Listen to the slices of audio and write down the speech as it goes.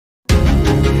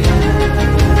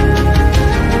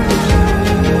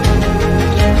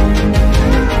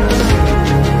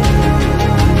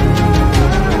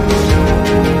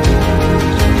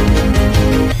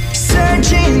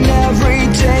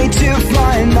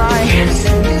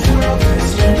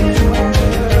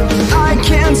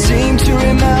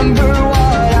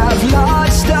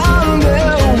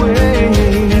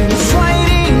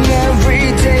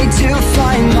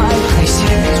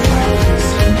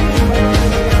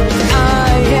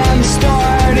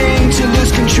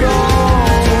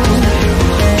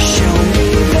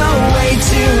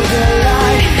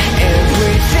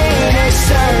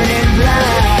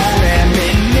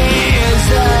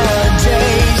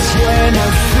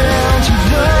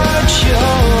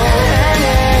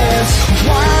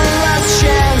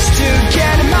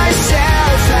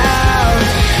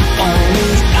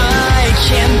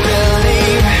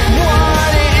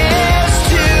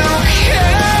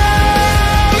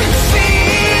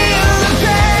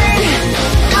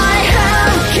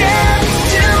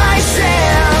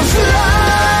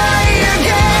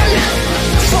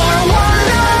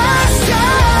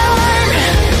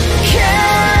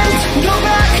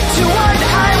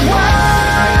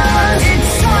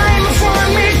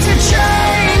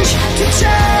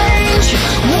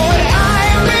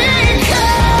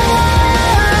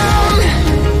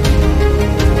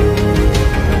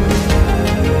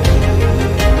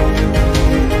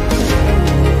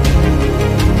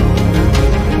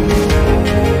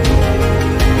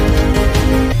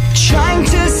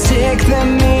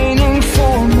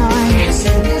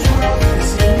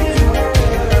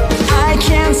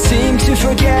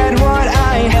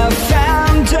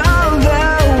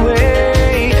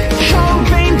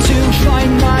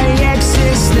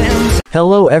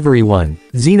Hello everyone,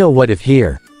 Xeno What If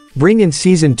here. Bring in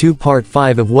Season 2 Part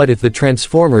 5 of What If the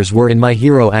Transformers Were in My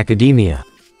Hero Academia.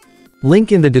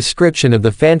 Link in the description of the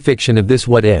fanfiction of this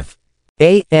What If.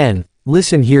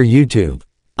 Listen here YouTube.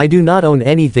 I do not own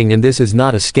anything and this is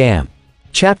not a scam.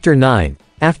 Chapter 9,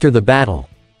 After the Battle.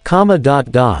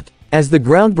 As the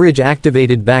ground bridge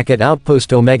activated back at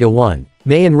Outpost Omega 1,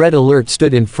 May and Red Alert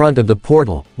stood in front of the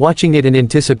portal, watching it in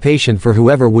anticipation for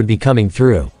whoever would be coming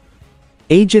through.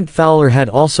 Agent Fowler had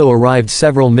also arrived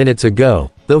several minutes ago,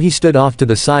 though he stood off to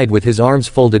the side with his arms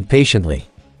folded patiently.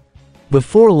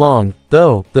 Before long,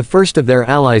 though, the first of their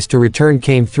allies to return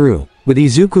came through, with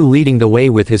Izuku leading the way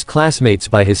with his classmates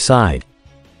by his side.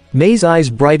 May's eyes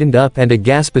brightened up and a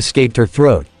gasp escaped her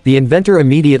throat, the inventor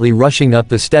immediately rushing up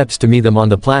the steps to meet them on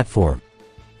the platform.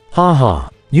 Haha,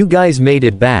 you guys made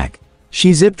it back.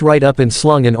 She zipped right up and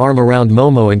slung an arm around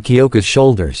Momo and Kyoka's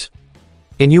shoulders.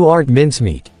 And you aren't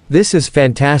mincemeat. This is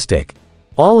fantastic.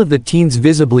 All of the teens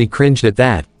visibly cringed at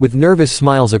that, with nervous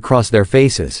smiles across their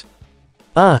faces.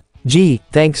 Gee,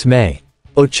 thanks May.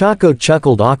 Ochako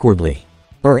chuckled awkwardly.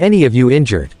 Are any of you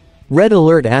injured? Red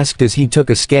Alert asked as he took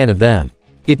a scan of them.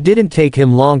 It didn't take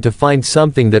him long to find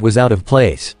something that was out of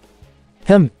place.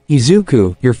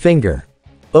 Izuku, your finger.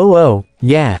 Oh,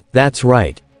 yeah, that's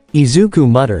right. Izuku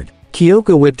muttered.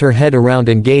 Kyoka whipped her head around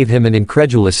and gave him an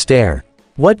incredulous stare.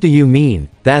 What do you mean,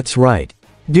 that's right?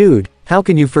 Dude, how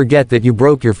can you forget that you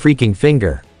broke your freaking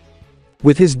finger?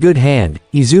 With his good hand,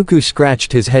 Izuku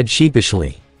scratched his head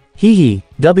sheepishly.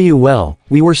 Well,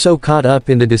 we were so caught up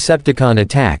in the Decepticon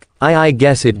attack, I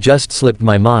guess it just slipped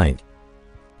my mind.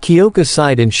 Kyoka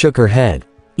sighed and shook her head.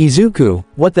 Izuku,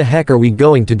 what the heck are we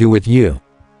going to do with you?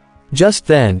 Just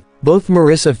then, both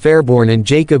Marissa Fairborn and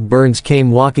Jacob Burns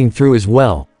came walking through as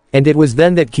well, and it was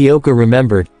then that Kyoka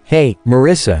remembered, hey,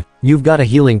 Marissa, you've got a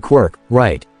healing quirk,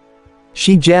 right?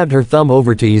 She jabbed her thumb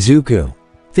over to Izuku.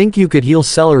 Think you could heal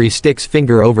Celery Stick's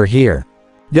finger over here?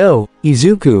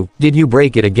 Izuku, did you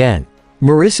break it again?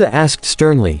 Marissa asked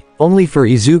sternly, only for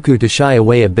Izuku to shy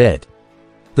away a bit.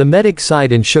 The medic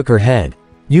sighed and shook her head.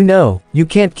 You know, you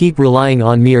can't keep relying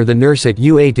on me or the nurse at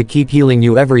UA to keep healing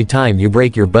you every time you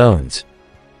break your bones.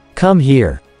 Come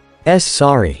here.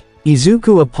 Sorry.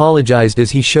 Izuku apologized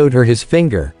as he showed her his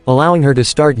finger, allowing her to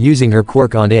start using her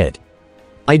quirk on it.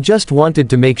 I just wanted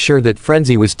to make sure that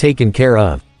Frenzy was taken care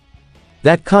of.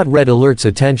 That caught Red Alert's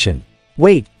attention.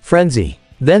 Wait, Frenzy.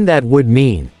 Then that would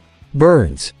mean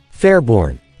Burns,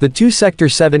 Fairborn. The two Sector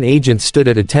 7 agents stood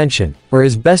at attention, or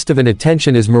as best of an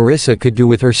attention as Marissa could do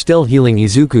with her still healing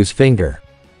Izuku's finger.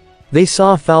 They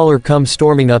saw Fowler come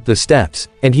storming up the steps,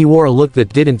 and he wore a look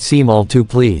that didn't seem all too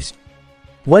pleased.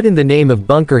 What in the name of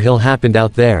Bunker Hill happened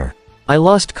out there? I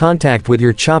lost contact with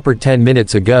your chopper 10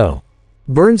 minutes ago.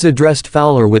 Burns addressed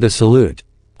Fowler with a salute.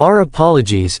 Our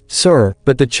apologies, sir,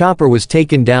 but the chopper was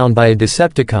taken down by a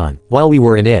Decepticon, while we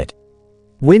were in it.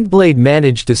 Windblade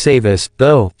managed to save us,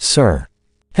 though, sir.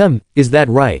 Is that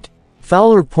right?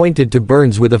 Fowler pointed to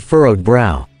Burns with a furrowed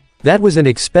brow. That was an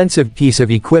expensive piece of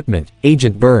equipment,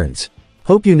 Agent Burns.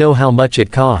 Hope you know how much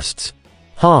it costs.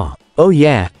 Oh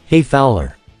yeah, hey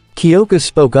Fowler. Kyoka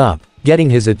spoke up, getting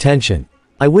his attention.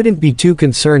 I wouldn't be too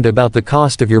concerned about the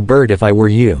cost of your bird if I were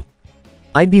you.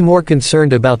 I'd be more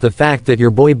concerned about the fact that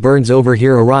your boy Burns over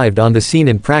here arrived on the scene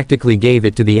and practically gave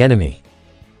it to the enemy.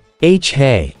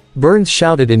 Hey, Burns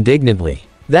shouted indignantly.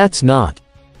 That's not.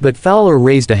 But Fowler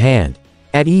raised a hand.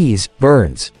 At ease,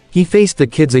 Burns. He faced the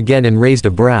kids again and raised a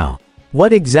brow.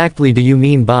 What exactly do you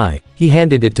mean by, he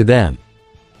handed it to them.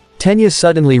 Tenya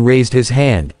suddenly raised his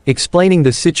hand, explaining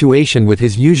the situation with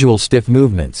his usual stiff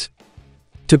movements.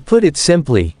 To put it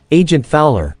simply, Agent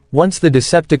Fowler, once the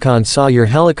Decepticon saw your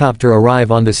helicopter arrive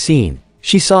on the scene,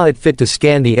 she saw it fit to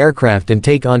scan the aircraft and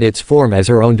take on its form as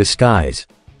her own disguise.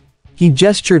 He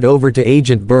gestured over to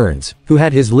Agent Burns, who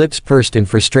had his lips pursed in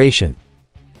frustration.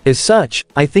 As such,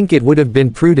 I think it would have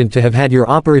been prudent to have had your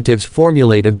operatives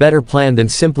formulate a better plan than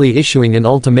simply issuing an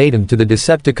ultimatum to the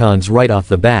Decepticons right off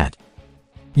the bat.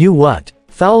 You what?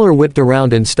 Fowler whipped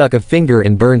around and stuck a finger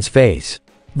in Burns' face.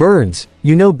 Burns,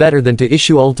 you know better than to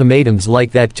issue ultimatums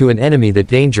like that to an enemy that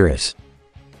dangerous.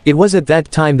 It was at that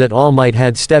time that All Might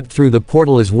had stepped through the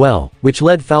portal as well, which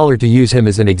led Fowler to use him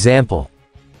as an example.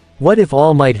 What if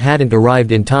All Might hadn't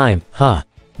arrived in time,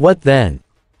 What then?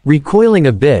 Recoiling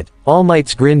a bit, All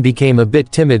Might's grin became a bit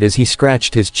timid as he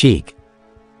scratched his cheek.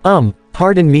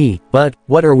 Pardon me, but,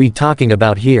 what are we talking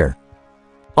about here?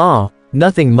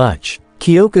 Nothing much,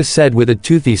 Kyoka said with a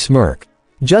toothy smirk.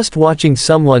 Just watching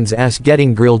someone's ass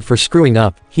getting grilled for screwing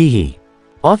up, hee.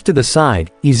 Off to the side,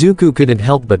 Izuku couldn't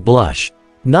help but blush.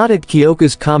 Not at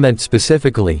Kyoka's comment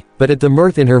specifically, but at the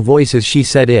mirth in her voice as she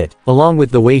said it, along with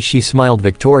the way she smiled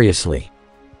victoriously.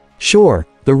 Sure,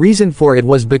 the reason for it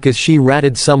was because she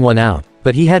ratted someone out,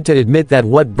 but he had to admit that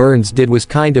what Burns did was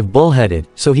kind of bullheaded,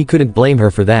 so he couldn't blame her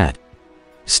for that.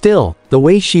 Still, the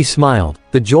way she smiled,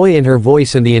 the joy in her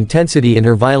voice and the intensity in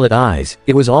her violet eyes,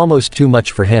 it was almost too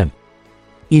much for him.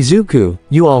 Izuku,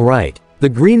 you alright? The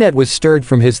greenette was stirred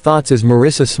from his thoughts as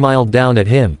Marissa smiled down at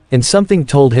him, and something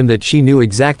told him that she knew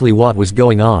exactly what was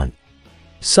going on.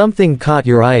 Something caught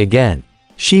your eye again.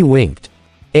 She winked.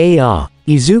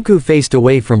 Izuku faced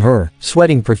away from her,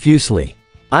 sweating profusely.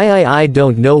 I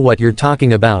don't know what you're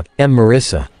talking about,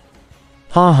 Marissa.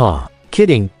 Haha.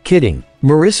 Kidding.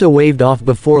 Marissa waved off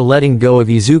before letting go of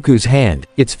Izuku's hand,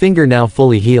 its finger now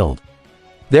fully healed.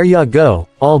 There ya go,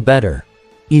 all better.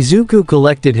 Izuku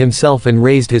collected himself and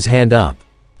raised his hand up.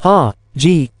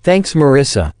 Gee, thanks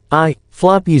Marissa.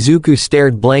 Flop. Izuku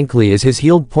stared blankly as his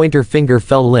healed pointer finger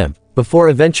fell limp, before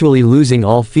eventually losing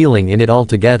all feeling in it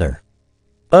altogether.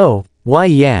 Oh, why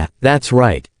yeah, that's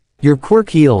right. Your quirk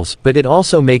heals, but it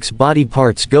also makes body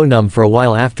parts go numb for a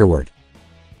while afterward.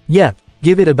 Yep,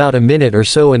 give it about a minute or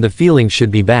so and the feeling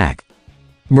should be back.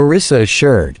 Marissa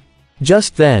assured.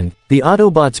 Just then, the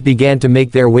Autobots began to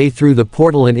make their way through the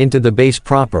portal and into the base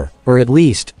proper, or at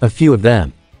least, a few of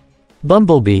them.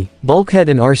 Bumblebee, Bulkhead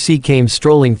and RC came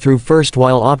strolling through first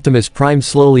while Optimus Prime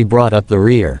slowly brought up the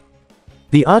rear.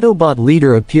 The Autobot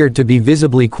leader appeared to be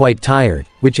visibly quite tired,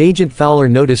 which Agent Fowler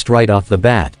noticed right off the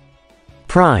bat.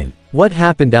 Prime, what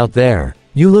happened out there?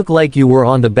 You look like you were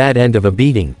on the bad end of a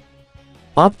beating.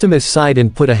 Optimus sighed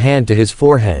and put a hand to his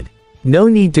forehead. No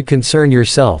need to concern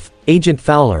yourself, Agent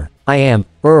Fowler. I am,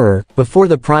 before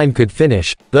the Prime could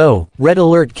finish, though, Red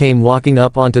Alert came walking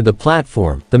up onto the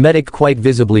platform, the medic quite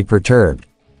visibly perturbed.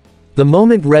 The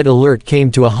moment Red Alert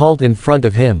came to a halt in front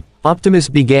of him, Optimus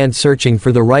began searching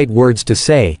for the right words to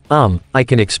say, I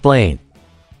can explain.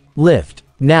 Lift.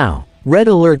 Now. Red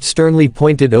Alert sternly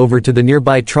pointed over to the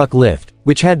nearby truck lift,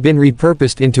 which had been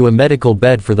repurposed into a medical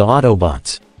bed for the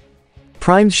Autobots.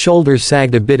 Prime's shoulders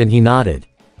sagged a bit and he nodded.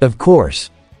 Of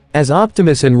course. As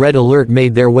Optimus and Red Alert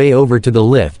made their way over to the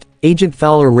lift, Agent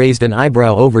Fowler raised an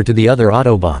eyebrow over to the other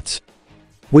Autobots.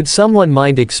 Would someone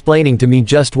mind explaining to me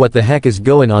just what the heck is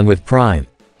going on with Prime?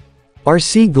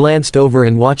 RC glanced over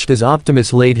and watched as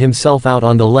Optimus laid himself out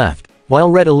on the left,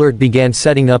 while Red Alert began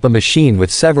setting up a machine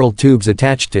with several tubes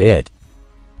attached to it.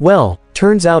 Well,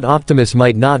 turns out Optimus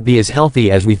might not be as healthy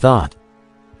as we thought.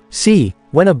 See,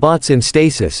 when a bot's in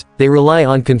stasis, they rely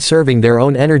on conserving their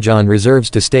own energon reserves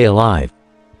to stay alive.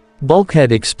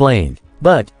 Bulkhead explained.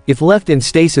 But, if left in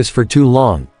stasis for too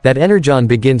long, that energon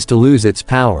begins to lose its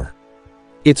power.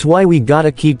 It's why we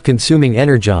gotta keep consuming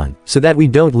energon, so that we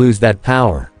don't lose that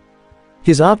power.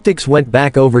 His optics went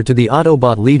back over to the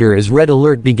Autobot leader as Red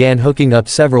Alert began hooking up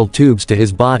several tubes to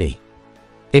his body.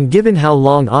 And given how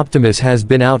long Optimus has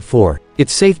been out for,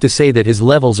 it's safe to say that his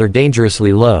levels are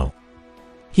dangerously low.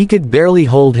 He could barely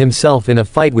hold himself in a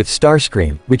fight with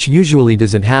Starscream, which usually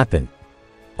doesn't happen.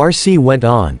 RC went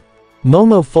on.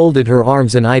 Momo folded her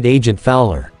arms and eyed Agent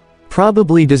Fowler.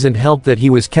 Probably doesn't help that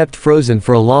he was kept frozen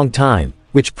for a long time,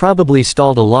 which probably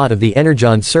stalled a lot of the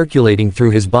energon circulating through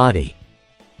his body.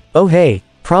 Oh hey,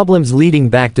 problems leading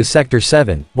back to Sector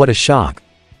 7, what a shock.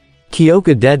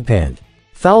 Kyoka deadpanned.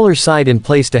 Fowler sighed and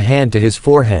placed a hand to his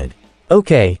forehead.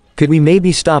 Okay, could we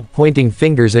maybe stop pointing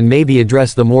fingers and maybe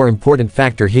address the more important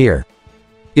factor here?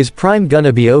 Is Prime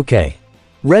gonna be okay?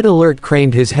 Red Alert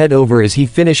craned his head over as he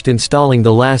finished installing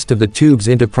the last of the tubes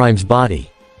into Prime's body.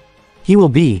 He will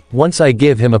be, once I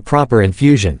give him a proper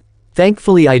infusion.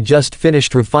 Thankfully I just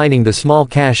finished refining the small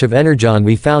cache of energon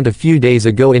we found a few days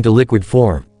ago into liquid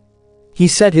form. He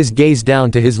set his gaze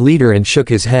down to his leader and shook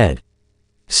his head.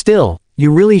 Still,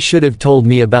 you really should have told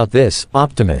me about this,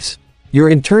 Optimus. Your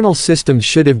internal systems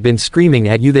should have been screaming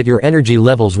at you that your energy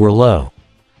levels were low.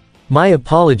 My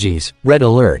apologies, Red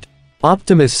Alert.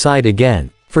 Optimus sighed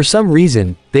again. For some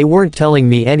reason, they weren't telling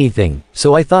me anything,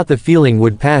 so I thought the feeling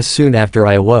would pass soon after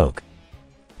I awoke.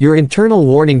 Your internal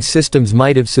warning systems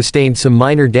might have sustained some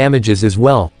minor damages as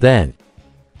well, then.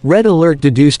 Red Alert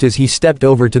deduced as he stepped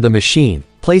over to the machine,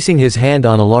 placing his hand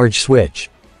on a large switch.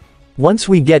 Once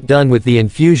we get done with the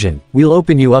infusion, we'll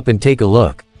open you up and take a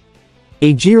look.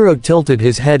 Eijiro tilted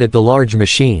his head at the large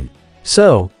machine.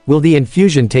 So, will the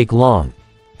infusion take long?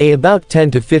 About 10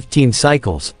 to 15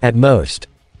 cycles, at most.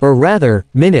 Or rather,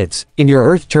 minutes, in your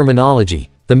Earth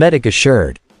terminology, the medic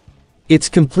assured. It's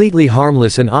completely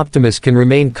harmless and Optimus can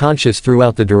remain conscious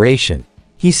throughout the duration.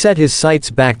 He set his sights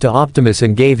back to Optimus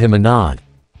and gave him a nod.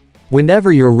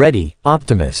 Whenever you're ready,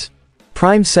 Optimus.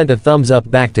 Prime sent a thumbs up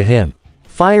back to him.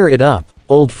 Fire it up,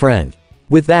 old friend.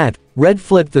 With that, Red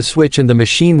flipped the switch and the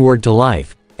machine whirred to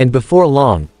life, and before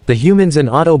long, the humans and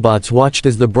Autobots watched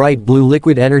as the bright blue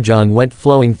liquid energon went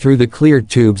flowing through the cleared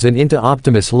tubes and into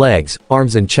Optimus' legs,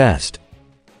 arms and chest.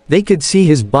 They could see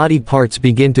his body parts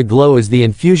begin to glow as the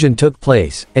infusion took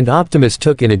place, and Optimus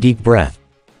took in a deep breath.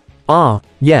 Ah,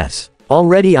 yes.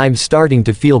 Already I'm starting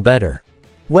to feel better.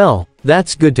 Well,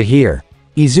 that's good to hear.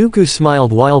 Izuku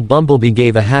smiled while Bumblebee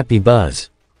gave a happy buzz.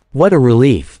 What a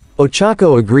relief.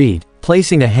 Ochako agreed,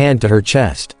 placing a hand to her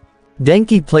chest.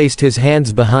 Denki placed his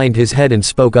hands behind his head and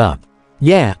spoke up.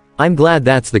 Yeah, I'm glad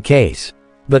that's the case.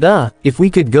 But if we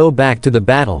could go back to the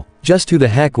battle, just who the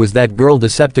heck was that girl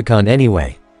Decepticon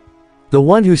anyway? The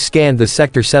one who scanned the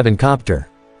Sector 7 copter.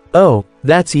 Oh,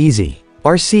 that's easy.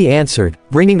 RC answered,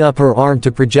 bringing up her arm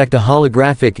to project a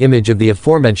holographic image of the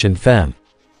aforementioned femme.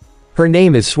 Her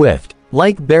name is Swift.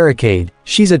 Like Barricade,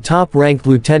 she's a top-ranked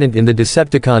lieutenant in the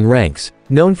Decepticon ranks,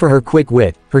 known for her quick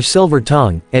wit, her silver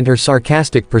tongue, and her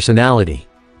sarcastic personality.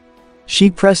 She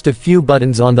pressed a few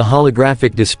buttons on the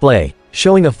holographic display,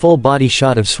 showing a full body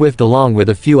shot of Swift along with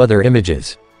a few other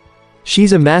images.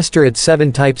 She's a master at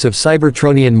 7 types of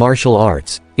Cybertronian martial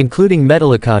arts, including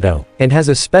Metalicato, and has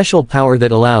a special power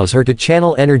that allows her to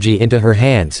channel energy into her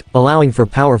hands, allowing for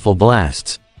powerful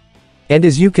blasts. And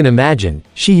as you can imagine,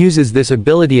 she uses this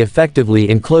ability effectively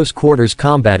in close-quarters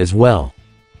combat as well.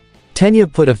 Tenya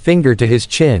put a finger to his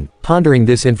chin, pondering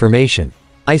this information.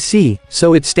 I see,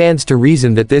 so it stands to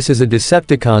reason that this is a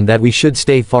Decepticon that we should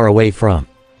stay far away from.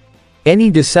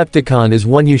 Any Decepticon is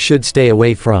one you should stay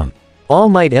away from. All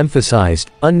Might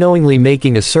emphasized, unknowingly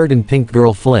making a certain pink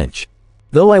girl flinch.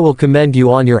 Though I will commend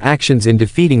you on your actions in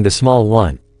defeating the small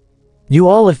one. You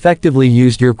all effectively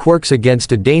used your quirks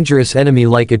against a dangerous enemy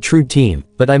like a true team,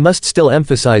 but I must still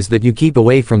emphasize that you keep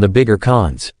away from the bigger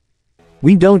cons.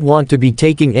 We don't want to be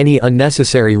taking any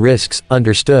unnecessary risks,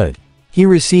 understood? He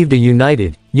received a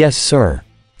united, yes sir.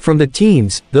 From the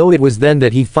teens, though it was then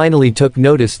that he finally took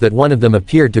notice that one of them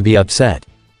appeared to be upset.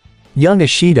 Young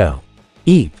Ishido.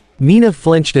 Eep. Mina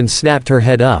flinched and snapped her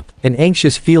head up, an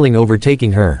anxious feeling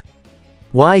overtaking her.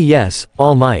 Why yes,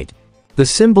 All Might. The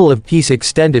symbol of peace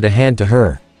extended a hand to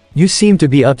her. You seem to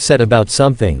be upset about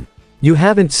something. You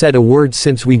haven't said a word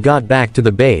since we got back to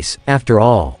the base, after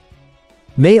all.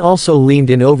 Mei also leaned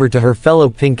in over to her fellow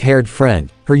pink-haired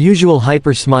friend, her usual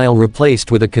hyper smile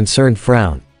replaced with a concerned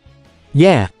frown.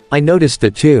 Yeah, I noticed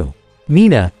it too.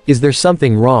 Mina, is there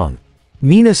something wrong?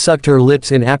 Mina sucked her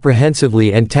lips in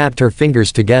apprehensively and tapped her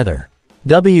fingers together.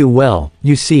 Well,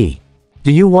 you see.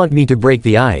 Do you want me to break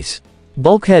the ice?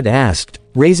 Bulkhead asked,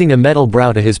 raising a metal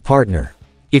brow to his partner.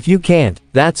 If you can't,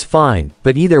 that's fine,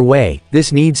 but either way,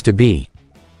 this needs to be.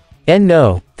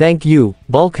 No, thank you,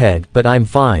 Bulkhead, but I'm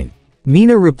fine.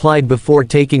 Mina replied before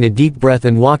taking a deep breath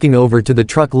and walking over to the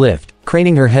truck lift,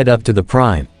 craning her head up to the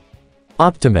prime.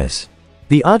 Optimus.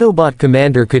 The Autobot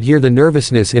commander could hear the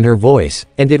nervousness in her voice,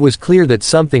 and it was clear that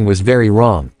something was very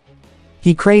wrong.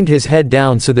 He craned his head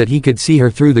down so that he could see her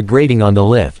through the grating on the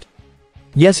lift.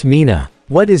 Yes Mina,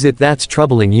 what is it that's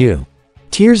troubling you?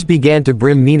 Tears began to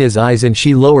brim Mina's eyes and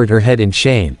she lowered her head in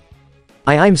shame.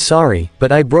 I'm sorry,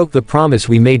 but I broke the promise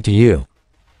we made to you.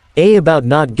 About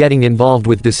not getting involved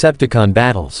with Decepticon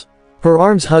battles. Her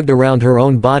arms hugged around her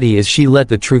own body as she let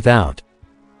the truth out.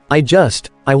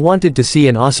 I wanted to see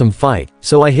an awesome fight,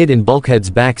 so I hid in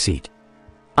Bulkhead's backseat.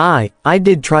 I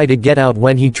did try to get out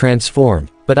when he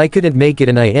transformed, but I couldn't make it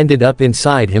and I ended up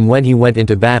inside him when he went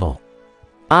into battle.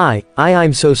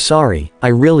 I'm so sorry, I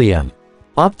really am.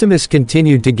 Optimus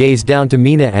continued to gaze down to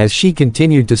Mina as she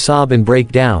continued to sob and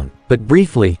break down, but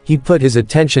briefly, he put his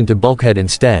attention to Bulkhead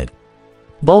instead.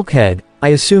 Bulkhead, I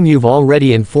assume you've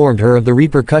already informed her of the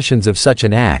repercussions of such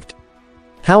an act.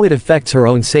 How it affects her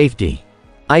own safety.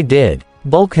 I did.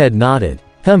 Bulkhead nodded.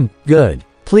 Good.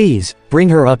 Please, bring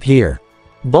her up here.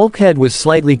 Bulkhead was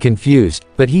slightly confused,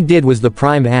 but he did as the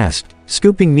Prime asked,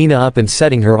 scooping Mina up and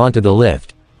setting her onto the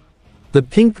lift. The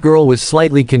pink girl was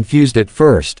slightly confused at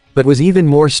first, but was even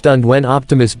more stunned when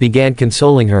Optimus began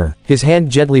consoling her, his hand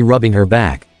gently rubbing her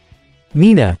back.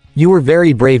 Mina, you were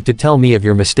very brave to tell me of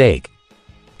your mistake.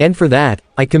 And for that,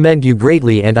 I commend you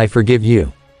greatly and I forgive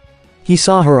you. He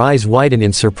saw her eyes widen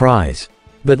in surprise.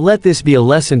 But let this be a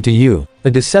lesson to you,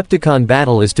 a Decepticon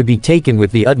battle is to be taken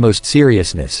with the utmost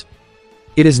seriousness.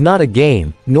 It is not a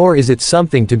game, nor is it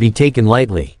something to be taken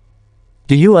lightly.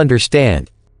 Do you understand?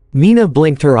 Mina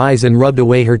blinked her eyes and rubbed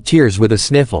away her tears with a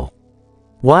sniffle.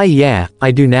 Why yeah,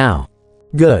 I do now.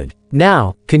 Good.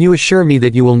 Now, can you assure me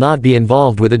that you will not be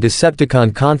involved with a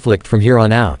Decepticon conflict from here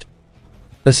on out?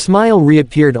 A smile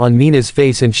reappeared on Mina's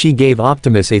face and she gave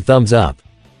Optimus a thumbs up.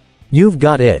 You've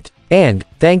got it. And,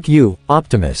 thank you,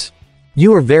 Optimus.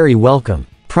 You are very welcome.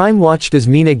 Prime watched as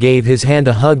Mina gave his hand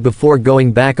a hug before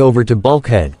going back over to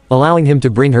Bulkhead, allowing him to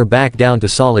bring her back down to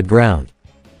solid ground.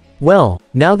 Well,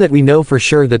 now that we know for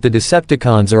sure that the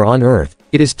Decepticons are on Earth,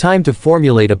 it is time to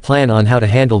formulate a plan on how to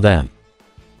handle them.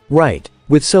 Right.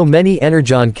 With so many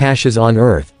Energon caches on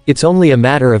Earth, it's only a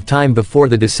matter of time before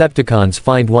the Decepticons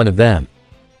find one of them.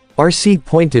 RC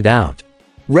pointed out.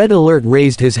 Red Alert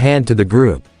raised his hand to the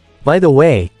group. By the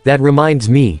way, that reminds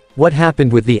me, what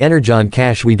happened with the Energon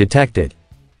cache we detected?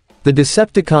 The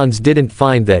Decepticons didn't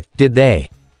find that, did they?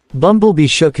 Bumblebee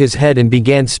shook his head and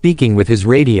began speaking with his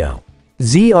radio.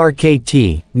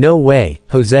 ZRKT, no way,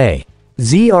 Jose.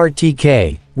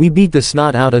 ZRTK, we beat the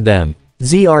snot out of them,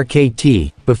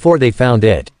 ZRKT, before they found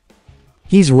it.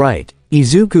 He's right,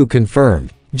 Izuku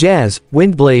confirmed. Jazz,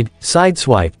 Windblade,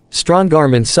 Sideswipe,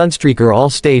 Strongarm and Sunstreaker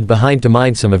all stayed behind to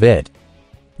mine some of it.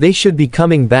 They should be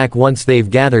coming back once they've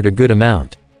gathered a good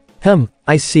amount.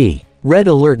 I see. Red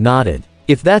Alert nodded.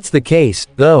 If that's the case,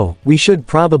 though, we should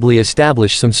probably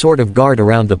establish some sort of guard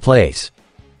around the place.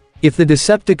 If the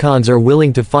Decepticons are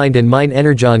willing to find and mine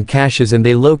Energon caches and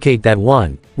they locate that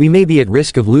one, we may be at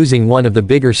risk of losing one of the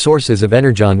bigger sources of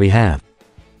Energon we have.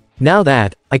 Now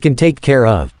that, I can take care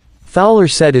of. Fowler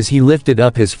said as he lifted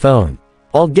up his phone.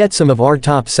 I'll get some of our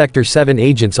top Sector 7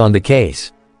 agents on the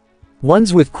case.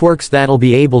 Ones with quirks that'll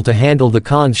be able to handle the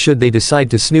cons should they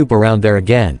decide to snoop around there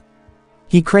again.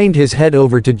 He craned his head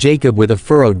over to Jacob with a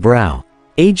furrowed brow.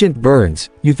 Agent Burns,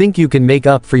 you think you can make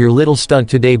up for your little stunt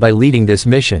today by leading this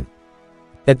mission?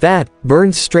 At that,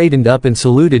 Burns straightened up and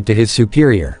saluted to his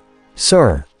superior.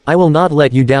 Sir, I will not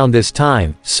let you down this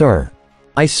time, sir.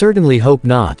 I certainly hope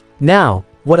not. Now,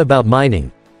 what about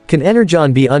mining? Can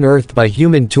Energon be unearthed by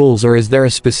human tools or is there a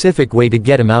specific way to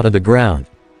get him out of the ground?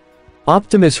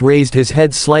 Optimus raised his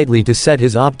head slightly to set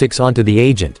his optics onto the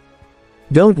agent.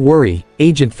 Don't worry,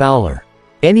 Agent Fowler.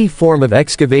 Any form of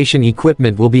excavation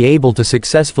equipment will be able to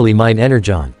successfully mine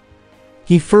Energon.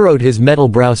 He furrowed his metal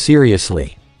brow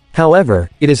seriously. However,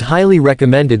 it is highly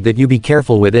recommended that you be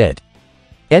careful with it.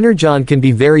 Energon can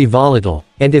be very volatile,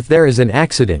 and if there is an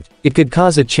accident, it could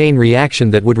cause a chain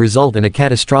reaction that would result in a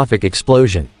catastrophic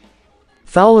explosion.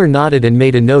 Fowler nodded and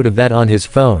made a note of that on his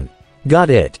phone.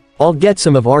 Got it. I'll get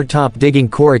some of our top digging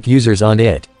Quirk users on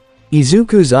it.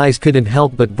 Izuku's eyes couldn't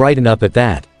help but brighten up at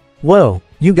that. Whoa,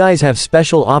 you guys have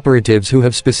special operatives who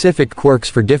have specific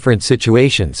quirks for different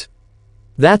situations.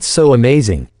 That's so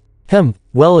amazing.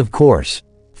 Well of course.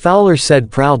 Fowler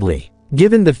said proudly.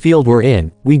 Given the field we're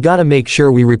in, we gotta make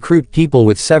sure we recruit people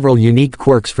with several unique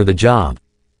quirks for the job.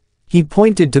 He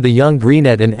pointed to the young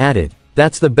brunette and added,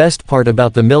 that's the best part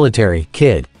about the military,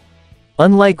 kid.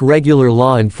 Unlike regular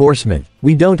law enforcement,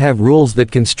 we don't have rules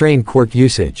that constrain quirk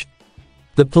usage.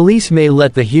 The police may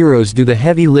let the heroes do the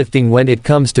heavy lifting when it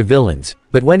comes to villains,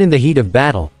 but when in the heat of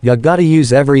battle, ya gotta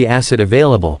use every asset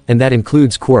available, and that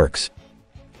includes quirks.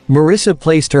 Marissa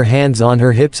placed her hands on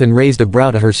her hips and raised a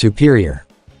brow to her superior.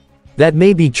 That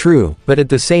may be true, but at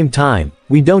the same time,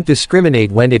 we don't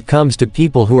discriminate when it comes to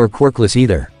people who are quirkless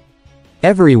either.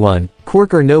 Everyone,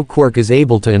 quirk or no quirk, is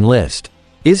able to enlist.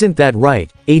 Isn't that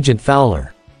right, Agent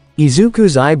Fowler?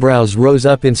 Izuku's eyebrows rose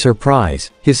up in surprise,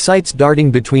 his sights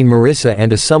darting between Marissa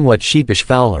and a somewhat sheepish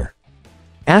Fowler.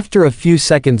 After a few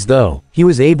seconds though, he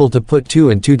was able to put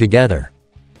two and two together.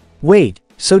 Wait,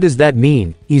 so does that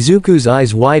mean? Izuku's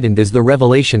eyes widened as the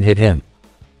revelation hit him.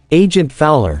 Agent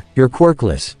Fowler, you're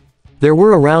quirkless. There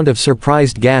were a round of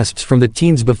surprised gasps from the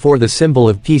teens before the symbol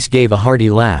of peace gave a hearty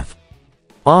laugh.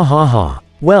 Ah ha ha.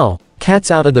 Well,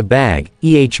 cat's out of the bag,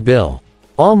 Bill.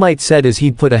 All Might said as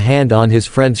he put a hand on his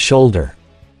friend's shoulder.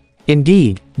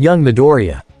 Indeed, young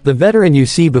Midoriya. The veteran you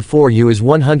see before you is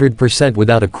 100%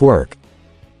 without a quirk.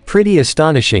 Pretty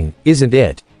astonishing, isn't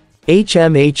it?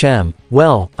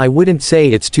 Well, I wouldn't say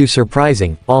it's too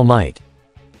surprising, All Might.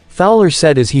 Fowler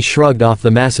said as he shrugged off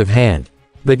the massive hand.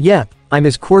 But yep, I'm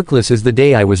as quirkless as the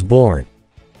day I was born.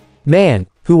 Man,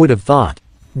 who would have thought?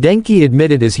 Denki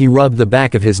admitted as he rubbed the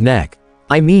back of his neck.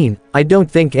 I mean, I don't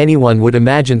think anyone would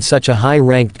imagine such a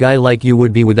high-ranked guy like you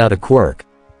would be without a quirk.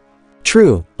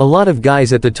 True, a lot of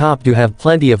guys at the top do have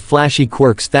plenty of flashy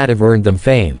quirks that have earned them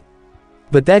fame.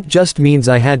 But that just means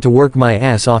I had to work my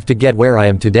ass off to get where I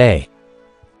am today.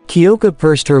 Kyoka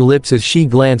pursed her lips as she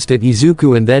glanced at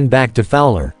Izuku and then back to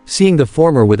Fowler, seeing the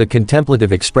former with a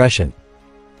contemplative expression.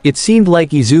 It seemed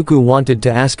like Izuku wanted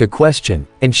to ask a question,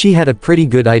 and she had a pretty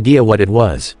good idea what it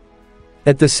was.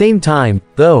 At the same time,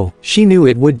 though, she knew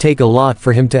it would take a lot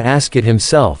for him to ask it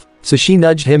himself, so she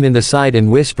nudged him in the side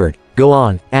and whispered, "Go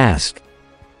on, ask."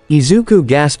 Izuku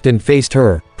gasped and faced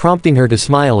her, prompting her to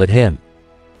smile at him.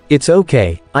 "It's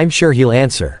okay, I'm sure he'll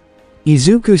answer."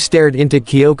 Izuku stared into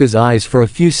Kyoka's eyes for a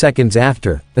few seconds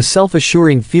after, a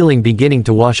self-assuring feeling beginning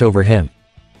to wash over him.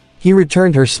 He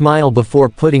returned her smile before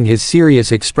putting his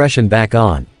serious expression back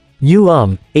on.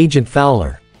 Agent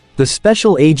Fowler. The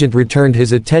special agent returned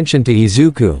his attention to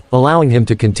Izuku, allowing him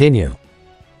to continue.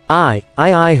 I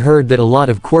heard that a lot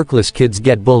of quirkless kids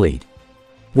get bullied.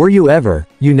 Were you ever,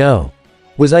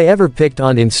 was I ever picked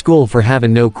on in school for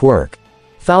having no quirk?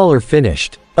 Fowler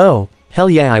finished. Oh,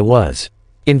 hell yeah I was.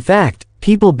 In fact,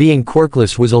 people being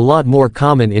quirkless was a lot more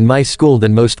common in my school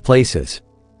than most places.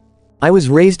 I was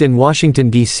raised in Washington,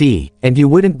 D.C., and you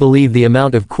wouldn't believe the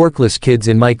amount of quirkless kids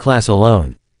in my class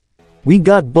alone. We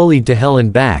got bullied to hell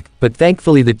and back, but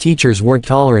thankfully the teachers weren't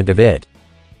tolerant of it.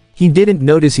 He didn't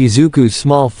notice Izuku's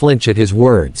small flinch at his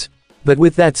words. But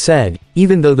with that said,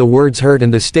 even though the words hurt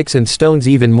and the sticks and stones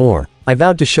even more, I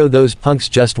vowed to show those punks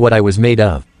just what I was made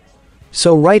of.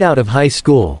 So right out of high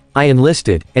school, I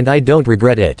enlisted, and I don't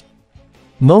regret it.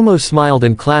 Momo smiled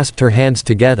and clasped her hands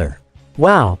together.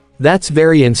 Wow, that's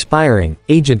very inspiring,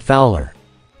 Agent Fowler.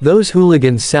 Those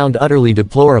hooligans sound utterly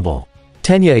deplorable.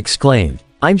 Tenya exclaimed.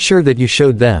 I'm sure that you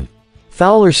showed them.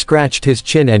 Fowler scratched his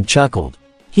chin and chuckled.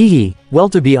 Hee, well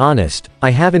to be honest,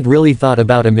 I haven't really thought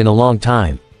about him in a long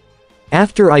time.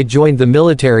 After I joined the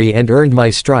military and earned my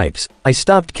stripes, I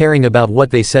stopped caring about what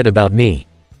they said about me.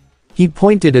 He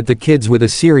pointed at the kids with a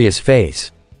serious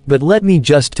face. But let me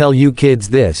just tell you kids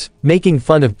this, making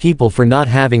fun of people for not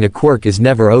having a quirk is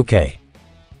never okay.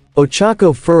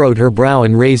 Ochako furrowed her brow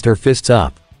and raised her fists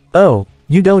up. Oh,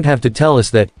 you don't have to tell us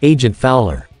that, Agent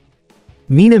Fowler.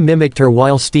 Mina mimicked her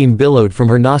while steam billowed from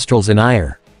her nostrils in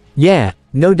ire. Yeah,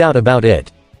 no doubt about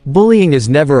it. Bullying is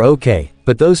never okay,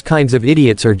 but those kinds of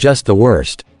idiots are just the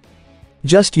worst.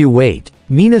 Just you wait.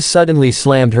 Mina suddenly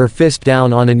slammed her fist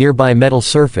down on a nearby metal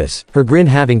surface, her grin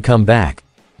having come back.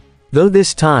 Though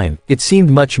this time, it seemed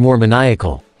much more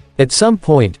maniacal. At some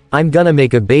point, I'm gonna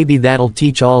make a baby that'll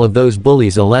teach all of those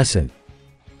bullies a lesson.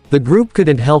 The group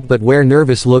couldn't help but wear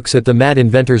nervous looks at the mad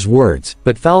inventor's words,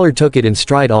 but Fowler took it in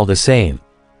stride all the same.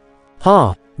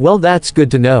 Well that's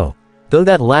good to know. Though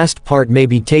that last part may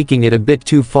be taking it a bit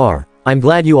too far, I'm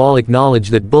glad you all acknowledge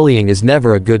that bullying is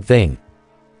never a good thing.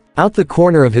 Out the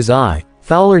corner of his eye,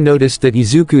 Fowler noticed that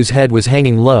Izuku's head was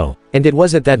hanging low, and it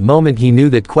was at that moment he knew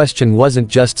that question wasn't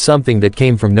just something that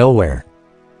came from nowhere.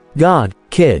 God,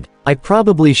 kid, I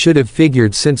probably should have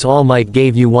figured since All Might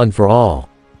gave you one for all.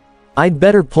 I'd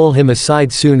better pull him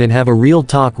aside soon and have a real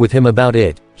talk with him about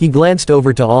it. He glanced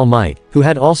over to All Might, who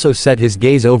had also set his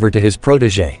gaze over to his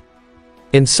protege.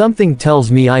 And something tells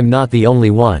me I'm not the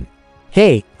only one.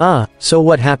 Hey, so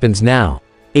what happens now?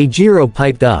 Eijiro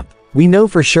piped up. We know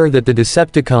for sure that the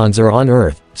Decepticons are on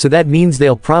Earth, so that means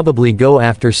they'll probably go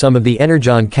after some of the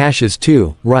Energon caches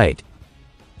too, right?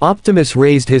 Optimus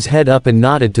raised his head up and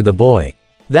nodded to the boy.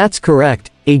 That's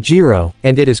correct, Eijiro,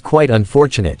 and it is quite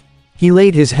unfortunate. He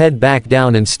laid his head back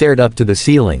down and stared up to the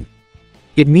ceiling.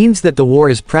 It means that the war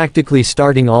is practically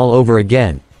starting all over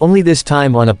again, only this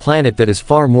time on a planet that is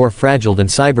far more fragile than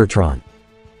Cybertron.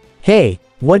 Hey,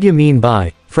 what do you mean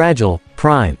by fragile,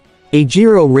 Prime?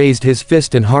 Eijiro raised his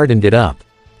fist and hardened it up.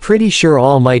 Pretty sure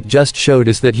All Might just showed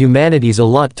us that humanity's a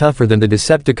lot tougher than the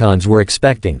Decepticons were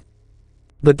expecting.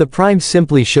 But the Prime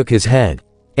simply shook his head.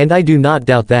 And I do not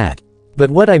doubt that.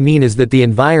 But what I mean is that the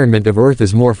environment of Earth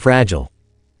is more fragile.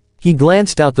 He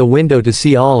glanced out the window to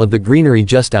see all of the greenery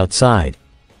just outside.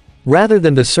 Rather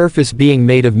than the surface being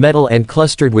made of metal and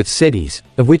clustered with cities,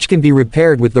 of which can be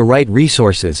repaired with the right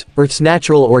resources, Earth's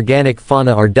natural organic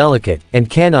fauna are delicate, and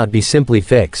cannot be simply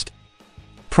fixed.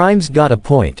 Prime's got a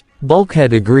point.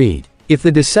 Bulkhead agreed. If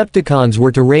the Decepticons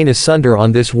were to reign asunder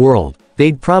on this world,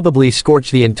 they'd probably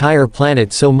scorch the entire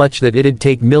planet so much that it'd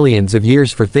take millions of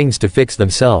years for things to fix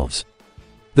themselves.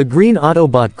 The green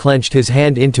Autobot clenched his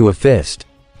hand into a fist.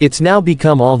 It's now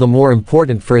become all the more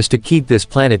important for us to keep this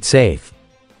planet safe.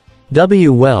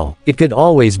 Well, it could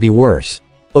always be worse.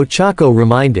 Ochako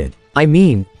reminded. I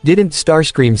mean, didn't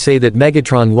Starscream say that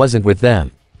Megatron wasn't with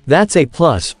them? That's a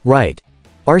plus, right?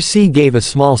 RC gave a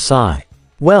small sigh.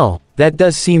 Well, that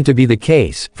does seem to be the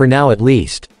case, for now at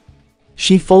least.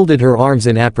 She folded her arms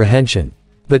in apprehension.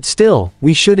 But still,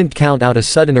 we shouldn't count out a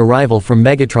sudden arrival from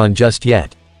Megatron just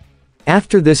yet.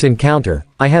 After this encounter,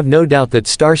 I have no doubt that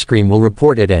Starscream will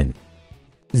report it in.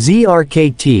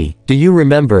 ZRKT, do you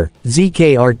remember,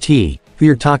 ZKRT, who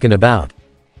you're talking about?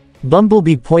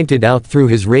 Bumblebee pointed out through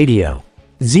his radio.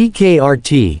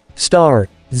 ZKRT, star,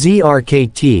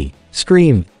 ZRKT,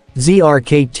 screamed.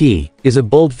 ZRKT, is a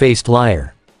bold-faced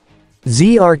liar.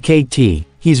 ZRKT,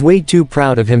 he's way too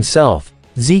proud of himself,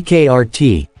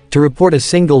 ZKRT, to report a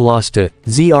single loss to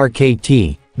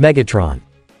ZRKT, Megatron.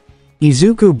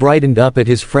 Izuku brightened up at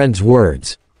his friend's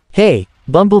words. Hey,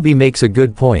 Bumblebee makes a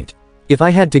good point. If I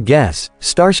had to guess,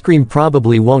 Starscream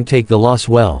probably won't take the loss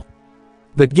well.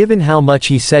 But given how much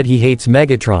he said he hates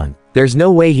Megatron, there's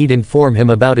no way he'd inform him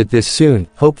about it this soon,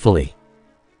 hopefully.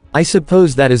 I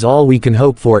suppose that is all we can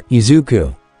hope for,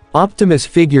 Izuku. Optimus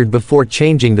figured before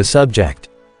changing the subject.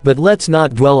 But let's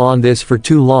not dwell on this for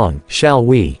too long, shall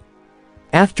we?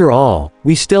 After all,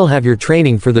 we still have your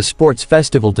training for the sports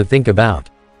festival to think about.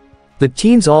 The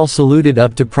teens all saluted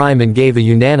up to Prime and gave a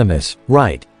unanimous,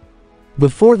 right.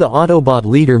 Before the Autobot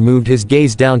leader moved his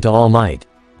gaze down to All Might.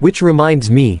 Which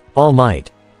reminds me, All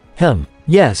Might.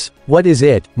 Yes, what is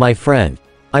it, my friend?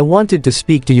 I wanted to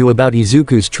speak to you about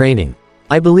Izuku's training.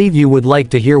 I believe you would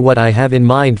like to hear what I have in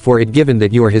mind for it given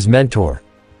that you are his mentor.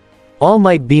 All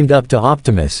Might beamed up to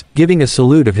Optimus, giving a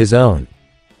salute of his own.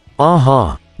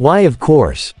 Aha. Why of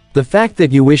course. The fact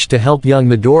that you wish to help young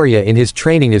Midoriya in his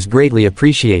training is greatly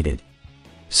appreciated.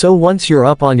 So once you're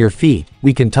up on your feet,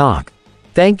 we can talk.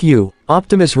 Thank you.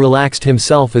 Optimus relaxed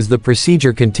himself as the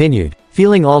procedure continued,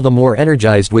 feeling all the more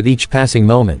energized with each passing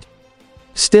moment.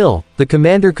 Still, the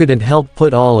commander couldn't help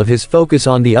put all of his focus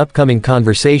on the upcoming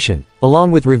conversation,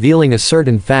 along with revealing a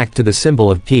certain fact to the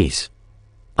symbol of peace.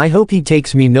 I hope he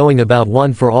takes me knowing about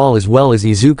One for All as well as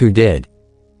Izuku did.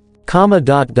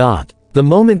 The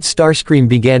moment Starscream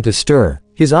began to stir,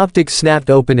 his optics snapped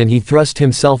open and he thrust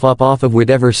himself up off of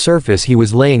whatever surface he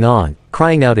was laying on,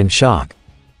 crying out in shock.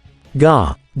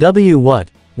 Gah.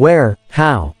 What? Where?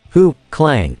 How? Who?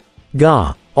 Clang.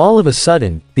 Gah. All of a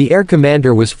sudden, the Air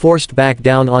Commander was forced back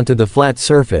down onto the flat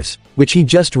surface, which he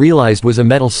just realized was a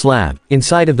metal slab,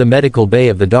 inside of the medical bay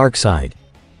of the dark side.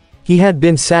 He had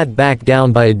been sat back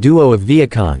down by a duo of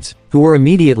Viacons, who were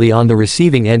immediately on the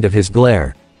receiving end of his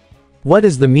glare. What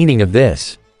is the meaning of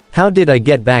this? How did I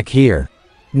get back here?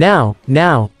 Now,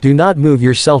 do not move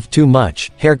yourself too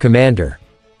much, Herr Commander.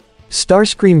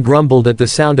 Starscream grumbled at the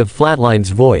sound of Flatline's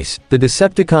voice, the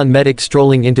Decepticon medic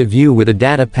strolling into view with a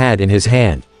data pad in his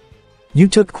hand. You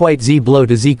took quite Z blow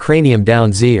to Z cranium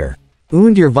down Zir.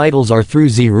 Und your vitals are through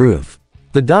Z roof.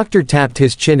 The doctor tapped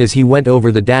his chin as he went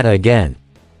over the data again.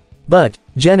 But,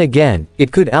 Jen again,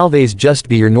 it could always just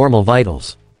be your normal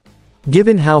vitals.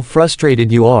 Given how frustrated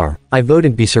you are, I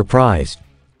wouldn't be surprised.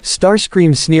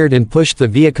 Starscream sneered and pushed the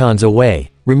Viacons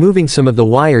away, removing some of the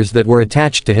wires that were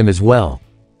attached to him as well.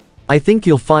 I think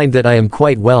you'll find that I am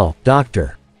quite well,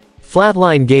 Doctor.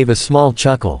 Flatline gave a small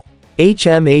chuckle.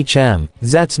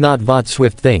 That's not what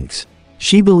Swift thinks.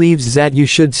 She believes that you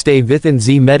should stay within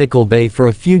Z medical bay for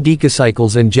a few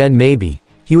decacycles and Jen maybe.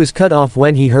 He was cut off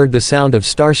when he heard the sound of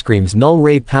Starscream's null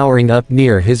ray powering up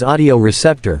near his audio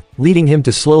receptor, leading him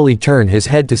to slowly turn his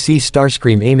head to see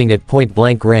Starscream aiming at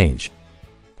point-blank range.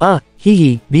 But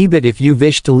if you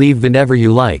wish to leave whenever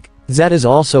you like, that is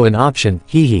also an option,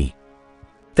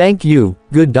 Thank you,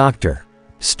 good doctor.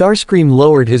 Starscream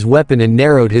lowered his weapon and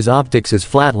narrowed his optics as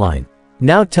Flatline.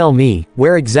 Now tell me,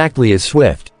 where exactly is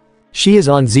Swift? She is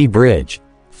on Z Bridge.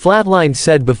 Flatline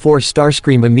said before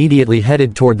Starscream immediately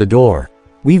headed toward the door.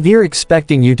 We're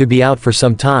expecting you to be out for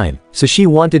some time, so she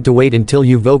wanted to wait until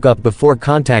you woke up before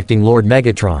contacting Lord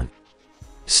Megatron.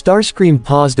 Starscream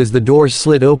paused as the doors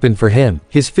slid open for him,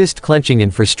 his fist clenching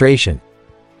in frustration.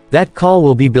 That call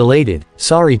will be belated,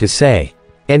 sorry to say.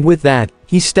 And with that,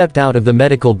 he stepped out of the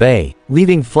medical bay,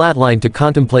 leaving Flatline to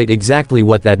contemplate exactly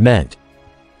what that meant.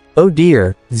 Oh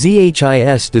dear,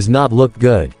 ZHIS does not look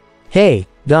good. Hey,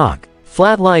 Doc.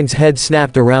 Flatline's head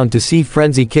snapped around to see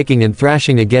Frenzy kicking and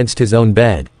thrashing against his own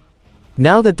bed.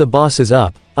 Now that the boss is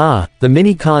up, the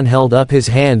Minicon held up his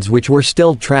hands which were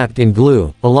still trapped in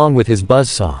glue, along with his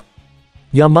buzzsaw.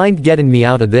 Ya mind gettin' me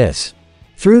out of this?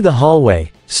 Through the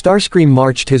hallway, Starscream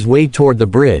marched his way toward the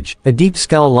bridge, a deep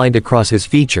scowl lined across his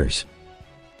features.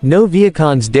 No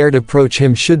Viacons dared approach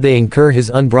him should they incur his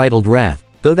unbridled wrath,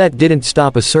 though that didn't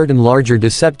stop a certain larger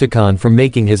Decepticon from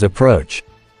making his approach.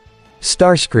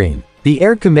 Starscream. The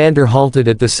Air Commander halted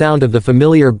at the sound of the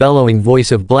familiar bellowing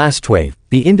voice of Blastwave,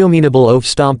 the indomitable oaf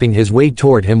stomping his way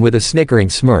toward him with a snickering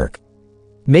smirk.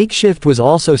 Makeshift was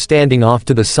also standing off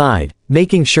to the side,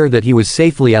 making sure that he was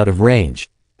safely out of range.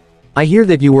 I hear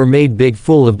that you were made big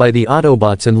fool of by the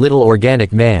Autobots and Little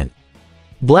Organic Man.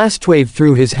 Blastwave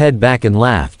threw his head back and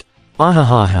laughed.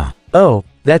 Ahahaha. Oh,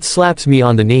 that slaps me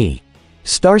on the knee.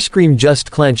 Starscream just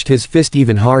clenched his fist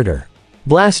even harder.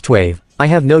 Blastwave, I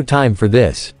have no time for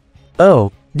this.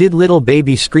 Oh, did little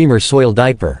baby Screamer soil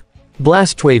diaper?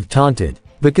 Blastwave taunted.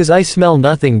 Because I smell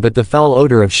nothing but the foul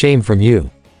odor of shame from you.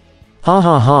 Ha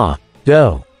ha ha.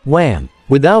 Doh. Wham.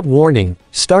 Without warning,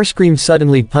 Starscream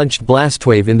suddenly punched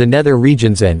Blastwave in the nether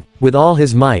regions and, with all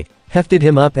his might, hefted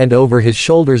him up and over his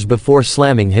shoulders before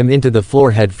slamming him into the floor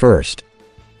head first.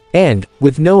 And,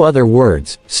 with no other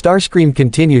words, Starscream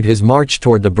continued his march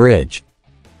toward the bridge.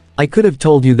 I could have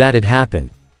told you that'd happen.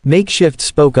 Makeshift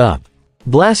spoke up.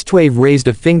 Blastwave raised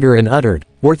a finger and uttered,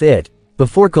 "Worth it,"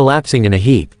 before collapsing in a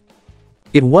heap.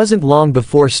 It wasn't long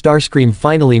before Starscream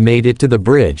finally made it to the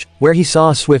bridge, where he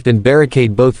saw Swift and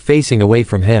Barricade both facing away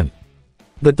from him.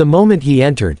 But the moment he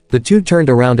entered, the two turned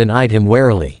around and eyed him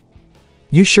warily.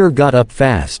 "You sure got up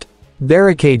fast,"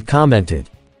 Barricade commented.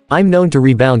 "I'm known to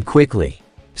rebound quickly."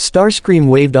 Starscream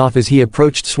waved off as he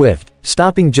approached Swift,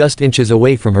 stopping just inches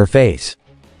away from her face.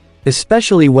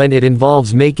 "Especially when it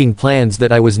involves making plans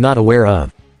that I was not aware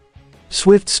of."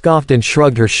 Swift scoffed and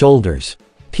shrugged her shoulders.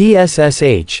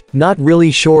 "PSSH, not really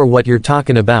sure what you're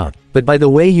talking about, but by the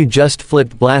way you just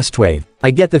flipped Blastwave, I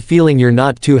get the feeling you're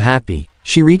not too happy."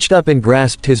 She reached up and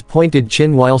grasped his pointed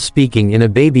chin while speaking in a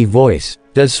baby voice.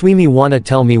 "Does Sweeney wanna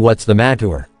tell me what's the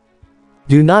matter?"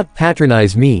 "Do not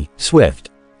patronize me, Swift."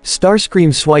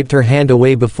 Starscream swiped her hand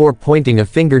away before pointing a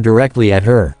finger directly at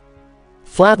her.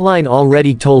 "Flatline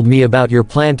already told me about your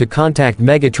plan to contact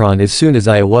Megatron as soon as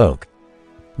I awoke.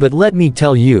 But let me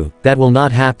tell you, that will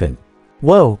not happen."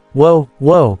 "Whoa, whoa,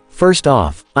 whoa, first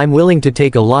off, I'm willing to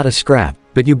take a lot of scrap,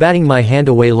 but you batting my hand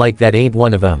away like that ain't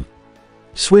one of them."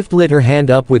 Swift lit her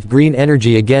hand up with green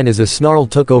energy again as a snarl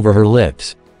took over her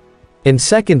lips. "And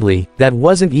secondly, that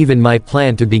wasn't even my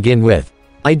plan to begin with.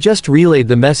 I just relayed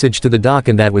the message to the doc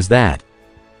and that was that."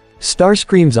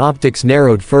 Starscream's optics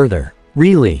narrowed further.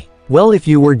 "Really? Well, if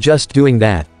you were just doing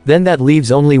that, then that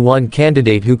leaves only one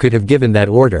candidate who could have given that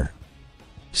order."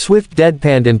 Swift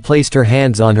deadpanned and placed her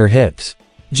hands on her hips.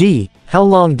 "Gee, how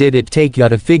long did it take ya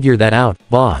to figure that out,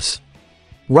 boss?"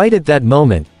 Right at that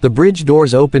moment, the bridge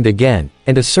doors opened again,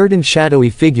 and a certain shadowy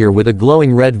figure with a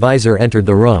glowing red visor entered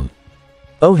the room.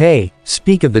 "Oh hey,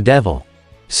 speak of the devil."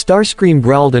 Starscream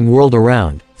growled and whirled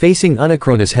around, facing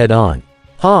Unicronus head-on.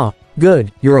 "Ha,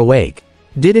 good, you're awake.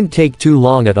 Didn't take too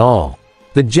long at all."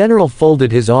 The general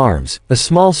folded his arms, a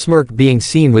small smirk being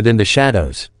seen within the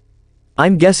shadows.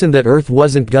 "I'm guessing that Earth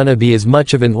wasn't gonna be as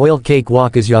much of an oil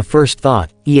cakewalk as ya first thought,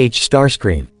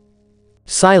 Starscream."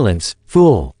 "Silence,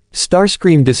 fool."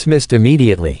 Starscream dismissed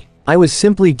immediately. "I was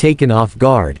simply taken off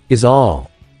guard, is all.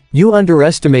 You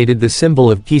underestimated the symbol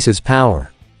of peace's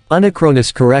power."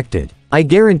 Unicronus corrected. "I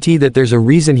guarantee that there's a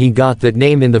reason he got that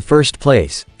name in the first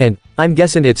place, and I'm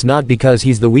guessing it's not because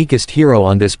he's the weakest hero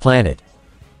on this planet."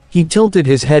 He tilted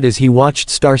his head as he watched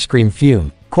Starscream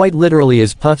fume, quite literally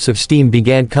as puffs of steam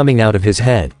began coming out of his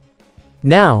head.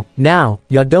 Now,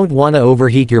 ya don't wanna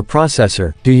overheat your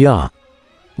processor, do ya?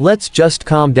 Let's just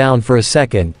calm down for a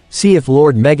second, see if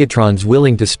Lord Megatron's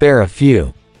willing to spare a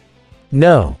few."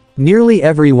 No. Nearly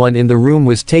everyone in the room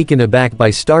was taken aback by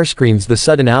Starscream's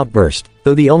sudden outburst,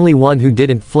 though the only one who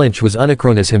didn't flinch was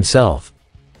Unicronus himself.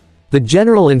 The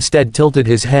general instead tilted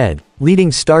his head, leading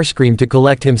Starscream to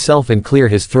collect himself and clear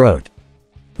his throat.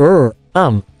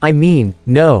 I mean,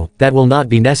 no, that will not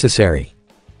be necessary."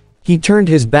 He turned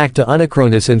his back to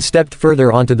Unicronus and stepped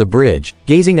further onto the bridge,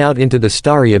 gazing out into the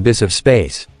starry abyss of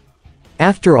space.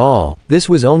 After all, this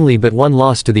was only but one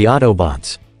loss to the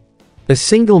Autobots. A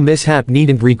single mishap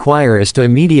needn't require us to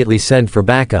immediately send for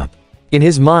backup. In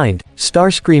his mind,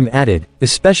 Starscream added,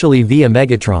 especially via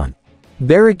Megatron.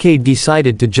 Barricade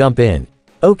decided to jump in.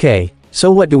 "Okay,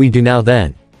 so what do we do now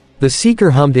then?" The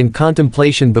Seeker hummed in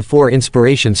contemplation before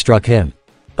inspiration struck him.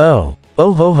 Oh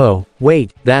ho ho,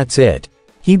 wait, that's it.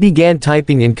 He began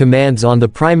typing in commands on the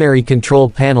primary control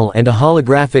panel and a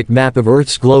holographic map of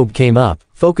Earth's globe came up,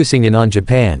 focusing in on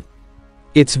Japan.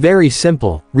 "It's very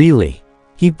simple, really."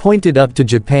 He pointed up to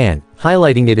Japan,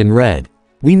 highlighting it in red.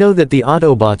 "We know that the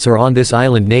Autobots are on this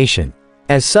island nation.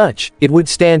 As such, it would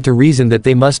stand to reason that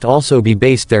they must also be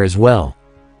based there as well."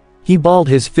 He balled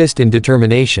his fist in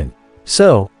determination.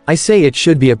 "So, I say it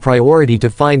should be a priority to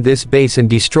find this base and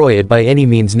destroy it by any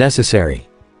means necessary."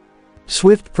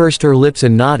 Swift pursed her lips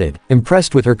and nodded,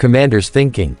 impressed with her commander's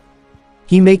thinking.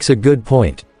 "He makes a good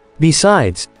point.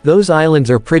 Besides, those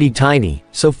islands are pretty tiny,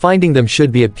 so finding them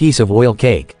should be a piece of oil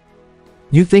cake."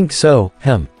 "You think so,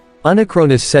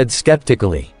 Unicronus said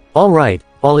skeptically. "All right,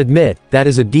 I'll admit, that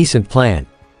is a decent plan.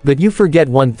 But you forget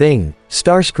one thing,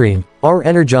 Starscream, our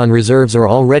energon reserves are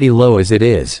already low as it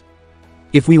is.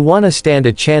 If we wanna stand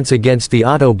a chance against the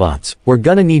Autobots, we're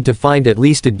gonna need to find at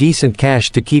least a decent cache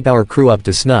to keep our crew up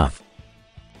to snuff."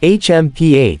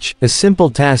 HMPH, a simple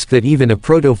task that even a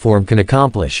protoform can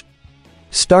accomplish.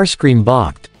 Starscream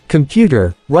balked.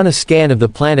 "Computer, run a scan of the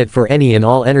planet for any and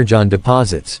all energon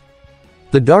deposits."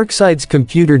 The Darkside's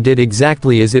computer did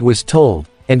exactly as it was told,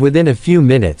 and within a few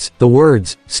minutes, the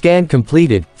words, "Scan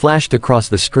completed," flashed across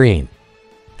the screen.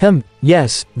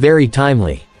 Yes, very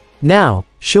timely. Now,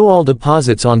 show all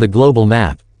deposits on the global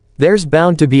map. There's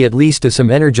bound to be at least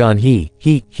some energon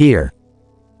here.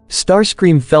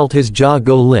 Starscream felt his jaw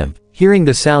go limp, hearing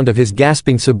the sound of his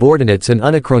gasping subordinates and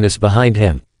Unicronus behind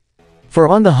him. For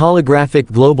on the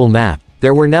holographic global map,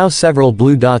 there were now several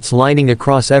blue dots lining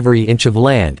across every inch of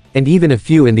land, and even a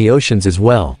few in the oceans as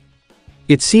well.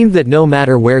 It seemed that no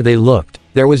matter where they looked,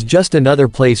 there was just another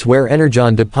place where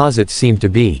energon deposits seemed to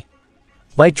be.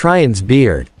 By Trion's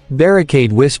beard,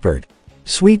 Barricade whispered.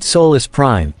 Sweet Solus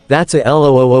Prime, that's a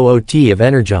LOOOOT of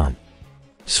energon.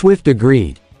 Swift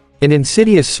agreed. An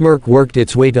insidious smirk worked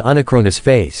its way to Unicronus'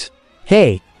 face.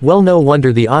 Hey, well, no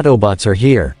wonder the Autobots are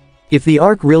here. If the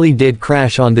Ark really did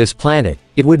crash on this planet,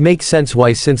 it would make sense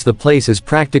why, since the place is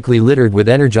practically littered with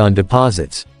energon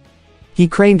deposits. He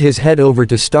craned his head over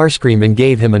to Starscream and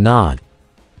gave him a nod.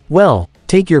 Well,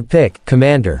 take your pick,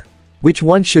 Commander. Which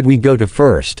one should we go to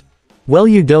first? Well,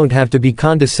 you don't have to be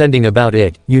condescending about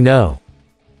it, you know.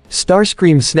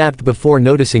 Starscream snapped before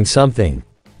noticing something.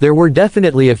 There were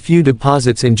definitely a few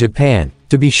deposits in Japan,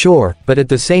 to be sure, but at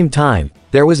the same time,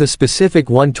 there was a specific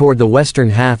one toward the western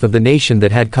half of the nation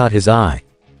that had caught his eye.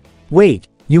 Wait,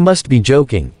 you must be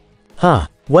joking. Huh,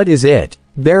 what is it?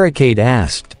 Barricade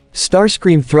asked.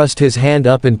 Starscream thrust his hand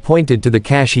up and pointed to the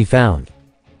cache he found.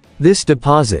 This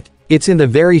deposit. It's in the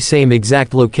very same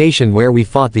exact location where we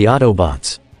fought the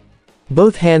Autobots.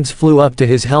 Both hands flew up to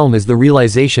his helm as the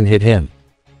realization hit him.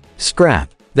 Scrap.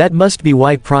 That must be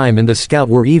why Prime and the Scout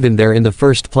were even there in the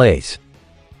first place.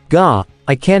 Gah,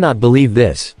 I cannot believe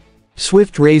this.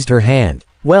 Swift raised her hand.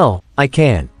 Well, I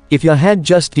can. If ya had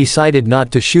just decided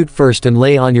not to shoot first and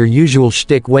lay on your usual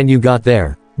shtick when you got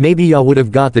there, maybe ya would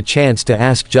have got the chance to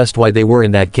ask just why they were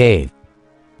in that cave.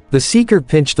 The Seeker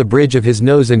pinched the bridge of his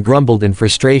nose and grumbled in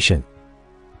frustration.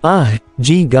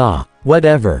 Gee gah,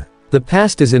 whatever. The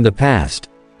past is in the past.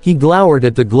 He glowered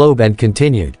at the globe and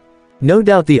continued. No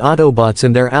doubt the Autobots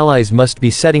and their allies must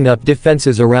be setting up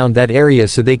defenses around that area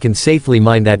so they can safely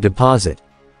mine that deposit.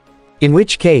 In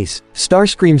which case,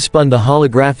 Starscream spun the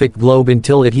holographic globe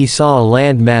until he saw a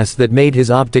land mass that made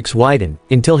his optics widen,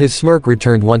 until his smirk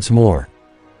returned once more.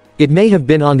 It may have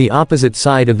been on the opposite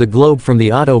side of the globe from the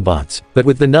Autobots, but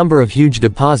with the number of huge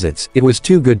deposits, it was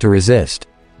too good to resist.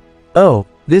 Oh,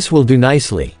 this will do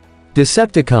nicely.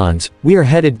 Decepticons, we are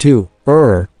headed to,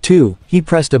 he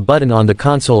pressed a button on the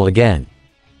console again.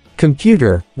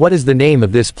 Computer, what is the name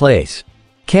of this place?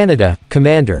 Canada,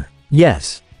 Commander.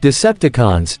 Yes.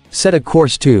 Decepticons, set a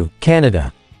course to,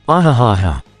 Canada.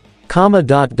 Ahahaha.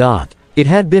 It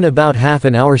had been about half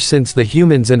an hour since the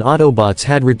humans and Autobots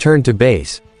had returned to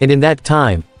base, and in that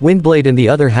time, Windblade and the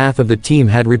other half of the team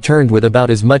had returned with about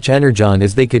as much energon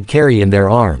as they could carry in their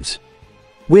arms.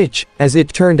 Which, as it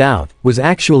turned out, was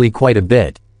actually quite a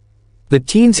bit. The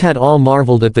teens had all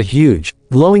marveled at the huge,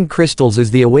 glowing crystals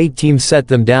as the away team set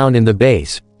them down in the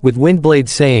base, with Windblade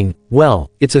saying,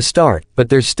 well, it's a start, but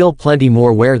there's still plenty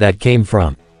more where that came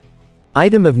from.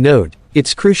 Item of note,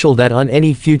 it's crucial that on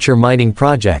any future mining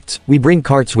projects, we bring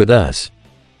carts with us.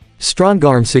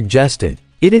 Strongarm suggested.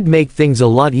 It'd make things a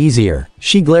lot easier.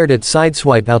 She glared at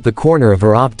Sideswipe out the corner of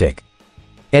her optic.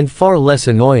 And far less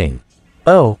annoying.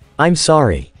 Oh, I'm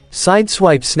sorry.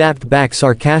 Sideswipe snapped back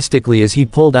sarcastically as he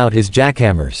pulled out his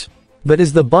jackhammers. But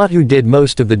as the bot who did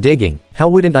most of the digging, how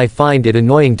wouldn't I find it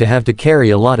annoying to have to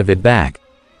carry a lot of it back?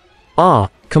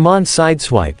 Come on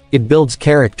Sideswipe, it builds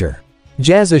character.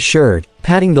 Jazz assured,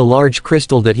 patting the large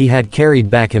crystal that he had carried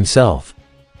back himself.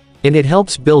 And it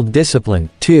helps build discipline,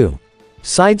 too.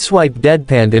 Sideswipe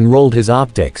deadpanned and rolled his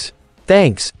optics.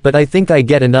 Thanks, but I think I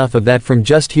get enough of that from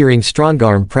just hearing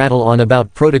Strongarm prattle on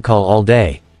about protocol all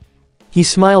day. He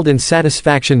smiled in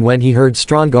satisfaction when he heard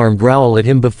Strongarm growl at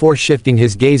him before shifting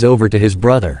his gaze over to his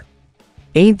brother.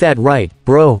 Ain't that right,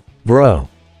 bro?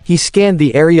 He scanned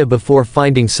the area before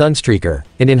finding Sunstreaker,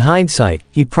 and in hindsight,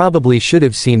 he probably should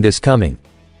have seen this coming.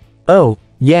 Oh,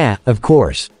 yeah, of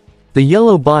course. The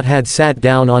yellow bot had sat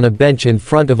down on a bench in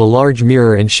front of a large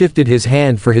mirror and shifted his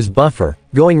hand for his buffer,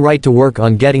 going right to work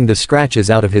on getting the scratches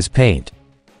out of his paint.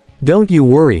 Don't you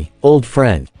worry, old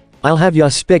friend. I'll have ya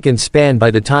spick and span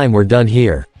by the time we're done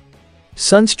here.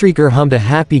 Sunstreaker hummed a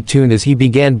happy tune as he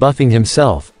began buffing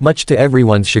himself, much to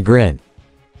everyone's chagrin.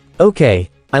 Okay,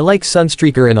 I like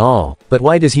Sunstreaker and all, but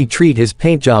why does he treat his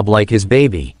paint job like his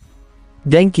baby?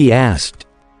 Denki asked.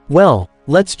 Well,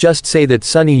 let's just say that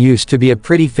Sunny used to be a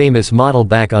pretty famous model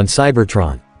back on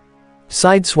Cybertron.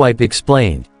 Sideswipe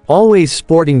explained, always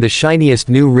sporting the shiniest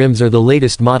new rims or the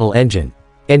latest model engine.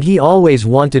 And he always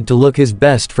wanted to look his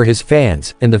best for his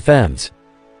fans, and the femmes.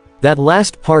 That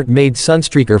last part made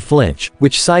Sunstreaker flinch,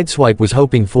 which Sideswipe was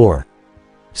hoping for.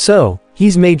 So,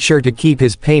 He's made sure to keep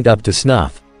his paint up to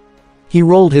snuff. He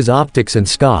rolled his optics and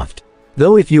scoffed.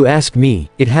 Though if you ask me,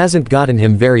 it hasn't gotten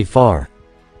him very far.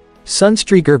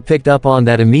 Sunstreaker picked up on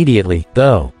that immediately,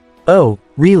 though. Oh,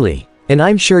 really? And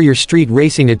I'm sure your street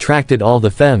racing attracted all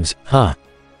the femmes, huh?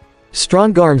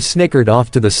 Strongarm snickered off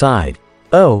to the side.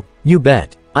 Oh, you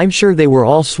bet. I'm sure they were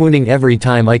all swooning every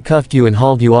time I cuffed you and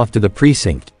hauled you off to the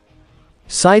precinct.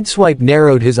 Sideswipe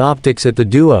narrowed his optics at the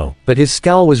duo, but his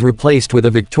scowl was replaced with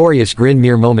a victorious grin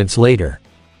mere moments later.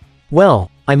 Well,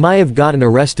 I might have gotten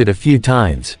arrested a few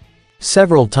times.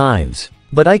 Several times.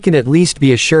 But I can at least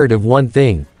be assured of one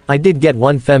thing, I did get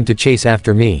one femme to chase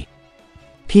after me.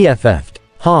 PFF'd.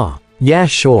 Huh. Yeah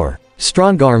sure.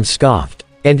 Strongarm scoffed.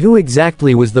 And who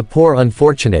exactly was the poor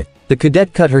unfortunate? The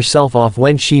cadet cut herself off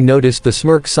when she noticed the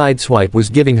smirk Sideswipe was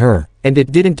giving her, and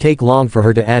it didn't take long for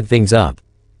her to add things up.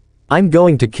 I'm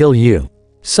going to kill you.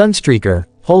 Sunstreaker,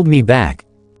 hold me back.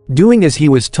 Doing as he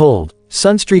was told,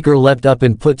 Sunstreaker leapt up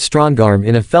and put Strongarm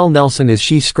in a fell Nelson as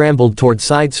she scrambled toward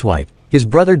Sideswipe, his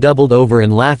brother doubled over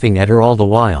and laughing at her all the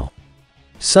while.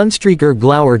 Sunstreaker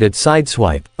glowered at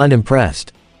Sideswipe,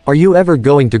 unimpressed. Are you ever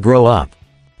going to grow up?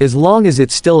 As long as it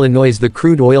still annoys the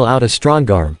crude oil out of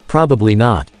Strongarm, probably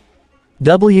not.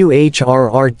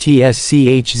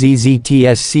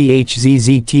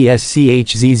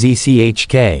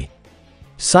 WHRRTSCHZZTSCHZZTSCHZZCHK.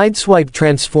 Sideswipe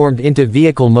transformed into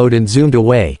vehicle mode and zoomed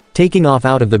away, taking off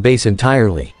out of the base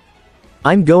entirely.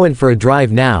 I'm going for a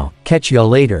drive now, catch ya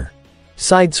later.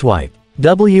 Sideswipe.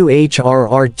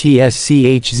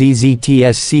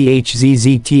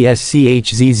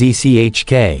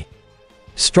 WHRRTSCHZZTSCHZZTSCHZZCHK.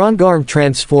 Strongarm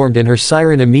transformed and her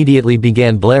siren immediately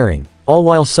began blaring, all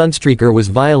while Sunstreaker was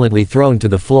violently thrown to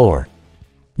the floor.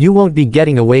 You won't be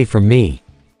getting away from me.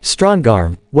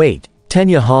 Strongarm, wait,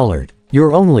 Tenya hollered.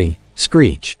 You're only,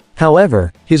 screech.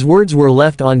 However, his words were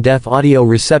left on deaf audio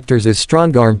receptors as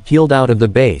Strongarm peeled out of the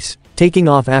base, taking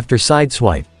off after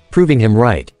Sideswipe, proving him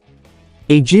right.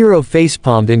 Ajiro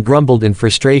facepalmed and grumbled in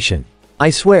frustration.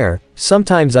 I swear,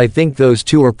 sometimes I think those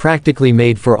two are practically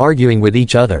made for arguing with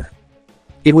each other.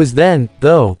 It was then,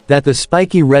 though, that the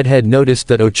spiky redhead noticed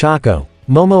that Ochako,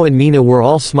 Momo and Mina were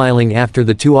all smiling after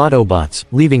the two Autobots,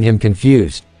 leaving him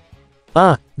confused.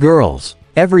 Girls.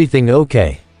 Everything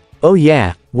okay? Oh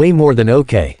yeah, way more than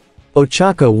okay.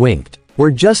 Ochako winked.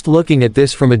 We're just looking at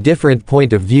this from a different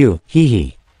point of view, hee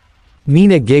hee.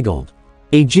 Mina giggled.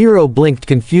 Ajiro blinked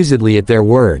confusedly at their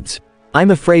words.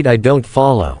 I'm afraid I don't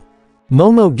follow.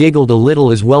 Momo giggled a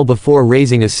little as well before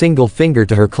raising a single finger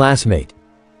to her classmate.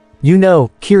 You know,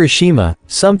 Kirishima,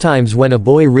 sometimes when a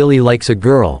boy really likes a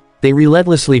girl, they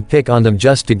relentlessly pick on them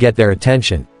just to get their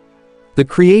attention. The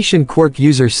creation quirk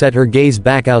user set her gaze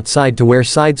back outside to where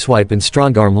Sideswipe and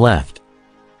Strongarm left.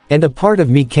 And a part of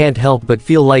me can't help but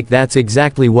feel like that's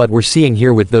exactly what we're seeing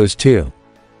here with those two.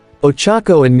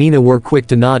 Ochako and Mina were quick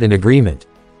to nod in agreement.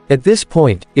 At this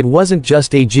point, it wasn't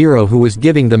just Ajiro who was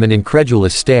giving them an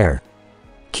incredulous stare.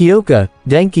 Kyoka,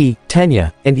 Denki,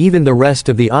 Tenya, and even the rest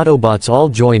of the Autobots all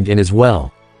joined in as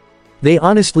well. They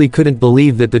honestly couldn't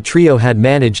believe that the trio had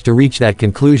managed to reach that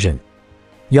conclusion.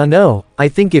 Ya know, I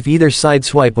think if either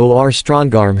Sideswipe or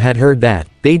Strongarm had heard that,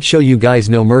 they'd show you guys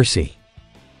no mercy.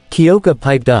 Kyoka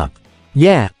piped up.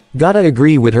 Yeah, gotta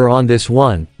agree with her on this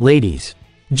one, ladies.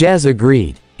 Jazz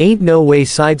agreed. Ain't no way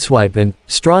Sideswipe and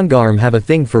Strongarm have a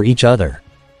thing for each other.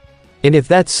 And if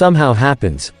that somehow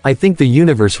happens, I think the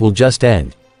universe will just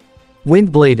end.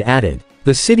 Windblade added.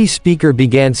 The city speaker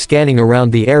began scanning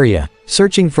around the area,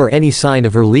 searching for any sign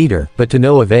of her leader, but to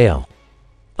no avail.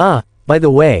 By the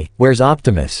way, where's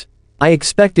Optimus? I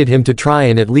expected him to try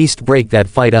and at least break that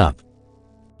fight up.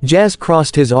 Jazz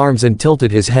crossed his arms and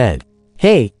tilted his head.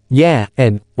 Hey, yeah,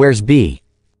 and where's B?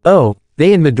 Oh,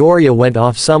 they and Midoriya went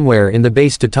off somewhere in the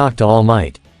base to talk to All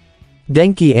Might.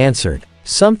 Denki answered.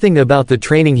 Something about the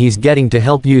training he's getting to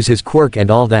help use his quirk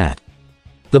and all that.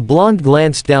 The blonde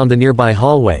glanced down the nearby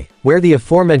hallway, where the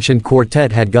aforementioned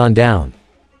quartet had gone down.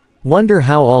 Wonder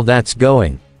how all that's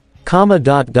going.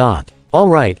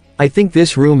 Alright, I think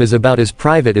this room is about as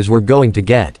private as we're going to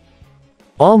get.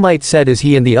 All Might said as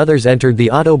he and the others entered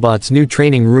the Autobots' new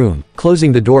training room,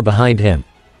 closing the door behind him.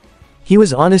 He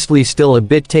was honestly still a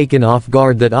bit taken off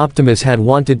guard that Optimus had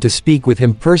wanted to speak with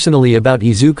him personally about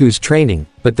Izuku's training,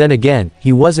 but then again,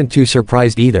 he wasn't too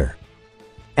surprised either.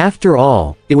 After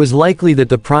all, it was likely that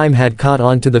the Prime had caught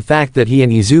on to the fact that he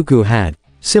and Izuku had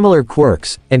similar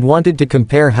quirks, and wanted to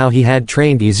compare how he had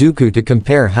trained Izuku to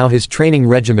compare how his training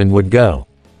regimen would go.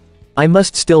 I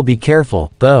must still be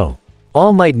careful, though.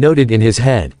 All Might noted in his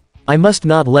head. I must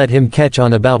not let him catch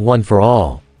on about one for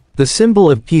all. The symbol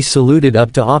of peace saluted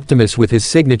up to Optimus with his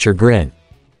signature grin.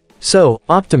 So,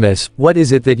 Optimus, what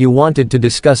is it that you wanted to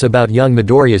discuss about young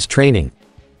Midoriya's training?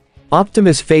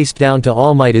 Optimus faced down to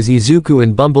All Might as Izuku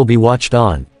and Bumblebee watched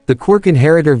on, the quirk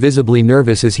inheritor visibly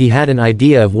nervous as he had an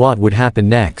idea of what would happen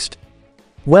next.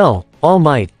 Well, All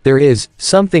Might, there is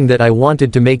something that I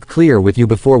wanted to make clear with you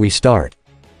before we start.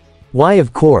 Why,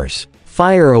 of course.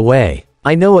 Fire away.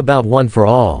 I know about One for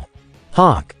All.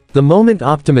 Hawk. The moment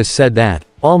Optimus said that,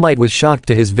 All Might was shocked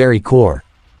to his very core.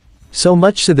 So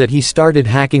much so that he started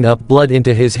hacking up blood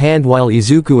into his hand while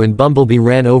Izuku and Bumblebee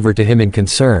ran over to him in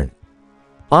concern.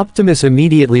 Optimus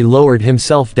immediately lowered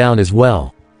himself down as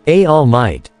well. All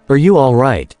Might. Are you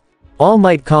alright? All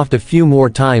Might coughed a few more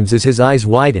times as his eyes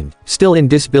widened, still in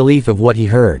disbelief of what he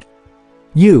heard.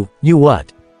 You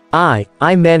what? I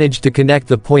managed to connect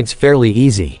the points fairly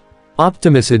easy.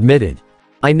 Optimus admitted.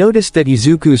 I noticed that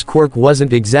Izuku's quirk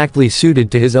wasn't exactly suited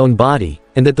to his own body,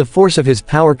 and that the force of his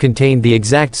power contained the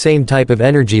exact same type of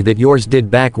energy that yours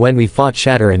did back when we fought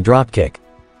Shatter and Dropkick.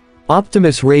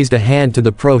 Optimus raised a hand to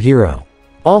the pro hero.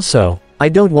 Also, I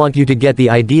don't want you to get the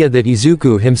idea that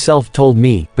Izuku himself told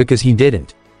me, because he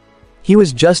didn't. He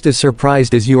was just as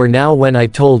surprised as you are now when I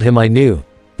told him I knew,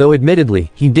 though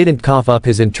admittedly, he didn't cough up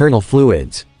his internal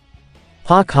fluids.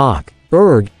 Hawk.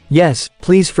 Yes,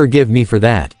 please forgive me for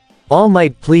that. All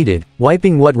Might pleaded,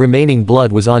 wiping what remaining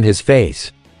blood was on his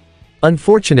face.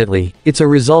 Unfortunately, it's a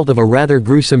result of a rather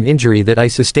gruesome injury that I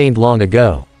sustained long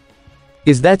ago.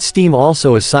 Is that steam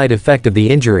also a side effect of the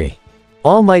injury?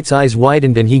 All Might's eyes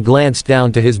widened and he glanced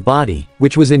down to his body,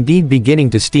 which was indeed beginning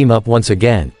to steam up once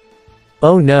again.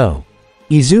 Oh no.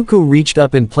 Izuku reached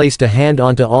up and placed a hand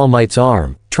onto All Might's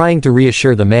arm, trying to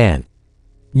reassure the man.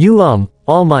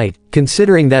 All Might,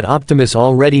 considering that Optimus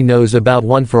already knows about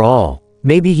One for All,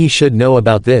 maybe he should know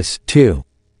about this, too.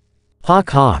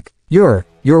 Hawk. You're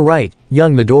right,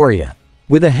 young Midoriya.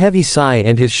 With a heavy sigh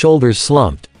and his shoulders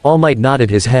slumped, All Might nodded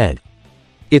his head.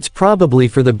 It's probably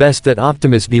for the best that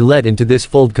Optimus be led into this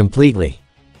fold completely.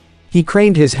 He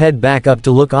craned his head back up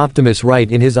to look Optimus right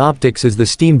in his optics as the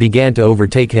steam began to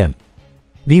overtake him.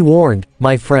 Be warned,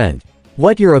 my friend.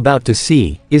 What you're about to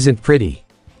see isn't pretty.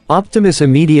 Optimus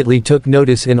immediately took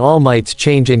notice in All Might's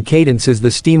change in cadence as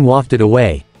the steam wafted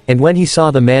away, and when he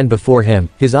saw the man before him,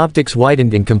 his optics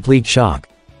widened in complete shock.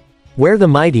 Where the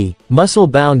mighty,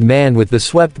 muscle-bound man with the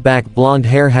swept-back blonde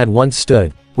hair had once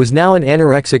stood, was now an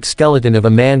anorexic skeleton of a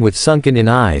man with sunken-in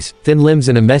eyes, thin limbs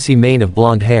and a messy mane of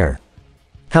blonde hair.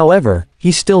 However,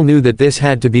 he still knew that this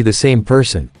had to be the same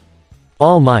person.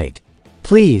 All Might.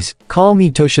 Please, call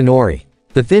me Toshinori.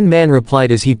 The thin man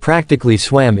replied as he practically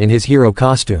swam in his hero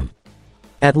costume.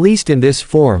 At least in this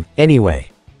form, anyway.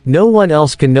 No one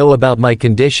else can know about my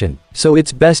condition, so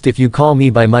it's best if you call me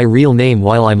by my real name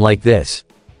while I'm like this.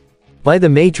 By the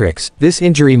Matrix, this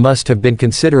injury must have been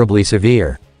considerably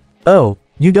severe. Oh,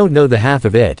 you don't know the half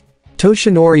of it.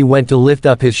 Toshinori went to lift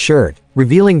up his shirt,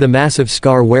 revealing the massive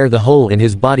scar where the hole in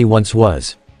his body once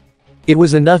was. It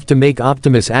was enough to make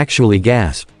Optimus actually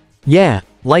gasp. Yeah,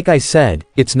 like I said,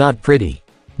 it's not pretty.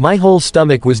 My whole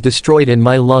stomach was destroyed and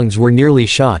my lungs were nearly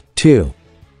shot, too.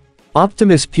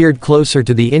 Optimus peered closer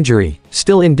to the injury,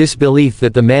 still in disbelief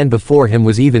that the man before him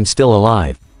was even still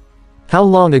alive. How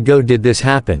long ago did this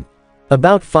happen?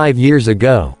 About 5 years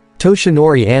ago.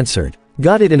 Toshinori answered.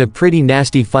 Got it in a pretty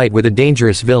nasty fight with a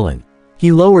dangerous villain.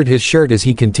 He lowered his shirt as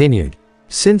he continued.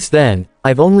 Since then,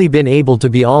 I've only been able to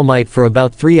be All Might for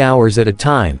about 3 hours at a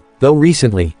time, though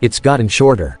recently, it's gotten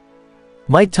shorter.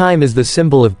 My time as the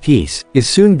symbol of peace is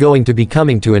soon going to be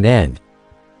coming to an end.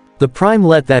 The Prime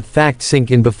let that fact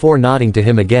sink in before nodding to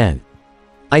him again.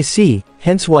 I see,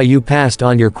 hence why you passed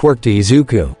on your quirk to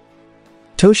Izuku.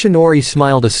 Toshinori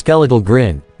smiled a skeletal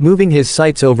grin, moving his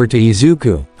sights over to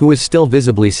Izuku, who was still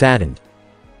visibly saddened.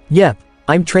 Yep,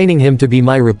 I'm training him to be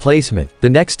my replacement, the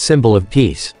next symbol of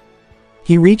peace.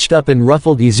 He reached up and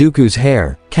ruffled Izuku's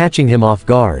hair, catching him off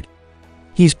guard.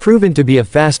 He's proven to be a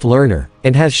fast learner,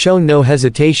 and has shown no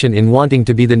hesitation in wanting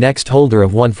to be the next holder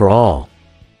of One for All.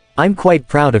 I'm quite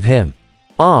proud of him.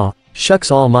 Aw,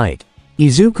 shucks All Might.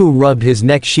 Izuku rubbed his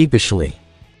neck sheepishly.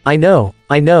 I know,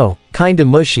 kinda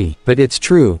mushy, but it's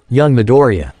true, young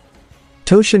Midoriya.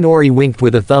 Toshinori winked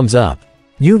with a thumbs up.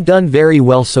 You've done very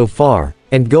well so far,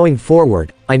 and going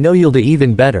forward, I know you'll do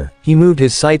even better. He moved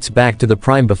his sights back to the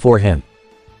Prime before him.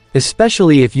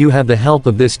 Especially if you have the help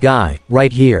of this guy,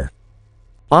 right here.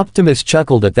 Optimus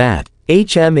chuckled at that.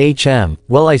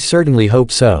 Well, I certainly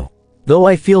hope so. Though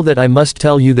I feel that I must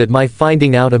tell you that my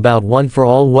finding out about One for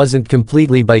All wasn't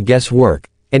completely by guesswork,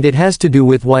 and it has to do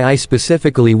with why I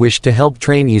specifically wished to help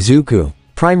train Izuku.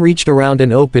 Prime reached around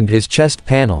and opened his chest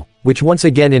panel, which once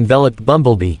again enveloped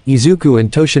Bumblebee, Izuku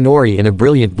and Toshinori in a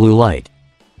brilliant blue light.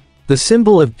 The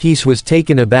symbol of peace was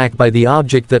taken aback by the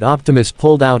object that Optimus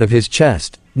pulled out of his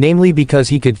chest, namely because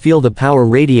he could feel the power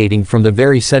radiating from the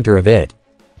very center of it.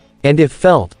 And it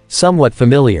felt somewhat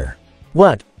familiar.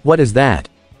 What is that?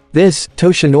 This,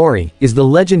 Toshinori, is the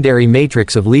legendary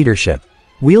matrix of leadership.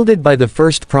 Wielded by the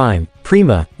first Prime,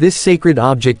 Prima, this sacred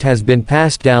object has been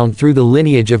passed down through the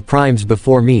lineage of primes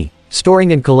before me,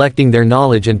 storing and collecting their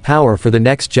knowledge and power for the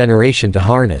next generation to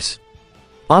harness.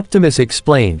 Optimus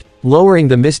explained, lowering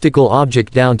the mystical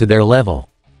object down to their level.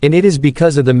 And it is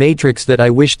because of the matrix that I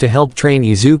wish to help train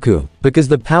Izuku, because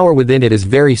the power within it is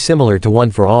very similar to One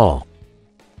for All.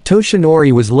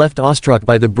 Toshinori was left awestruck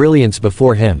by the brilliance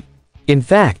before him. In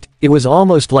fact, it was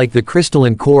almost like the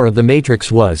crystalline core of the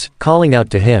matrix was calling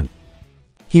out to him.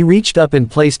 He reached up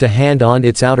and placed a hand on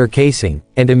its outer casing,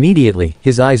 and immediately,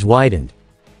 his eyes widened.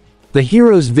 The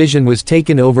hero's vision was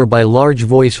taken over by a large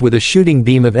voice with a shooting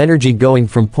beam of energy going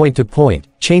from point to point,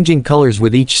 changing colors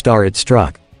with each star it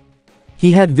struck.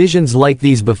 He had visions like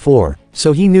these before,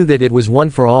 so he knew that it was One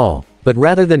for All, but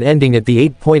rather than ending at the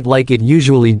 8 point like it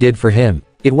usually did for him,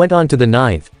 it went on to the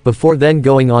 9th, before then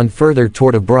going on further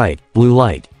toward a bright, blue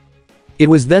light. It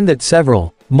was then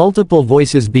that multiple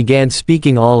voices began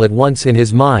speaking all at once in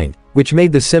his mind, which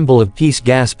made the symbol of peace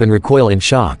gasp and recoil in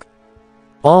shock.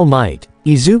 All Might.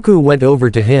 Izuku went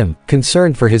over to him,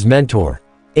 concerned for his mentor.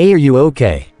 Are you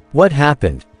okay? What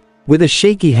happened? With a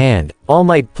shaky hand, All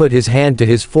Might put his hand to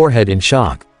his forehead in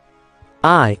shock.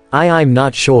 I'm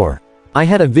not sure. I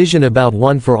had a vision about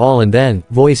One for All and then,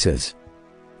 voices.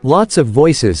 Lots of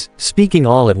voices, speaking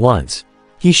all at once.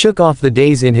 He shook off the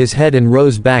daze in his head and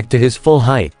rose back to his full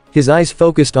height, his eyes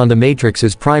focused on the matrix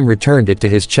as Prime returned it to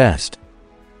his chest.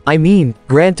 I mean,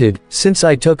 granted, since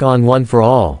I took on One for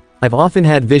All, I've often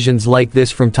had visions like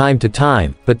this from time to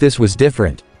time, but this was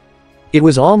different. It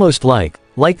was almost like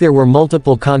there were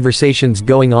multiple conversations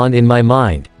going on in my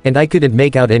mind, and I couldn't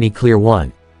make out any clear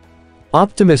one.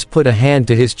 Optimus put a hand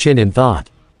to his chin in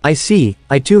thought. I see,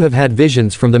 I too have had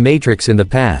visions from the Matrix in the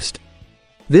past.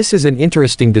 This is an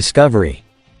interesting discovery.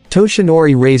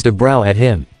 Toshinori raised a brow at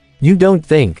him. You don't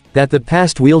think that the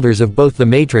past wielders of both the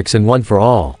Matrix and One for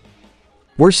All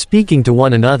were speaking to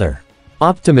one another?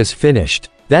 Optimus finished.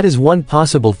 That is one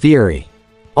possible theory.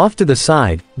 Off to the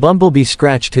side, Bumblebee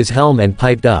scratched his helm and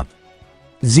piped up.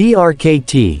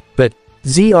 ZRKT, but,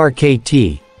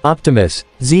 ZRKT, Optimus,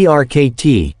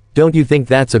 ZRKT, don't you think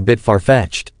that's a bit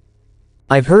far-fetched?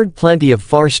 I've heard plenty of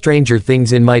far stranger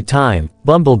things in my time,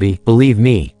 Bumblebee, believe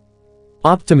me.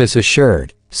 Optimus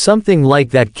assured. Something like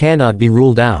that cannot be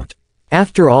ruled out.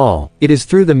 After all, it is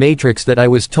through the Matrix that I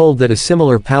was told that a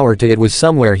similar power to it was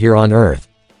somewhere here on Earth.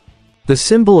 The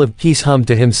symbol of peace hummed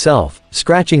to himself,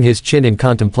 scratching his chin in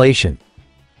contemplation.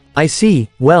 I see,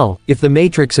 well, if the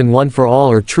Matrix and One for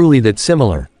All are truly that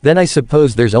similar, then I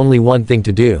suppose there's only one thing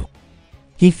to do.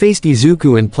 He faced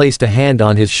Izuku and placed a hand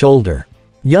on his shoulder.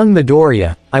 Young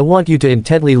Midoriya, I want you to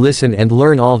intently listen and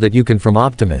learn all that you can from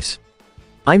Optimus.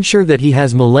 I'm sure that he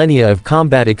has millennia of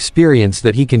combat experience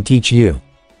that he can teach you.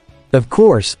 Of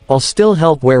course, I'll still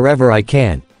help wherever I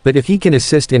can, but if he can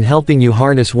assist in helping you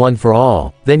harness One for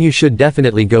All, then you should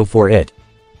definitely go for it.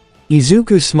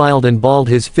 Izuku smiled and balled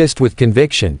his fist with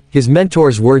conviction, his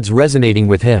mentor's words resonating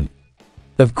with him.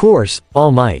 Of course,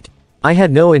 All Might. I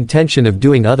had no intention of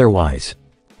doing otherwise.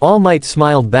 All Might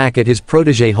smiled back at his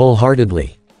protege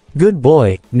wholeheartedly. Good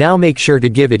boy, now make sure to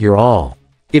give it your all.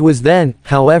 It was then,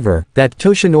 however, that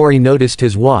Toshinori noticed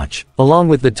his watch, along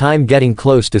with the time getting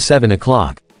close to 7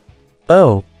 o'clock.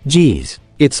 Oh, geez.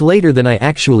 It's later than I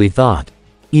actually thought.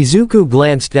 Izuku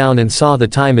glanced down and saw the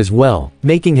time as well,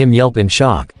 making him yelp in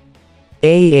shock.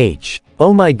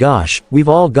 Oh my gosh, we've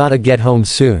all gotta get home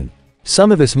soon.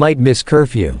 Some of us might miss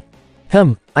curfew.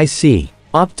 I see.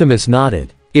 Optimus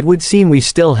nodded. It would seem we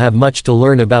still have much to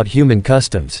learn about human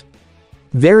customs.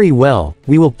 Very well,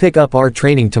 we will pick up our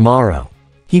training tomorrow.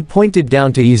 He pointed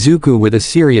down to Izuku with a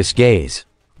serious gaze.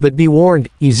 But be warned,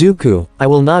 Izuku, I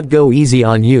will not go easy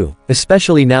on you,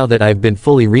 especially now that I've been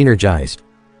fully re-energized.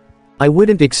 I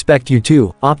wouldn't expect you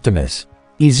to, Optimus.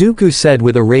 Izuku said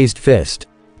with a raised fist.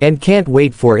 And can't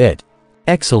wait for it.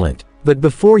 Excellent. But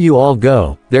before you all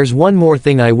go, there's one more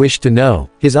thing I wish to know.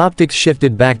 His optics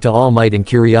shifted back to All Might in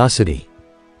curiosity.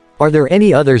 Are there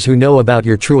any others who know about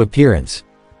your true appearance?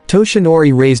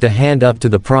 Toshinori raised a hand up to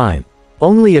the Prime.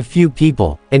 Only a few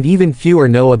people, and even fewer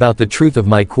know about the truth of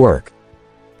my quirk.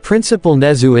 Principal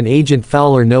Nezu and Agent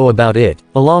Fowler know about it,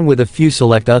 along with a few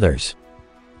select others.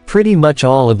 Pretty much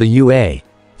all of the UA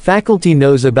faculty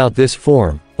knows about this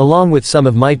form, along with some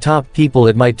of my top people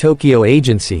at my Tokyo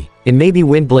agency, and maybe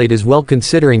Windblade as well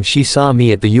considering she saw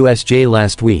me at the USJ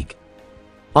last week.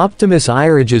 Optimus'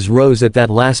 iriges rose at that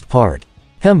last part.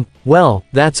 Well,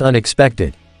 that's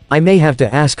unexpected. I may have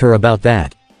to ask her about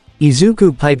that.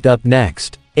 Izuku piped up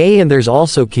next. And there's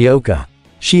also Kyoka.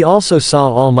 She also saw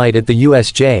All Might at the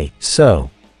USJ, so.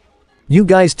 You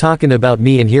guys talking about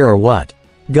me in here or what?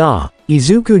 Gah.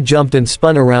 Izuku jumped and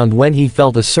spun around when he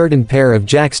felt a certain pair of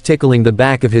jacks tickling the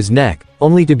back of his neck,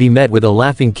 only to be met with a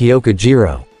laughing Kyoka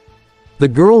Jiro. The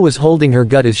girl was holding her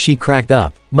gut as she cracked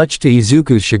up, much to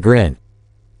Izuku's chagrin.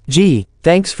 Gee,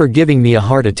 thanks for giving me a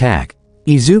heart attack.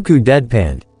 Izuku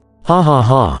deadpanned. Ha ha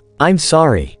ha, I'm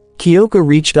sorry. Kyoka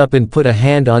reached up and put a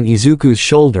hand on Izuku's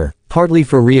shoulder, partly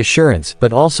for reassurance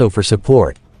but also for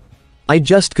support. I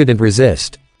just couldn't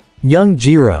resist. Young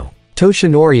Jiro,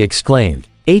 Toshinori exclaimed.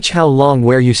 How long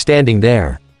were you standing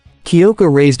there?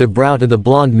 Kyoka raised a brow to the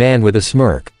blonde man with a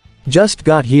smirk. Just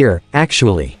got here,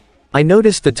 actually. I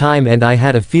noticed the time and I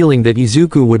had a feeling that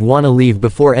Izuku would wanna leave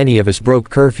before any of us broke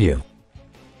curfew.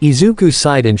 Izuku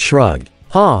sighed and shrugged.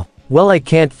 Well I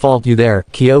can't fault you there,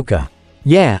 Kyoka.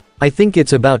 Yeah, I think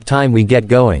it's about time we get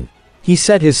going. He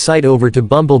set his sight over to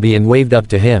Bumblebee and waved up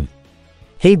to him.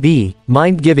 Hey B,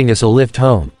 mind giving us a lift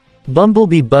home?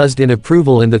 Bumblebee buzzed in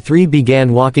approval and the three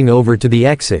began walking over to the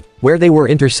exit, where they were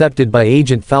intercepted by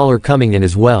Agent Fowler coming in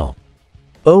as well.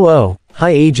 Oh, hi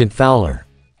Agent Fowler.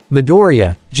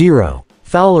 Midoriya, Jiro.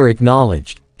 Fowler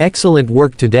acknowledged. Excellent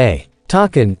work today.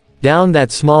 Taken, down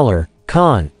that smaller,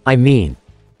 I mean.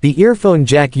 The earphone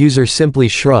jack user simply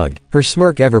shrugged, her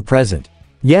smirk ever present.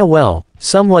 Yeah well,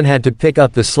 someone had to pick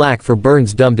up the slack for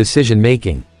Burns' dumb decision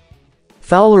making.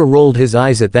 Fowler rolled his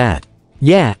eyes at that.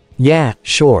 Yeah,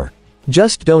 sure.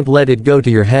 Just don't let it go to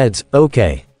your heads,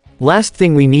 okay? Last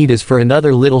thing we need is for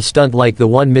another little stunt like the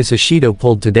one Miss Ishido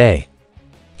pulled today.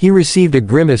 He received a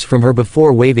grimace from her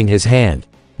before waving his hand.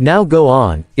 Now go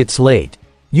on, it's late.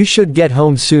 You should get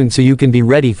home soon so you can be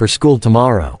ready for school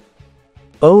tomorrow.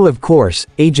 Oh of course,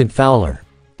 Agent Fowler.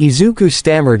 Izuku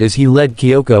stammered as he led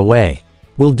Kyoka away.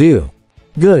 Will do.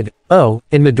 Good. Oh,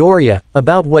 and Midoriya,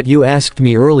 about what you asked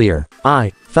me earlier,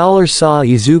 Fowler saw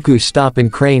Izuku stop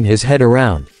and crane his head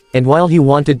around, and while he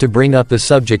wanted to bring up the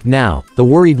subject now, the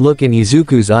worried look in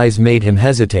Izuku's eyes made him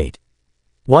hesitate.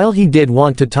 While he did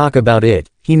want to talk about it,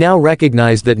 he now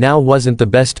recognized that now wasn't the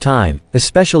best time,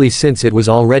 especially since it was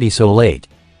already so late.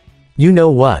 You know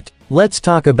what? Let's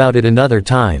talk about it another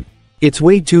time. It's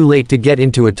way too late to get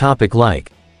into a topic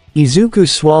like. Izuku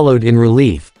swallowed in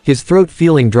relief, his throat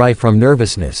feeling dry from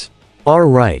nervousness.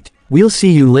 Alright, we'll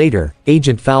see you later,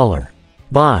 Agent Fowler.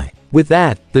 Bye. With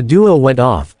that, the duo went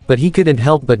off, but he couldn't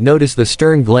help but notice the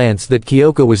stern glance that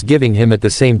Kyoka was giving him at the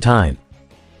same time.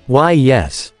 Why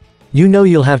yes. You know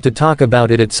you'll have to talk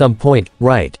about it at some point,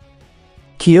 right?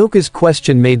 Kyoka's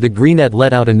question made the brunette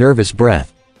let out a nervous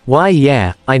breath. Why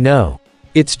yeah, I know.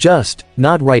 It's just,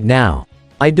 not right now.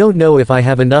 I don't know if I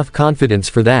have enough confidence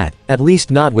for that, at least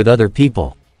not with other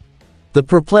people. The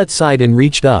perplexed sighed and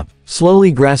reached up,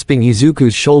 slowly grasping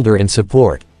Izuku's shoulder in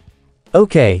support.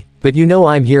 Okay, but you know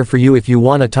I'm here for you if you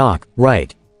wanna talk,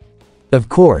 right? Of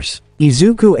course.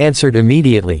 Izuku answered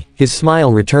immediately, his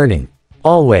smile returning.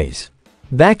 Always.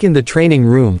 Back in the training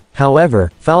room,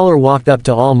 however, Fowler walked up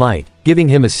to All Might, giving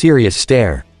him a serious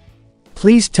stare.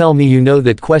 Please tell me you know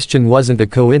that question wasn't a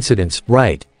coincidence,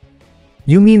 right?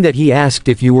 You mean that he asked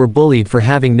if you were bullied for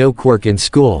having no quirk in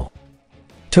school?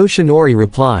 Toshinori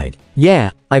replied. Yeah,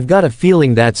 I've got a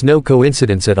feeling that's no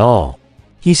coincidence at all.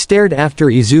 He stared after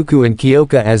Izuku and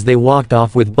Kyoka as they walked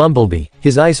off with Bumblebee,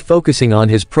 his eyes focusing on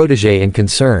his protege in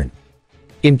concern.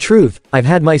 In truth, I've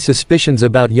had my suspicions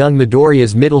about young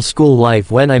Midoriya's middle school life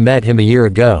when I met him a year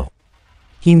ago.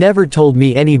 He never told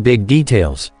me any big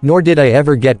details, nor did I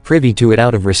ever get privy to it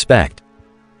out of respect.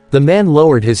 The man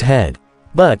lowered his head.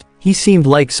 But, he seemed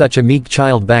like such a meek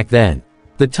child back then.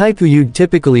 The type who you'd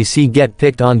typically see get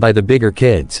picked on by the bigger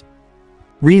kids.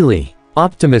 Really?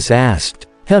 Optimus asked.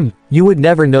 You would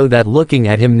never know that looking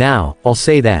at him now, I'll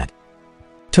say that.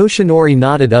 Toshinori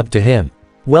nodded up to him.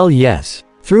 Well yes.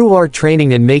 Through our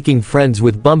training and making friends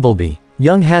with Bumblebee,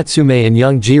 young Hatsume and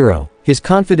young Jiro, his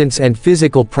confidence and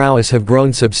physical prowess have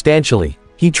grown substantially.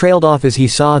 He trailed off as he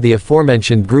saw the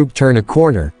aforementioned group turn a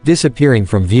corner, disappearing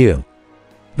from view.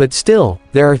 But still,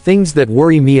 there are things that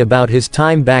worry me about his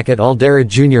time back at Aldera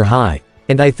Junior High,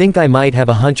 and I think I might have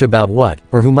a hunch about what,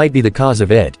 or who might be the cause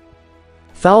of it.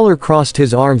 Fowler crossed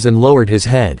his arms and lowered his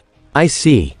head. I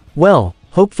see. Well,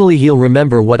 hopefully he'll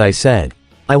remember what I said.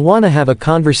 I wanna have a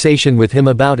conversation with him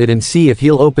about it and see if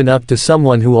he'll open up to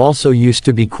someone who also used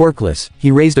to be quirkless.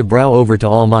 He raised a brow over to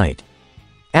All Might.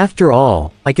 After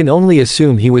all, I can only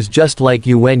assume he was just like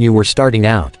you when you were starting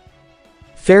out.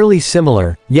 Fairly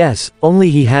similar, yes, only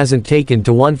he hasn't taken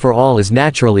to one for all as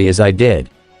naturally as I did.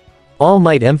 All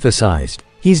Might emphasized.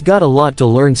 He's got a lot to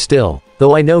learn still,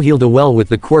 though I know he'll do well with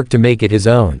the quirk to make it his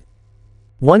own.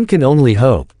 One can only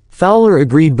hope. Fowler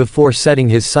agreed before setting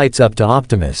his sights up to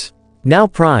Optimus. Now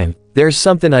Prime, there's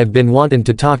something I've been wanting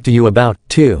to talk to you about,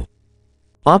 too.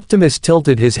 Optimus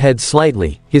tilted his head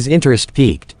slightly, his interest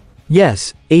piqued.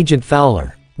 Yes, Agent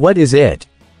Fowler. What is it?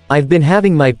 I've been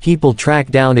having my people track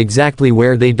down exactly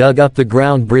where they dug up the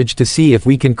ground bridge to see if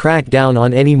we can crack down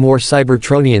on any more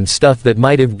Cybertronian stuff that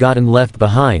might have gotten left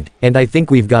behind, and I think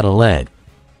we've got a lead.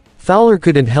 Fowler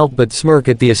couldn't help but smirk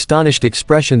at the astonished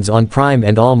expressions on Prime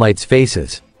and All Might's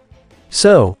faces.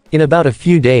 So, in about a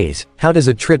few days, how does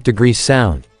a trip to Greece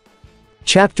sound?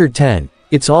 Chapter 10.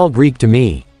 It's all Greek to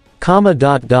me.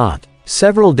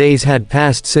 Several days had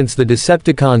passed since the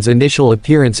Decepticons' initial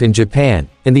appearance in Japan,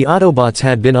 and the Autobots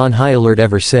had been on high alert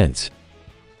ever since.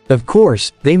 Of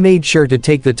course, they made sure to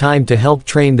take the time to help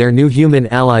train their new human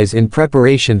allies in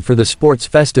preparation for the sports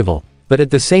festival, but at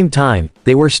the same time,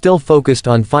 they were still focused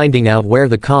on finding out where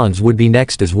the cons would be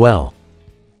next as well.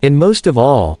 And most of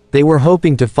all, they were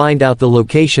hoping to find out the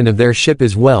location of their ship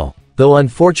as well, though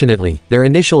unfortunately, their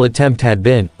initial attempt had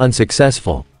been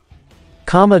unsuccessful.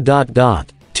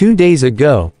 2 days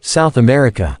ago, South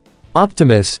America.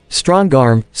 Optimus,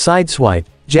 Strongarm, Sideswipe,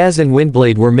 Jazz and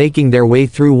Windblade were making their way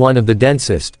through one of the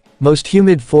densest, most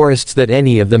humid forests that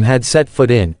any of them had set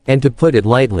foot in, and to put it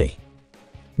lightly,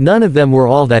 none of them were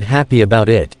all that happy about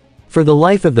it. For the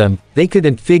life of them, they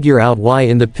couldn't figure out why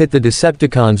in the pit the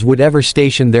Decepticons would ever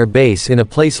station their base in a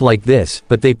place like this,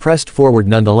 but they pressed forward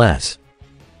nonetheless.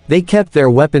 They kept their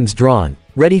weapons drawn,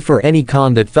 ready for any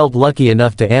con that felt lucky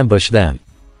enough to ambush them.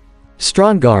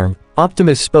 Strongarm,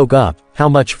 Optimus spoke up, how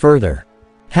much further?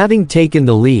 Having taken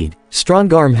the lead,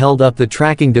 Strongarm held up the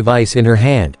tracking device in her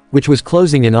hand, which was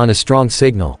closing in on a strong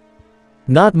signal.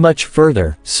 Not much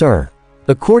further, sir.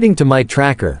 According to my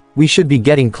tracker, we should be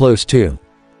getting close to.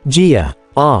 Gia.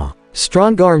 Ah.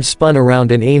 Strongarm spun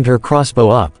around and aimed her crossbow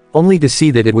up, only to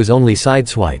see that it was only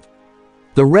Sideswipe.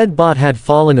 The red bot had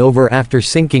fallen over after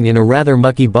sinking in a rather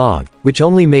mucky bog, which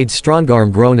only made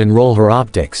Strongarm groan and roll her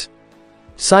optics.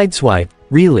 Sideswipe,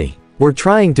 really? We're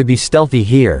trying to be stealthy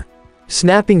here.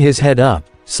 Snapping his head up,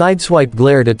 Sideswipe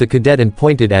glared at the cadet and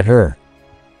pointed at her.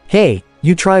 Hey,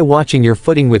 you try watching your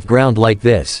footing with ground like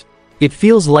this. It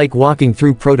feels like walking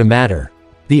through protomatter.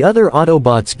 The other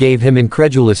Autobots gave him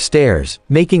incredulous stares,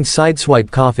 making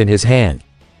Sideswipe cough in his hand.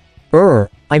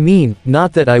 I mean,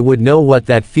 not that I would know what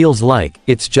that feels like,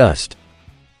 it's just.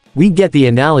 We get the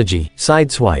analogy,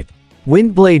 Sideswipe.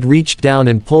 Windblade reached down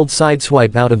and pulled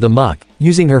Sideswipe out of the muck,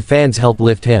 using her fans' help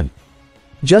lift him.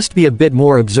 Just be a bit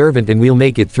more observant and we'll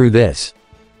make it through this.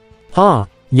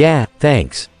 Yeah,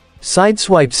 thanks.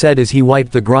 Sideswipe said as he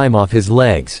wiped the grime off his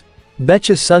legs.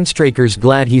 Betcha Sunstraker's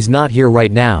glad he's not here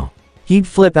right now. He'd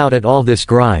flip out at all this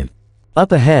grime.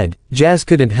 Up ahead, Jazz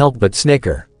couldn't help but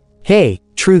snicker. Hey,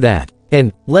 true that.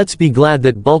 And, let's be glad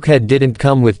that Bulkhead didn't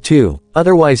come with two,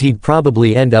 otherwise he'd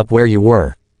probably end up where you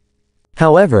were.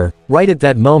 However, right at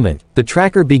that moment, the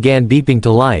tracker began beeping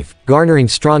to life, garnering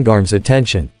Strongarm's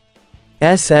attention.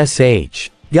 SSH.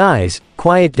 Guys,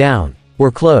 quiet down.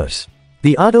 We're close.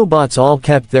 The Autobots all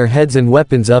kept their heads and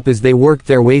weapons up as they worked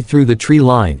their way through the tree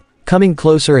line, coming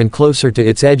closer and closer to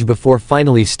its edge before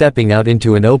finally stepping out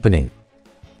into an opening.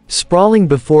 Sprawling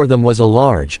before them was a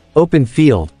large, open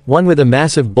field, one with a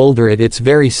massive boulder at its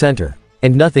very center,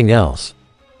 and nothing else.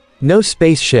 No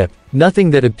spaceship,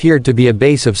 nothing that appeared to be a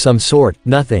base of some sort,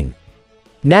 nothing.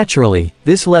 Naturally,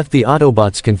 this left the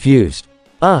Autobots confused.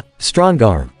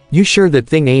 Strongarm, you sure that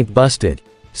thing ain't busted?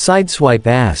 Sideswipe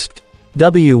asked.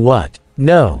 What?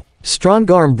 No.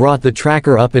 Strongarm brought the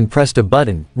tracker up and pressed a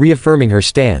button, reaffirming her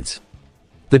stance.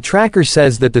 The tracker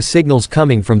says that the signal's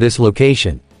coming from this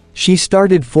location. She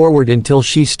started forward until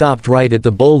she stopped right at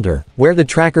the boulder, where the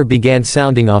tracker began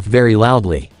sounding off very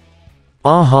loudly.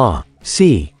 Aha.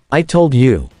 See. I told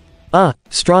you.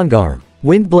 Strongarm.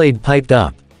 Windblade piped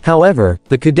up. However,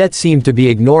 the cadet seemed to be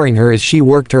ignoring her as she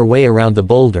worked her way around the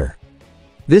boulder.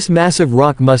 This massive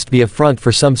rock must be a front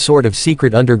for some sort of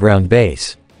secret underground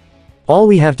base. All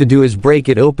we have to do is break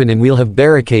it open and we'll have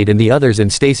Barricade and the others in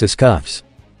stasis cuffs.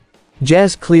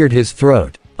 Jazz cleared his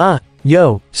throat.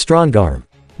 Yo, Strongarm.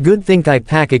 Good think I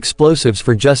pack explosives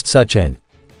for just such an.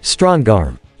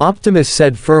 Strongarm. Optimus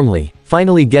said firmly,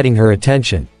 finally getting her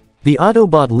attention. The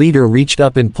Autobot leader reached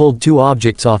up and pulled two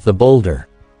objects off the boulder.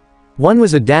 One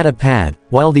was a data pad,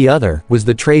 while the other was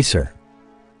the tracer.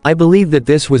 I believe that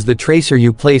this was the tracer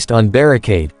you placed on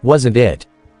Barricade, wasn't it?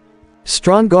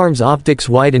 Strongarm's optics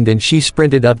widened and she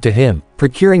sprinted up to him,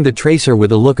 procuring the tracer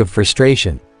with a look of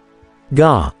frustration.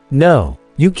 Gah, no,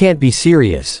 you can't be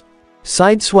serious.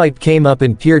 Sideswipe came up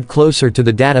and peered closer to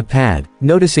the data pad,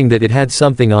 noticing that it had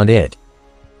something on it.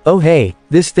 Oh hey,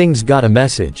 this thing's got a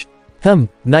message.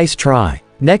 Nice try.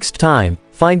 Next time,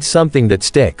 find something that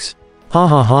sticks. Ha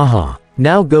ha ha ha.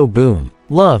 Now go boom.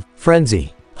 Love,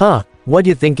 frenzy. Huh, what do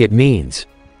you think it means?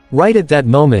 Right at that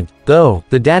moment, though,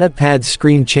 the data pad's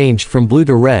screen changed from blue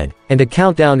to red, and a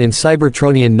countdown in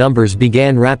Cybertronian numbers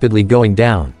began rapidly going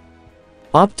down.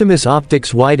 Optimus'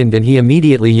 optics widened and he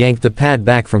immediately yanked the pad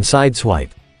back from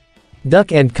sideswipe.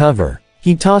 Duck and cover.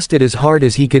 He tossed it as hard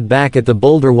as he could back at the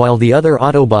boulder while the other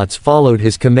Autobots followed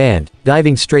his command,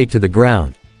 diving straight to the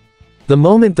ground. The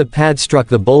moment the pad struck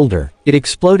the boulder, it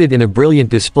exploded in a brilliant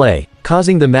display,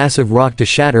 causing the massive rock to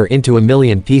shatter into a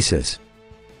million pieces.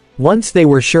 Once they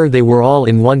were sure they were all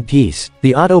in one piece,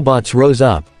 the Autobots rose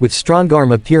up, with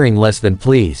Strongarm appearing less than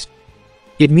pleased.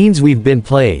 It means we've been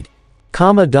played.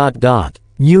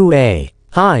 UA.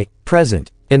 Hi,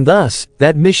 present. And thus,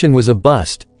 that mission was a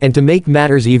bust, and to make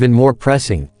matters even more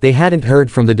pressing, they hadn't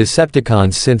heard from the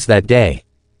Decepticons since that day.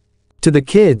 To the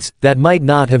kids, that might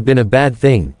not have been a bad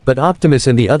thing, but Optimus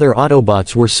and the other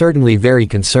Autobots were certainly very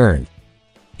concerned.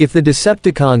 If the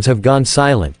Decepticons have gone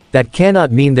silent, that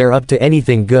cannot mean they're up to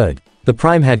anything good, the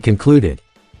Prime had concluded.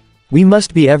 We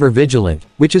must be ever vigilant,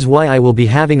 which is why I will be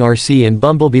having RC and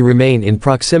Bumblebee remain in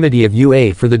proximity of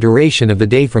UA for the duration of the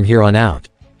day from here on out.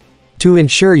 To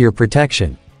ensure your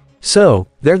protection. So,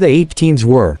 there the 8 teens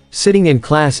were, sitting in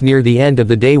class near the end of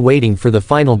the day waiting for the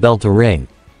final bell to ring.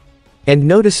 And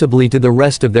noticeably to the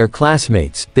rest of their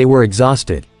classmates, they were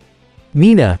exhausted.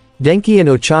 Mina, Denki and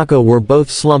Ochako were both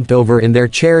slumped over in their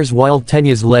chairs while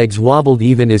Tenya's legs wobbled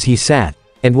even as he sat,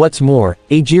 and what's more,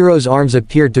 Eijiro's arms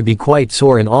appeared to be quite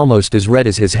sore and almost as red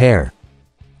as his hair.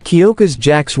 Kyoka's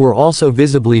jacks were also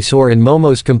visibly sore and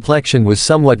Momo's complexion was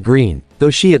somewhat green,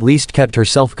 though she at least kept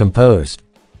herself composed.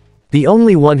 The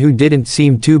only one who didn't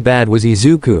seem too bad was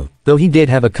Izuku, though he did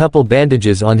have a couple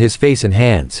bandages on his face and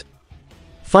hands.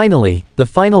 Finally, the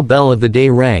final bell of the day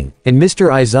rang, and Mr.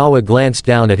 Aizawa glanced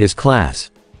down at his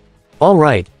class.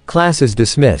 Alright, class is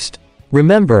dismissed.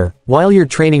 Remember, while your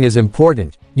training is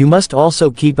important, you must also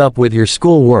keep up with your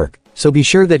school work, so be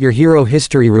sure that your hero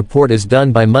history report is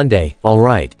done by Monday,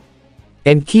 alright?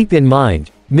 And keep in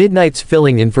mind, Midnight's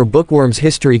filling in for Bookworm's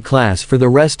history class for the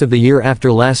rest of the year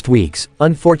after last week's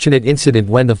unfortunate incident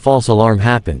when the false alarm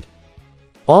happened.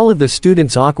 All of the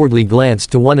students awkwardly glanced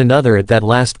to one another at that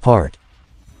last part.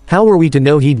 How were we to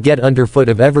know he'd get underfoot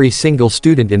of every single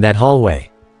student in that hallway?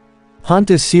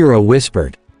 Honta Zero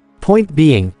whispered. Point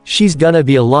being, she's gonna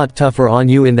be a lot tougher on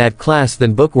you in that class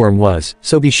than Bookworm was,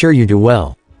 so be sure you do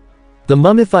well. The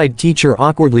mummified teacher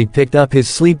awkwardly picked up his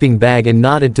sleeping bag and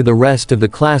nodded to the rest of the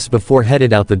class before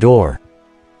headed out the door.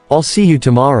 I'll see you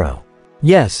tomorrow.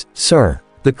 Yes, sir.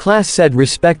 The class said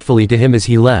respectfully to him as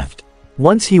he left.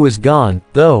 Once he was gone,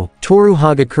 though, Toru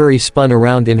Hagakure spun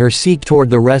around in her seat toward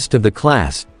the rest of the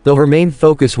class, though her main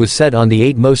focus was set on the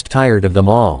 8 most tired of them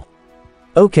all.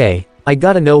 Okay, I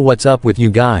gotta know what's up with you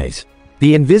guys.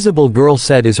 The invisible girl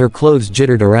said as her clothes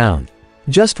jittered around.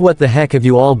 Just what the heck have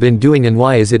you all been doing and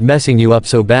why is it messing you up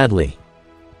so badly?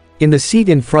 In the seat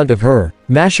in front of her,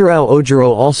 Masharao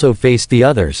Ojiro also faced the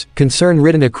others, concern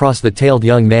written across the tailed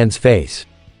young man's face.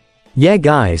 Yeah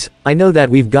guys, I know that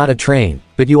we've gotta train,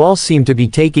 but you all seem to be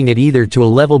taking it either to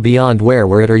a level beyond where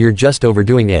we're at or you're just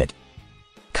overdoing it.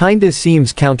 Kinda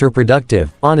seems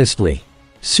counterproductive, honestly.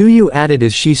 Suyu added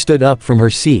as she stood up from her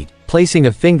seat, placing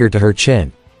a finger to her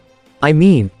chin. I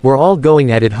mean, we're all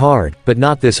going at it hard, but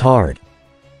not this hard.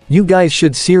 You guys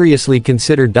should seriously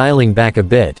consider dialing back a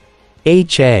bit.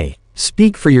 MHA.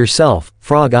 Speak for yourself,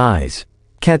 Frog Eyes.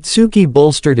 Katsuki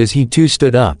bolstered as he too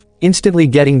stood up, instantly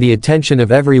getting the attention of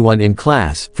everyone in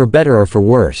class, for better or for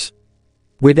worse.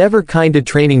 Whatever kinda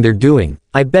training they're doing,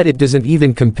 I bet it doesn't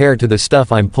even compare to the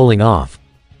stuff I'm pulling off.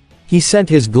 He sent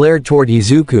his glare toward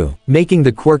Izuku, making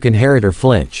the quirk inheritor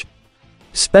flinch.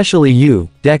 Especially you,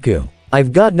 Deku.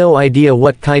 I've got no idea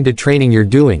what kinda training you're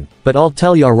doing, but I'll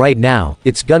tell ya right now,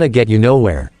 it's gonna get you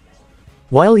nowhere.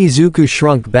 While Izuku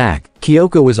shrunk back,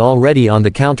 Kyoko was already on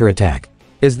the counterattack.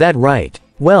 Is that right?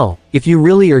 Well, if you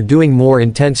really are doing more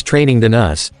intense training than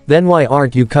us, then why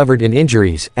aren't you covered in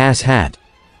injuries, asshat?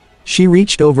 She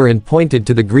reached over and pointed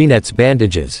to the greenette's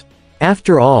bandages.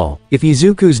 After all, if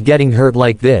Izuku's getting hurt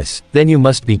like this, then you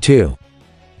must be too.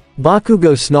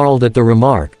 Bakugo snarled at the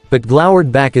remark, but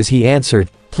glowered back as he answered,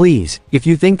 please, if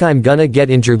you think I'm gonna get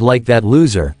injured like that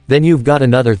loser, then you've got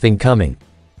another thing coming.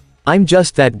 I'm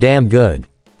just that damn good.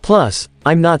 Plus,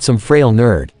 I'm not some frail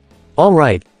nerd.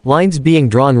 Alright, lines being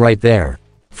drawn right there.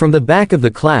 From the back of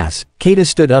the class, Keita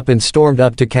stood up and stormed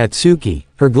up to Katsuki,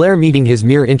 her glare meeting his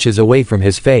mere inches away from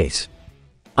his face.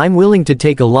 I'm willing to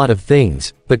take a lot of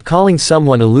things, but calling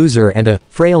someone a loser and a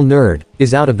frail nerd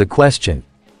is out of the question.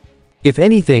 If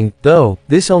anything, though,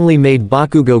 this only made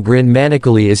Bakugo grin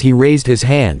manically as he raised his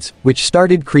hands, which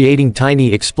started creating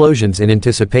tiny explosions in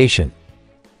anticipation.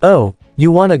 Oh,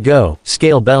 you wanna go,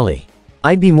 Scale Belly?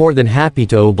 I'd be more than happy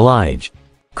to oblige.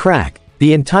 Crack.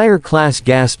 The entire class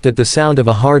gasped at the sound of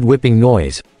a hard whipping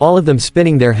noise, all of them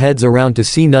spinning their heads around to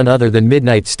see none other than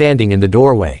Midnight standing in the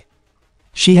doorway.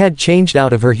 She had changed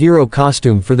out of her hero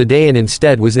costume for the day and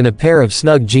instead was in a pair of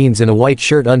snug jeans and a white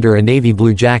shirt under a navy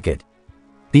blue jacket.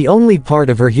 The only part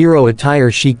of her hero attire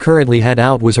she currently had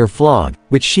out was her flog,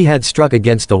 which she had struck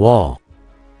against the wall.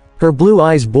 Her blue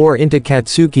eyes bore into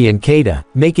Katsuki and Keita,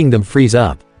 making them freeze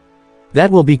up.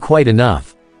 That will be quite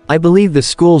enough. I believe the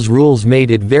school's rules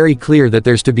made it very clear that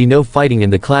there's to be no fighting in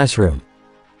the classroom.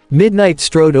 Midnight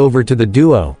strode over to the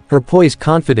duo, her poise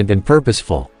confident and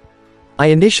purposeful. I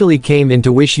initially came in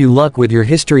to wish you luck with your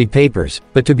history papers,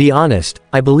 but to be honest,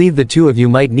 I believe the two of you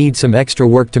might need some extra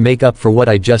work to make up for what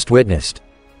I just witnessed.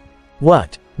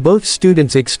 What? Both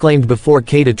students exclaimed before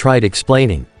Keita tried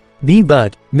explaining.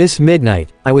 But, Miss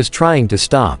Midnight, I was trying to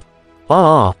stop.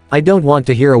 I don't want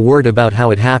to hear a word about how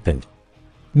it happened.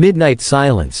 Midnight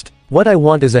silenced. What I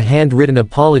want is a handwritten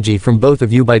apology from both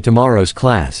of you by tomorrow's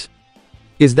class.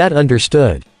 Is that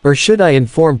understood? Or should I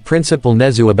inform Principal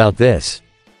Nezu about this?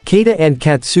 Keita and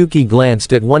Katsuki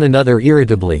glanced at one another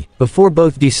irritably, before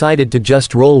both decided to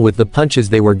just roll with the punches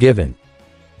they were given.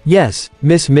 Yes,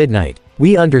 Miss Midnight.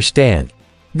 We understand.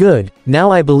 Good,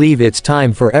 now I believe it's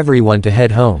time for everyone to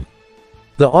head home.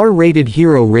 The R-rated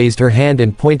hero raised her hand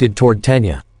and pointed toward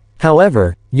Tenya.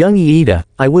 However, young Iida,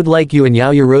 I would like you and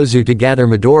Yaoyorozu to gather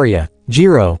Midoriya,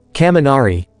 Jiro,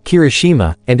 Kaminari,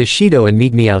 Kirishima, and Ishido and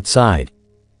meet me outside.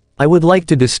 I would like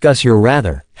to discuss your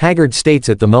rather haggard states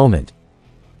at the moment.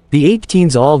 The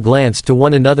 18s all glanced to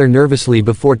one another nervously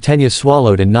before Tenya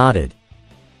swallowed and nodded.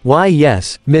 Why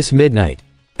yes, Miss Midnight.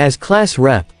 As class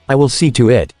rep, I will see to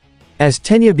it. As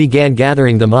Tenya began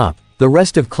gathering them up, the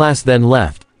rest of class then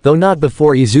left, though not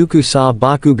before Izuku saw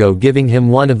Bakugo giving him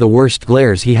one of the worst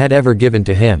glares he had ever given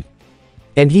to him.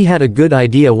 And he had a good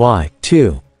idea why,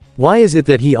 too. Why is it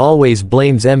that he always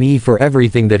blames ME for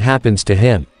everything that happens to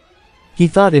him? He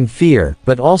thought in fear,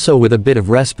 but also with a bit of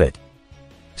respite.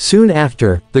 Soon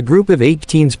after, the group of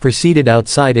 18s proceeded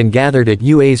outside and gathered at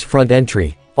UA's front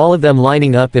entry, all of them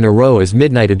lining up in a row as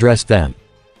Midnight addressed them.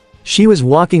 She was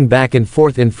walking back and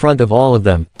forth in front of all of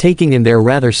them, taking in their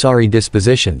rather sorry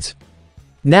dispositions.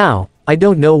 Now, I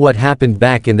don't know what happened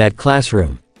back in that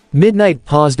classroom. Midnight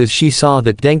paused as she saw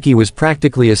that Denki was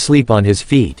practically asleep on his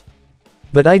feet.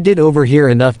 But I did overhear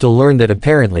enough to learn that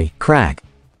apparently, crack.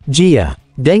 Gia.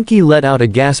 Denki let out a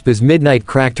gasp as Midnight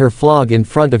cracked her flog in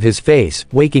front of his face,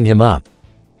 waking him up.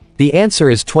 The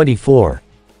answer is 24.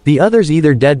 The others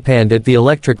either deadpanned at the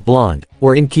electric blonde,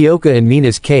 or in Kyoka and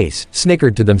Mina's case,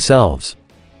 snickered to themselves.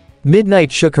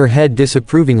 Midnight shook her head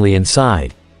disapprovingly and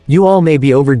sighed. You all may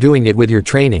be overdoing it with your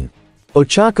training.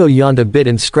 Ochako yawned a bit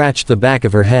and scratched the back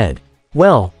of her head.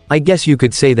 Well, I guess you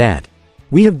could say that.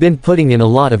 We have been putting in a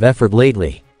lot of effort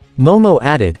lately. Momo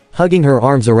added, hugging her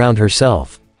arms around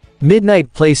herself.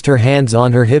 Midnight placed her hands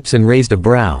on her hips and raised a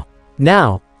brow.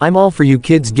 Now, I'm all for you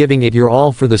kids giving it your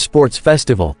all for the sports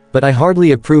festival, but I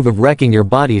hardly approve of wrecking your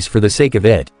bodies for the sake of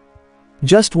it.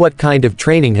 Just what kind of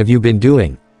training have you been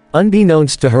doing?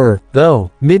 Unbeknownst to her,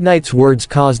 though, Midnight's words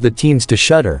caused the teens to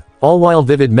shudder, all while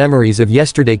vivid memories of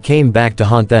yesterday came back to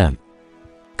haunt them.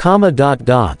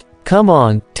 Come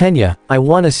on, Tenya, I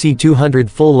wanna see 200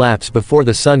 full laps before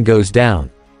the sun goes down.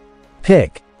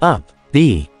 Pick up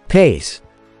the pace.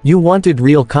 You wanted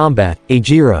real combat,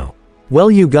 Jiro.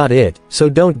 Well, you got it, so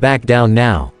don't back down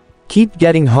now. Keep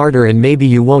getting harder and maybe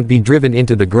you won't be driven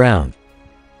into the ground.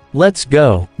 Let's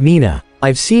go, Mina.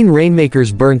 I've seen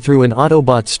Rainmakers burn through an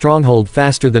Autobot stronghold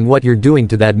faster than what you're doing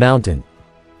to that mountain.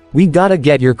 We gotta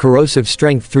get your corrosive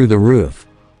strength through the roof.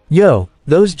 Yo,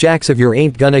 those jacks of your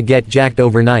ain't gonna get jacked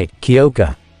overnight,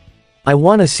 Kyoka. I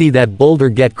wanna see that boulder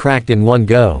get cracked in one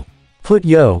go. Put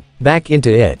yo, back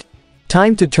into it.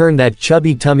 Time to turn that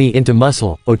chubby tummy into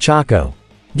muscle, Ochako.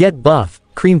 Get buff,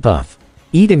 cream puff.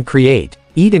 Eat and create.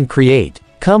 Eat and create.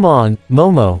 Come on,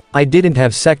 Momo, I didn't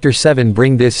have Sector 7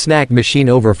 bring this snack machine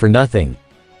over for nothing.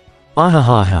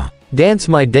 Ahahaha. Dance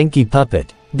my Denki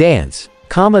puppet. Dance.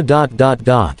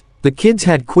 The kids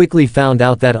had quickly found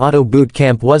out that auto boot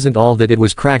camp wasn't all that it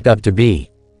was cracked up to be.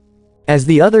 As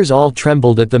the others all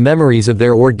trembled at the memories of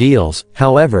their ordeals,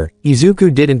 however,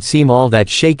 Izuku didn't seem all that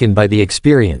shaken by the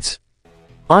experience.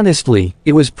 Honestly,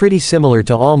 it was pretty similar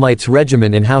to All Might's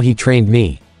regimen and how he trained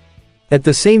me. At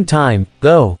the same time,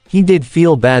 though, he did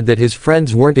feel bad that his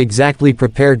friends weren't exactly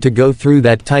prepared to go through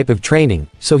that type of training,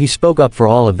 so he spoke up for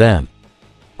all of them.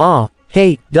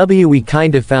 Hey, we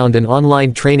kinda found an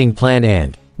online training plan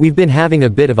and we've been having a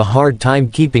bit of a hard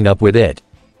time keeping up with it.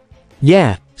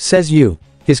 Yeah, says you.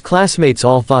 His classmates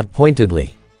all thought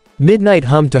pointedly. Midnight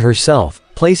hummed to herself,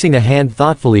 placing a hand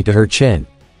thoughtfully to her chin.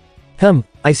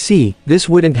 I see, this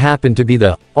wouldn't happen to be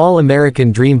the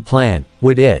all-American dream plan,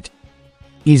 would it?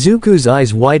 Izuku's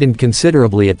eyes widened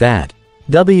considerably at that.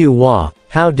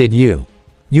 How did you?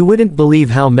 You wouldn't believe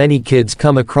how many kids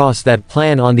come across that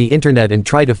plan on the internet and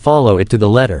try to follow it to the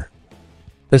letter.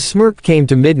 A smirk came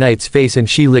to Midnight's face and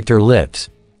she licked her lips.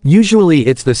 Usually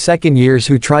it's the second years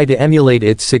who try to emulate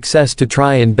its success to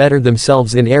try and better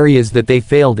themselves in areas that they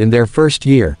failed in their first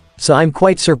year, so I'm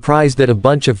quite surprised that a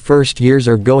bunch of first years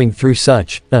are going through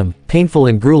such, painful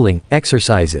and grueling,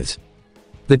 exercises.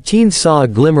 The teen saw a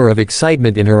glimmer of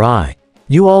excitement in her eye.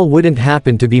 You all wouldn't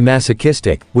happen to be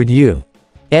masochistic, would you?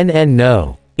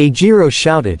 No. Eijiro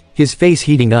shouted, his face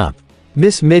heating up.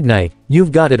 Miss Midnight,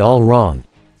 you've got it all wrong.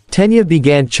 Tenya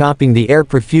began chopping the air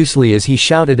profusely as he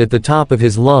shouted at the top of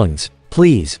his lungs,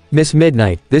 please, Miss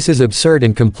Midnight, this is absurd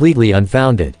and completely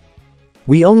unfounded.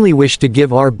 We only wish to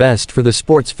give our best for the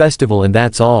sports festival and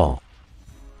that's all.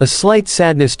 A slight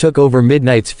sadness took over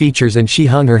Midnight's features and she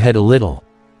hung her head a little.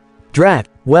 Drat,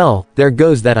 well, there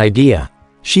goes that idea.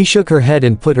 She shook her head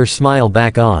and put her smile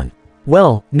back on.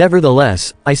 Well,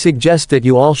 nevertheless, I suggest that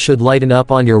you all should lighten up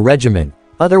on your regimen,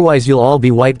 otherwise you'll all be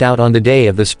wiped out on the day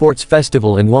of the sports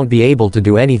festival and won't be able to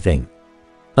do anything.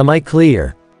 Am I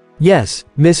clear? Yes,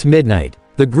 Miss Midnight,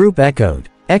 the group echoed.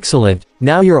 Excellent,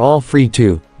 now you're all free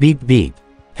to, beep beep.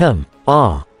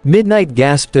 Midnight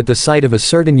gasped at the sight of a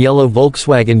certain yellow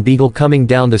Volkswagen Beetle coming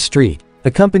down the street,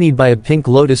 accompanied by a pink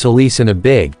Lotus Elise and a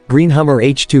big, green Hummer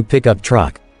H2 pickup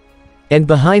truck. And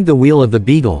behind the wheel of the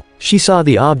Beetle, she saw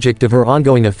the object of her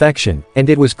ongoing affection, and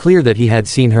it was clear that he had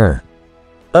seen her.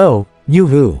 Oh,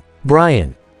 yoo-hoo,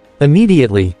 Brian.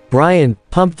 Immediately, Brian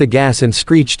pumped the gas and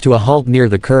screeched to a halt near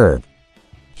the curb.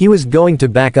 He was going to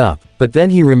back up, but then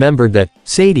he remembered that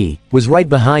Sadie was right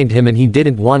behind him and he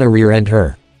didn't want to rear-end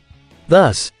her.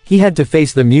 Thus, he had to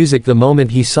face the music the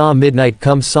moment he saw Midnight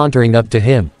come sauntering up to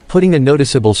him, putting a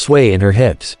noticeable sway in her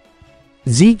hips.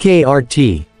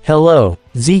 ZKRT, hello,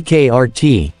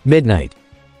 ZKRT, Midnight.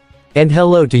 And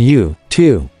hello to you,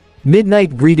 too.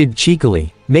 Midnight greeted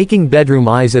cheekily, making bedroom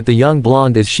eyes at the young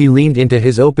blonde as she leaned into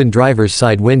his open driver's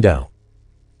side window.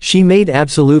 She made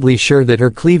absolutely sure that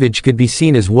her cleavage could be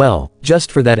seen as well,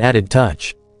 just for that added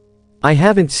touch. I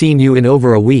haven't seen you in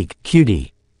over a week,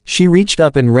 cutie. She reached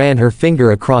up and ran her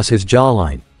finger across his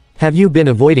jawline. Have you been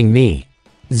avoiding me?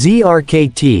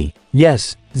 ZRKT,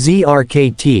 yes,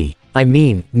 ZRKT, I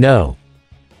mean, no.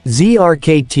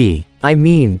 ZRKT, I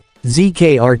mean,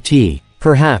 ZKRT,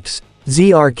 perhaps,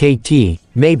 ZRKT,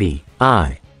 maybe,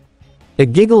 I. A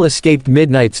giggle escaped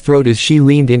Midnight's throat as she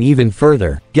leaned in even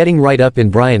further, getting right up in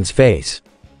Brian's face.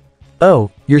 Oh,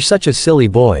 you're such a silly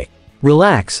boy.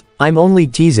 Relax, I'm only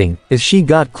teasing. As she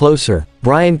got closer,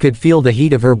 Brian could feel the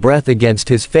heat of her breath against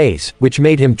his face, which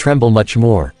made him tremble much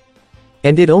more.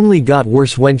 And it only got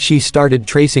worse when she started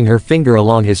tracing her finger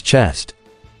along his chest.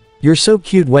 You're so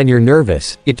cute when you're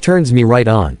nervous, it turns me right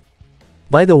on.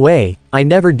 By the way, I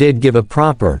never did give a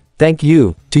proper thank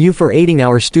you to you for aiding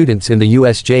our students in the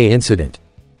USJ incident.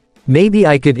 Maybe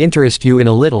I could interest you in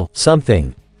a little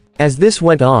something. As this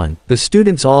went on, the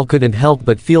students all couldn't help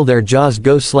but feel their jaws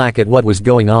go slack at what was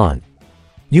going on.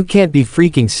 You can't be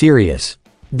freaking serious.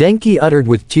 Denki uttered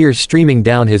with tears streaming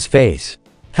down his face.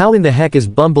 How in the heck is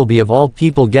Bumblebee of all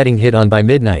people getting hit on by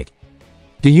Midnight?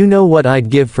 Do you know what I'd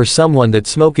give for someone that's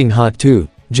smoking hot too?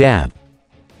 Jab.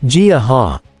 Gia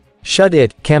ha. Shut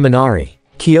it, Kaminari.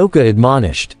 Kyoka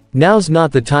admonished. Now's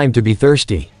not the time to be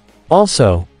thirsty.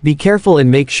 Also, be careful and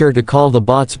make sure to call the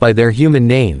bots by their human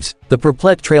names. The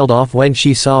perplet trailed off when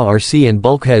she saw RC and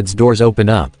Bulkhead's doors open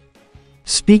up.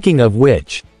 Speaking of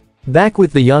which, back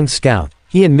with the young scout,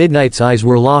 he and Midnight's eyes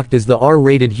were locked as the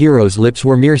R-rated hero's lips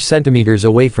were mere centimeters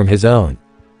away from his own.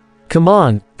 Come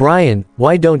on, Brian,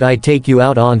 why don't I take you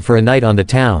out on for a night on the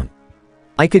town?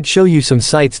 I could show you some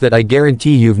sights that I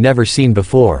guarantee you've never seen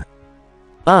before.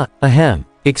 Ahem.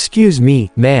 Excuse me,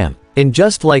 ma'am. And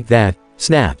just like that,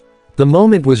 snap. The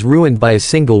moment was ruined by a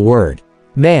single word.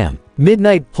 Ma'am.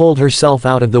 Midnight pulled herself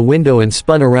out of the window and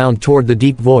spun around toward the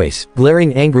deep voice,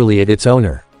 glaring angrily at its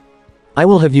owner. I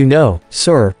will have you know,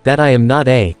 sir, that I am not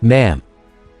a ma'am.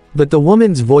 But the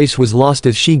woman's voice was lost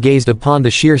as she gazed upon the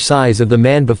sheer size of the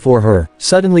man before her,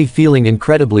 suddenly feeling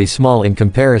incredibly small in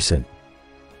comparison.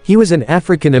 He was an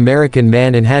African-American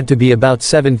man and had to be about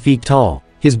 7 feet tall,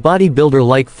 his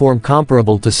bodybuilder-like form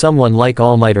comparable to someone like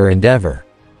All Might or Endeavor.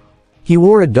 He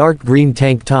wore a dark green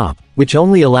tank top, which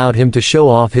only allowed him to show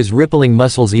off his rippling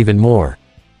muscles even more.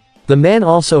 The man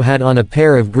also had on a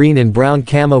pair of green and brown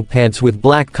camo pants with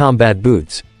black combat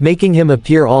boots, making him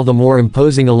appear all the more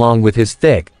imposing along with his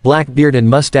thick, black beard and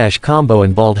mustache combo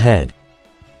and bald head.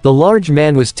 The large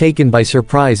man was taken by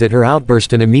surprise at her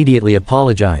outburst and immediately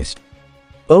apologized.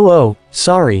 Oh,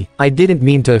 sorry, I didn't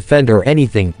mean to offend or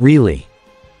anything, really.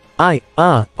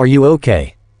 Are you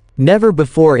okay? Never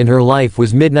before in her life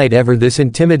was Midnight ever this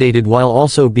intimidated while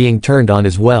also being turned on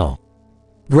as well.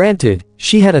 Granted,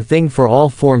 she had a thing for all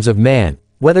forms of man,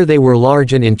 whether they were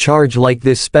large and in charge like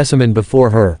this specimen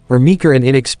before her, or meeker and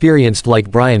inexperienced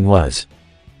like Brian was.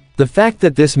 The fact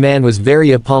that this man was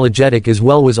very apologetic as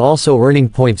well was also earning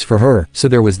points for her, so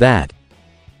there was that.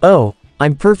 Oh,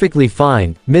 I'm perfectly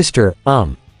fine, Mr.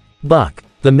 Buck.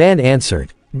 The man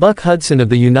answered. Buck Hudson of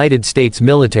the United States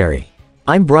military.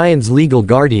 I'm Brian's legal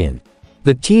guardian.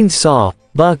 The teens saw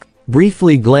Buck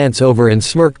briefly glance over and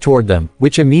smirk toward them,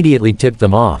 which immediately tipped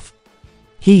them off.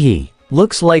 Hee.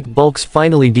 Looks like Bulk's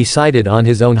finally decided on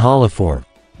his own holoform.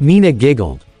 Mina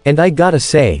giggled. And I gotta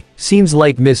say, seems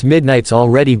like Miss Midnight's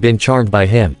already been charmed by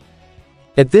him.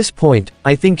 At this point,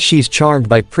 I think she's charmed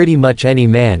by pretty much any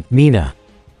man, Mina.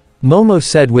 Momo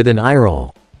said with an eye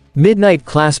roll. Midnight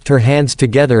clasped her hands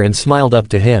together and smiled up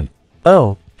to him.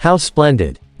 Oh, how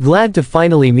splendid. Glad to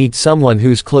finally meet someone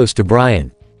who's close to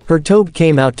Brian. Her Tobe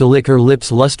came out to lick her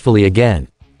lips lustfully again.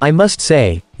 I must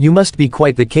say, you must be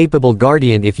quite the capable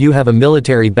guardian if you have a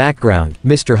military background,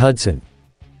 Mr. Hudson.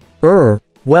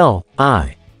 Well,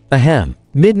 ahem.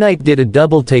 Midnight did a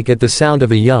double take at the sound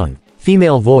of a young,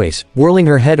 female voice, whirling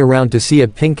her head around to see a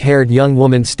pink-haired young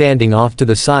woman standing off to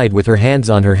the side with her hands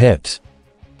on her hips.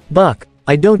 Buck,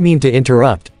 I don't mean to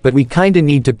interrupt, but we kinda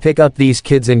need to pick up these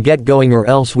kids and get going or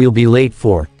else we'll be late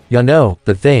for, you know,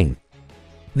 the thing.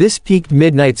 This piqued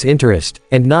Midnight's interest,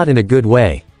 and not in a good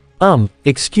way.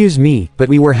 Excuse me, but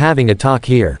we were having a talk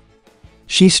here.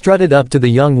 She strutted up to the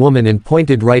young woman and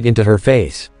pointed right into her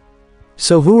face.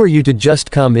 So who are you to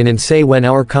just come in and say when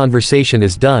our conversation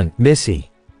is done,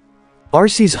 Missy?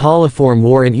 Arcee's holoform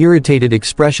wore an irritated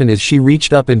expression as she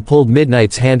reached up and pulled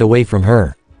Midnight's hand away from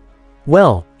her.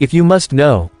 Well, if you must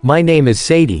know, my name is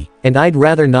Sadie, and I'd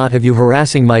rather not have you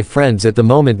harassing my friends at the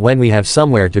moment when we have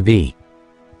somewhere to be.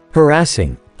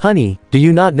 Harassing? Honey, do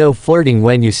you not know flirting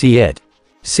when you see it?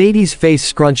 Sadie's face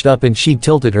scrunched up and she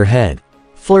tilted her head.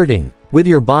 Flirting? With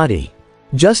your body?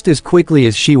 Just as quickly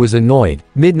as she was annoyed,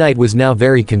 Midnight was now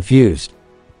very confused.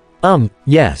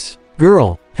 Yes.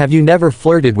 Girl, have you never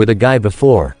flirted with a guy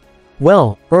before?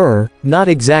 Well, not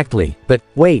exactly, but,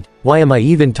 wait, why am I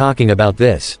even talking about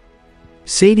this?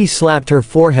 Sadie slapped her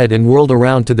forehead and whirled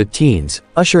around to the teens,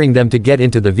 ushering them to get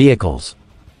into the vehicles.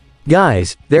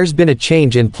 Guys, there's been a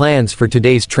change in plans for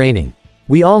today's training.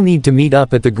 We all need to meet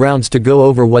up at the grounds to go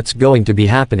over what's going to be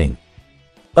happening.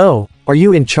 Oh, are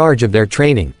you in charge of their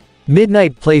training?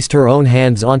 Midnight placed her own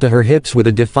hands onto her hips with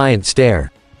a defiant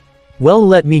stare. Well,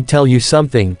 let me tell you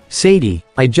something, Sadie,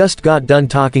 I just got done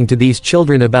talking to these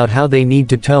children about how they need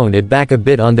to tone it back a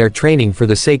bit on their training for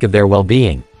the sake of their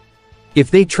well-being. If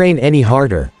they train any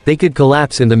harder, they could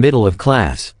collapse in the middle of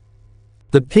class.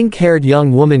 The pink-haired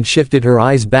young woman shifted her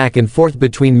eyes back and forth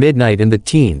between Midnight and the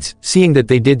teens, seeing that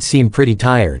they did seem pretty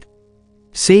tired.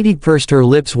 Sadie pursed her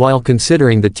lips while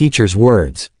considering the teacher's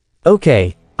words.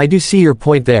 Okay, I do see your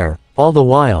point there. All the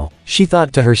while, she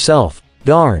thought to herself,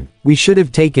 darn, we should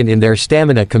have taken in their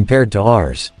stamina compared to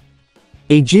ours.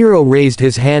 Eijiro raised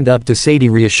his hand up to Sadie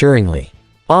reassuringly.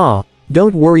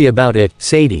 Don't worry about it,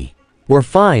 Sadie. We're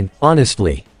fine,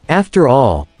 honestly. After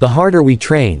all, the harder we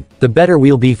train, the better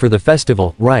we'll be for the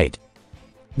festival, right?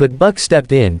 But Buck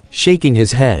stepped in, shaking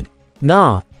his head.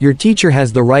 Nah, your teacher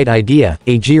has the right idea,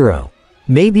 Eijiro.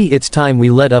 Maybe it's time we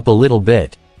let up a little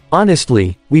bit.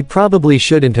 Honestly, we probably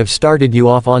shouldn't have started you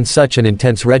off on such an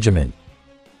intense regimen.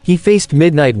 He faced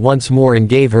Midnight once more and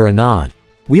gave her a nod.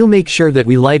 We'll make sure that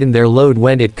we lighten their load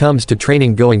when it comes to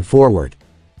training going forward.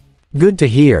 Good to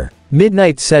hear,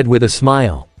 Midnight said with a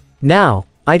smile. Now,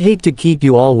 I'd hate to keep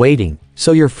you all waiting,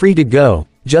 so you're free to go.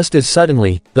 Just as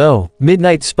suddenly, though,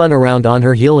 Midnight spun around on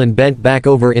her heel and bent back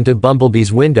over into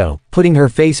Bumblebee's window, putting her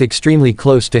face extremely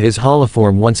close to his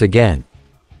holoform once again.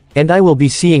 And I will be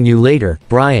seeing you later,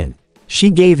 Brian. She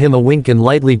gave him a wink and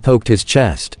lightly poked his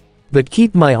chest. But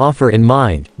keep my offer in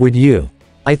mind, would you?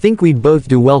 I think we'd both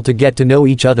do well to get to know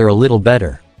each other a little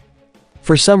better.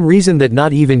 For some reason that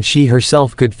not even she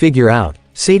herself could figure out,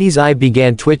 Sadie's eye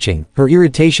began twitching, her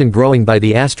irritation growing by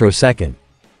the astrosecond.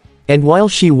 And while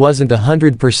she wasn't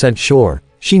 100% sure,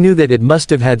 she knew that it must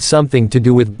have had something to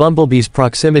do with Bumblebee's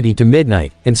proximity to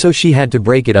Midnight, and so she had to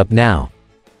break it up now.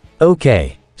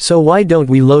 Okay. So why don't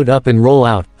we load up and roll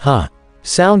out, huh?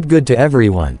 Sound good to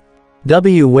everyone?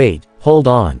 Wait, hold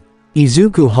on.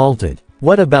 Izuku halted.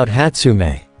 What about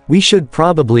Hatsume? We should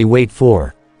probably wait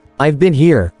for. I've been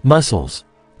here, muscles.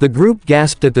 The group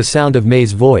gasped at the sound of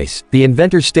Mei's voice, the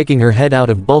inventor sticking her head out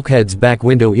of Bulkhead's back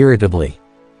window irritably.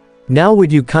 Now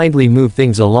would you kindly move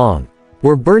things along?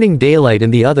 We're burning daylight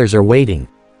and the others are waiting.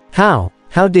 How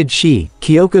did she?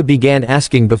 Kyoka began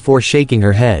asking before shaking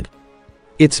her head.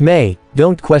 It's Mei,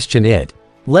 don't question it.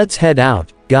 Let's head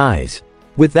out, guys.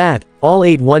 With that, all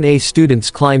 8 1A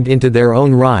students climbed into their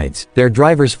own rides, their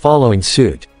drivers following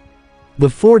suit.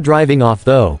 Before driving off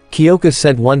though, Kyoka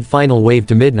sent one final wave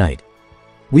to Midnight.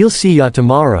 We'll see ya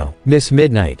tomorrow, Miss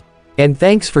Midnight. And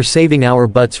thanks for saving our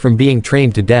butts from being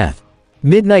trained to death.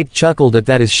 Midnight chuckled at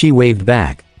that as she waved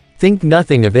back. Think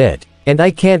nothing of it. And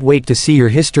I can't wait to see your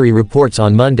history reports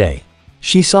on Monday.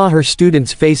 She saw her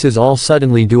students' faces all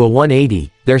suddenly do a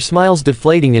 180, their smiles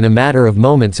deflating in a matter of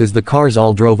moments as the cars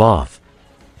all drove off.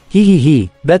 Hee,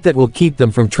 bet that will keep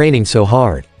them from training so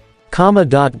hard.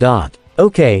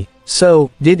 Okay,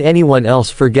 so, did anyone else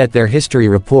forget their history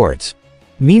reports?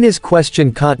 Mina's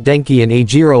question caught Denki and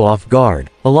Eijiro off guard,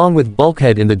 along with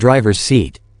Bulkhead in the driver's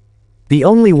seat. The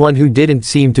only one who didn't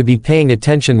seem to be paying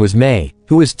attention was Mei,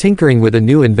 who was tinkering with a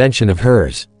new invention of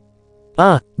hers.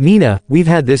 Mina, we've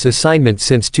had this assignment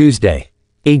since Tuesday.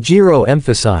 Eijiro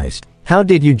emphasized. How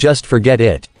did you just forget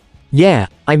it? Yeah,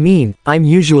 I mean, I'm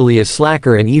usually a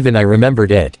slacker and even I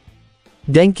remembered it.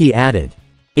 Denki added.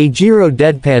 Eijiro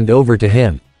deadpanned over to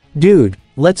him. Dude,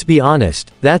 let's be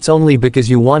honest, that's only because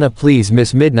you wanna please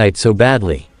Miss Midnight so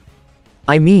badly.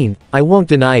 I mean, I won't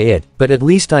deny it, but at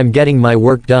least I'm getting my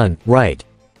work done, right?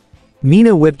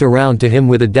 Mina whipped around to him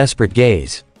with a desperate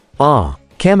gaze.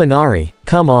 Kaminari,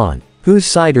 come on. Whose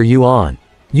side are you on?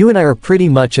 You and I are pretty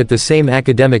much at the same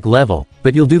academic level,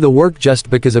 but you'll do the work just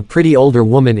because a pretty older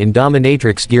woman in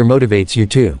dominatrix gear motivates you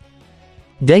too.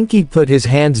 Denki put his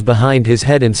hands behind his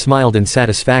head and smiled in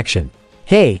satisfaction.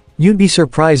 Hey, you'd be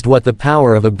surprised what the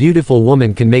power of a beautiful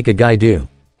woman can make a guy do.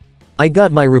 I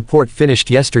got my report finished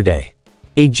yesterday.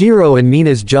 Eijiro and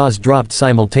Mina's jaws dropped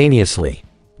simultaneously.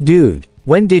 Dude,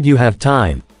 when did you have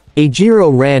time?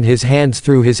 Eijiro ran his hands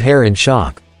through his hair in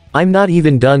shock. I'm not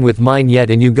even done with mine yet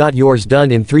and you got yours done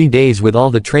in 3 days with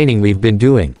all the training we've been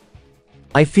doing.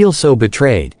 I feel so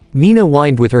betrayed. Mina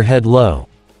whined with her head low.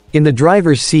 In the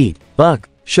driver's seat, Buck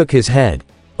shook his head.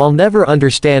 I'll never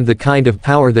understand the kind of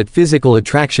power that physical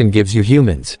attraction gives you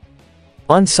humans.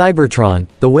 On Cybertron,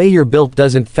 the way you're built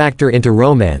doesn't factor into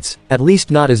romance, at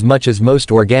least not as much as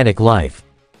most organic life.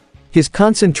 His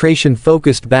concentration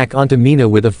focused back onto Mina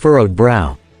with a furrowed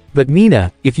brow. But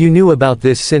Mina, if you knew about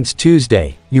this since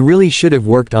Tuesday, you really should have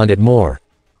worked on it more.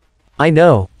 I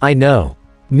know.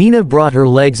 Mina brought her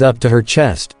legs up to her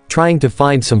chest, trying to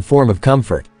find some form of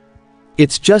comfort.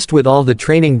 It's just with all the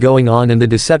training going on and the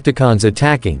Decepticons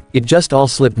attacking, it just all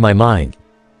slipped my mind.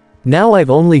 Now I've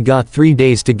only got 3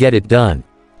 days to get it done.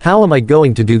 How am I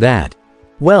going to do that?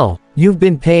 Well, you've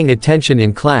been paying attention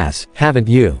in class, haven't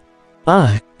you?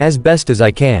 As best as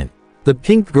I can. The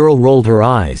pink girl rolled her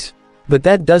eyes. But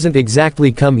that doesn't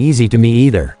exactly come easy to me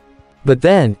either. But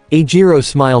then, Eijiro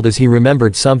smiled as he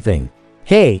remembered something.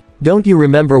 Hey, don't you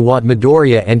remember what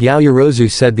Midoriya and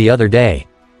Yaoyorozu said the other day?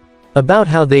 About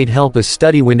how they'd help us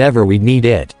study whenever we'd need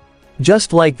it.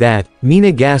 Just like that,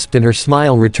 Mina gasped and her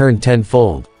smile returned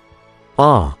tenfold.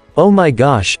 Oh my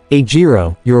gosh,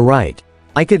 Eijiro, you're right.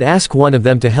 I could ask one of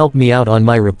them to help me out on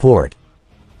my report.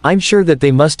 I'm sure that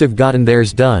they must have gotten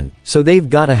theirs done, so they've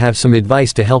gotta have some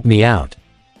advice to help me out.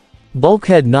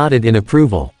 Bulkhead nodded in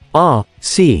approval.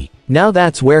 See, now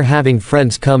that's where having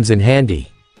friends comes in handy.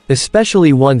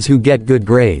 Especially ones who get good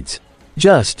grades.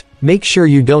 Just, make sure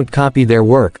you don't copy their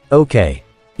work, okay?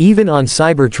 Even on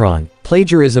Cybertron,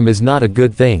 plagiarism is not a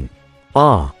good thing.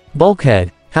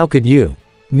 Bulkhead, how could you?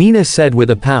 Mina said with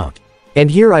a pout. And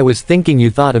here I was thinking you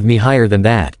thought of me higher than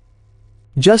that.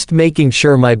 Just making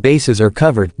sure my bases are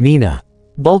covered, Mina.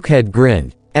 Bulkhead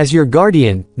grinned. As your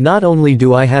guardian, not only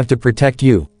do I have to protect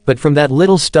you, but from that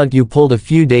little stunt you pulled a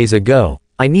few days ago,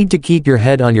 I need to keep your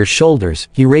head on your shoulders.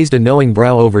 He raised a knowing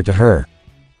brow over to her.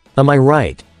 Am I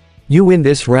right? You win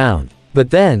this round. But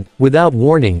then, without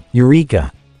warning,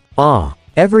 Eureka.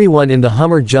 Everyone in the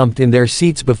Hummer jumped in their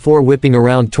seats before whipping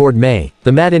around toward Mei,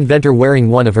 the mad inventor wearing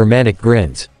one of her manic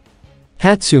grins.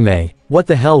 Hatsume, what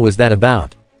the hell was that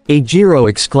about? Eijiro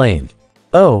exclaimed.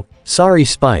 Oh, sorry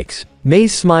Spikes.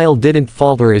 Mei's smile didn't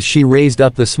falter as she raised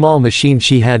up the small machine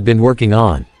she had been working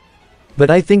on. But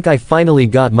I think I finally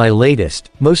got my latest,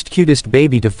 most cutest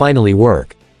baby to finally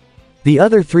work. The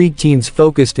other 3 teens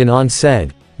focused in on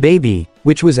said, baby,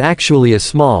 which was actually a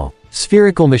small,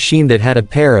 spherical machine that had a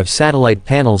pair of satellite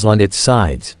panels on its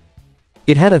sides.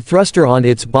 It had a thruster on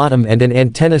its bottom and an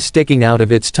antenna sticking out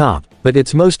of its top, but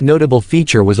its most notable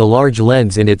feature was a large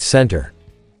lens in its center.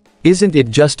 Isn't it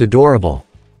just adorable?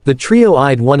 The trio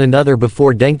eyed one another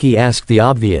before Denki asked the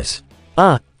obvious.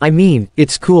 I mean,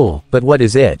 it's cool, but what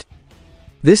is it?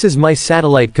 This is my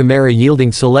satellite camera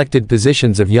yielding selected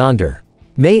positions of yonder.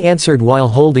 May answered while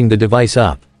holding the device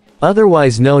up.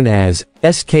 Otherwise known as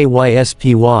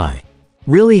SKYSPY.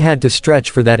 Really had to stretch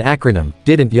for that acronym,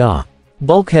 didn't ya?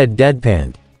 Bulkhead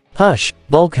deadpanned. Hush,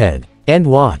 Bulkhead. And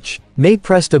watch. May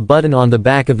pressed a button on the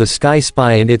back of the Sky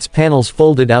Spy and its panels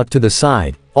folded out to the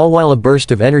side, all while a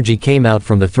burst of energy came out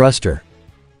from the thruster.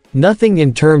 Nothing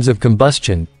in terms of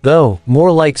combustion, though,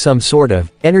 more like some sort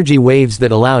of energy waves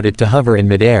that allowed it to hover in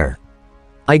midair.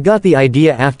 I got the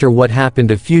idea after what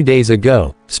happened a few days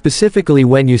ago, specifically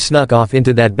when you snuck off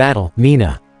into that battle,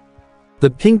 Mina. The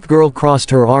pink girl crossed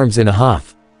her arms in a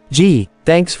huff. Gee,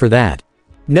 thanks for that.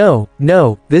 No,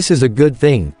 this is a good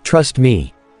thing, trust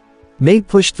me. May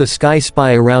pushed the Sky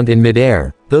Spy around in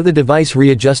midair, though the device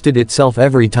readjusted itself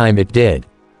every time it did.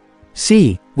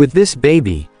 See, with this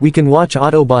baby, we can watch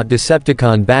Autobot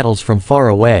Decepticon battles from far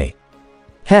away.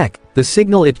 Heck, the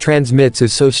signal it transmits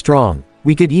is so strong,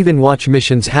 we could even watch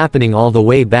missions happening all the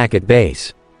way back at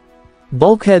base.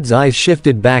 Bulkhead's eyes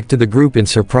shifted back to the group in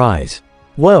surprise.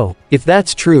 Whoa, if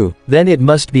that's true, then it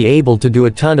must be able to do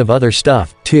a ton of other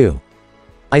stuff, too.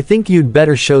 I think you'd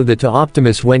better show that to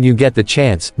Optimus when you get the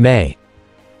chance, May.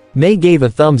 May gave a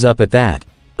thumbs up at that.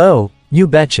 Oh, you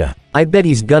betcha. I bet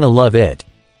he's gonna love it.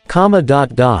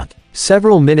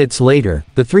 Several minutes later,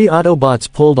 the three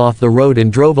Autobots pulled off the road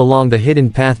and drove along the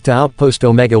hidden path to Outpost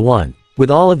Omega-1,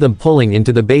 with all of them pulling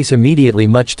into the base immediately,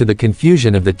 much to the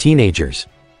confusion of the teenagers.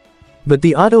 But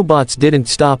the Autobots didn't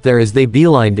stop there as they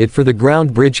beelined it for the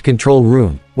ground bridge control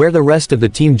room, where the rest of the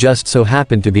team just so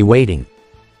happened to be waiting.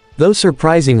 Though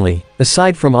surprisingly,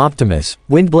 aside from Optimus,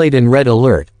 Windblade and Red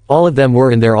Alert, all of them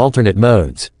were in their alternate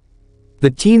modes. The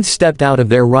teens stepped out of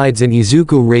their rides and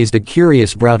Izuku raised a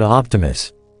curious brow to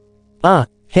Optimus.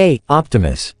 Hey,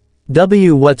 Optimus.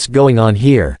 What's going on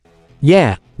here?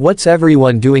 Yeah, what's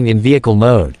everyone doing in vehicle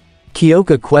mode?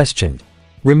 Kyoka questioned.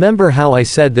 Remember how I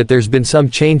said that there's been some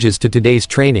changes to today's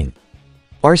training?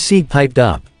 RC piped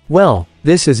up. Well,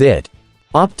 this is it.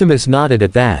 Optimus nodded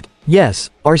at that. Yes,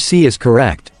 RC is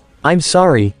correct. I'm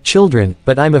sorry, children,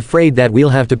 but I'm afraid that we'll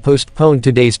have to postpone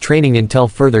today's training until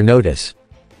further notice.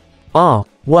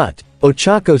 What?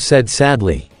 Ochako said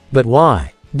sadly. But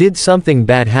why? Did something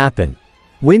bad happen?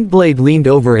 Windblade leaned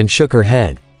over and shook her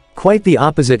head. Quite the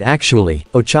opposite actually,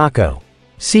 Ochako.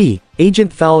 See,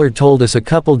 Agent Fowler told us a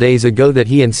couple days ago that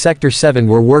he and Sector 7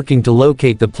 were working to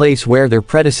locate the place where their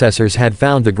predecessors had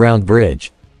found the ground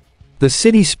bridge. The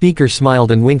city speaker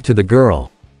smiled and winked to the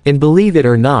girl. And believe it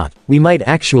or not, we might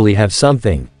actually have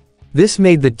something. This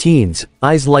made the teens'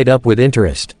 eyes light up with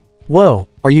interest. Whoa,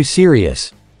 are you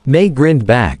serious? May grinned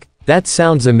back. That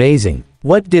sounds amazing.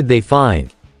 What did they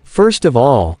find? First of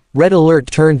all, Red Alert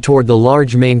turned toward the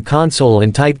large main console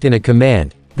and typed in a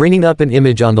command, bringing up an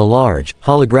image on the large,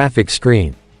 holographic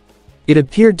screen. It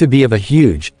appeared to be of a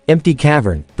huge, empty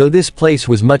cavern, though this place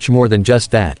was much more than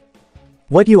just that.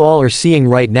 What you all are seeing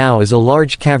right now is a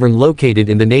large cavern located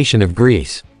in the nation of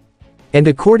Greece. And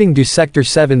according to Sector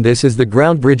 7, this is the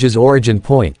ground bridge's origin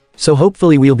point, so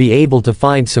hopefully we'll be able to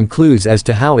find some clues as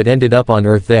to how it ended up on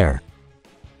Earth there.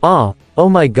 Oh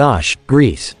my gosh,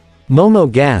 Greece.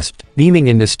 Momo gasped, beaming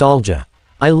in nostalgia.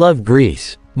 I love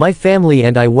Greece. My family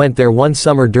and I went there one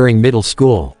summer during middle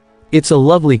school. It's a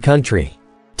lovely country.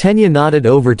 Tenya nodded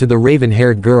over to the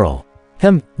raven-haired girl.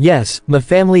 Yes, my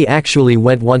family actually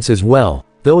went once as well,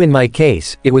 though in my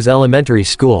case, it was elementary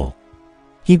school.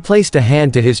 He placed a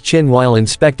hand to his chin while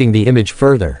inspecting the image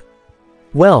further.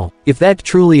 Well, if that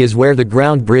truly is where the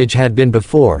ground bridge had been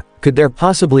before, could there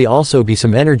possibly also be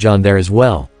some energon there as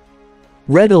well?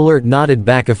 Red Alert nodded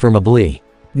back affirmably.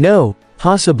 No,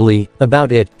 possibly,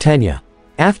 about it, Tenya.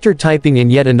 After typing in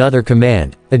yet another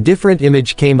command, a different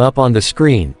image came up on the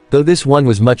screen, though this one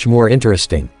was much more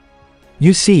interesting.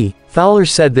 You see, Fowler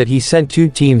said that he sent 2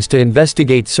 teams to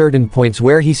investigate certain points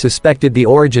where he suspected the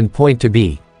origin point to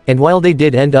be, and while they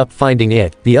did end up finding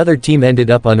it, the other team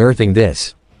ended up unearthing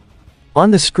this.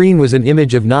 On the screen was an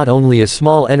image of not only a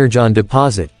small energon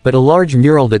deposit, but a large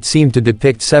mural that seemed to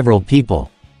depict several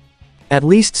people. At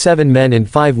least 7 men and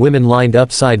 5 women lined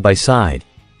up side by side.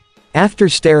 After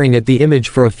staring at the image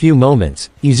for a few moments,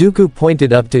 Izuku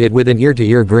pointed up to it with an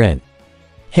ear-to-ear grin.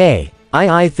 Hey,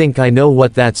 I think I know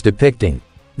what that's depicting.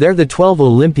 They're the 12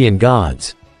 Olympian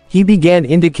gods. He began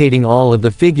indicating all of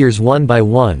the figures one by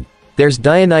one. There's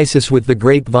Dionysus with the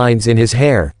grapevines in his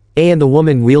hair, And the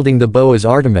woman wielding the bow is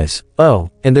Artemis. Oh,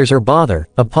 and there's her bother,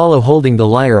 Apollo holding the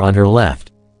lyre on her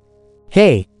left.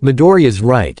 Hey, Midoriya's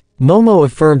right, Momo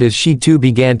affirmed as she too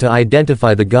began to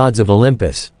identify the gods of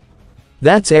Olympus.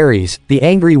 That's Ares, the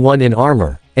angry one in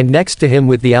armor, and next to him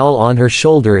with the owl on her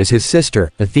shoulder is his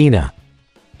sister, Athena.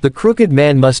 The crooked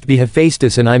man must be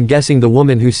Hephaestus, and I'm guessing the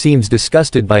woman who seems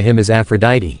disgusted by him is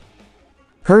Aphrodite.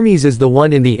 Hermes is the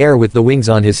one in the air with the wings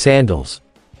on his sandals.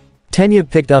 Tenya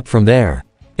picked up from there.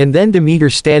 And then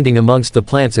Demeter standing amongst the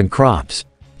plants and crops.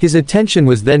 His attention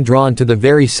was then drawn to the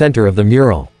very center of the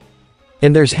mural.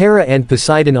 And there's Hera and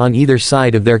Poseidon on either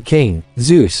side of their king,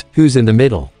 Zeus, who's in the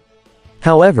middle.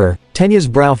 However, Tenya's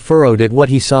brow furrowed at what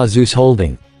he saw Zeus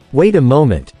holding. Wait a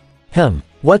moment.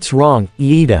 What's wrong,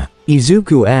 Iida?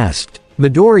 Izuku asked.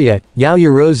 Midoriya,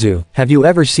 Yaoyorozu, have you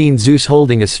ever seen Zeus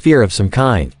holding a sphere of some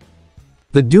kind?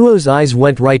 The duo's eyes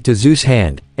went right to Zeus'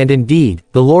 hand, and indeed,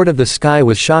 the Lord of the Sky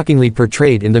was shockingly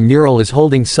portrayed in the mural as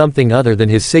holding something other than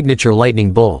his signature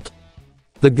lightning bolt.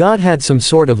 The god had some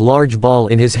sort of large ball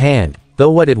in his hand,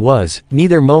 though what it was,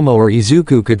 neither Momo or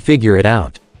Izuku could figure it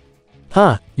out.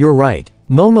 You're right.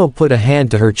 Momo put a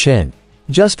hand to her chin.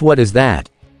 Just what is that?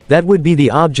 That would be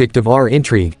the object of our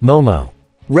intrigue, Momo.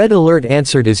 Red Alert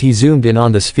answered as he zoomed in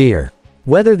on the sphere.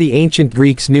 Whether the ancient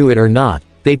Greeks knew it or not,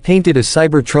 they painted a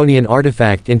Cybertronian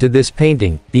artifact into this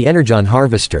painting, the Energon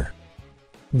Harvester.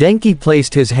 Denki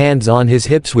placed his hands on his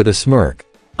hips with a smirk.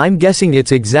 I'm guessing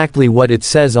it's exactly what it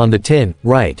says on the tin,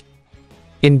 right?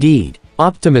 Indeed.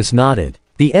 Optimus nodded.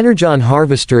 The Energon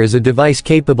Harvester is a device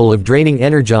capable of draining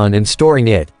Energon and storing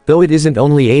it, though it isn't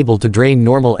only able to drain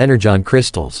normal Energon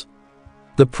crystals.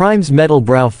 The Prime's metal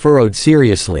brow furrowed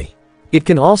seriously. It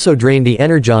can also drain the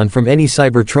Energon from any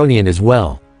Cybertronian as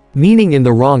well. Meaning in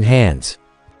the wrong hands.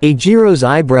 Eijiro's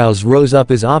eyebrows rose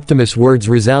up as Optimus' words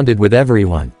resounded with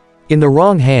everyone. In the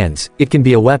wrong hands, it can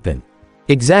be a weapon.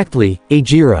 Exactly,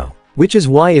 Eijiro. Which is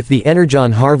why if the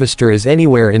Energon Harvester is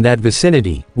anywhere in that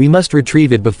vicinity, we must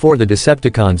retrieve it before the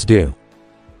Decepticons do.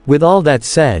 With all that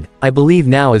said, I believe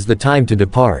now is the time to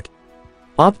depart.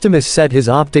 Optimus set his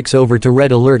optics over to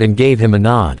Red Alert and gave him a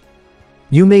nod.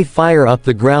 You may fire up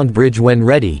the ground bridge when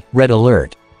ready, Red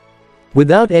Alert.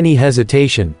 Without any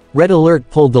hesitation, Red Alert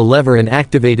pulled the lever and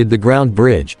activated the ground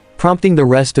bridge, prompting the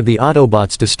rest of the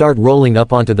Autobots to start rolling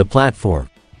up onto the platform.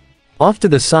 Off to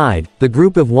the side, the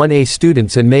group of 1A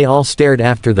students and May all stared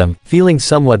after them, feeling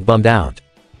somewhat bummed out.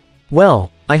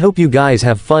 Well, I hope you guys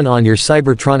have fun on your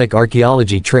Cybertronic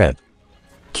archaeology trip.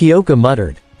 Kyoka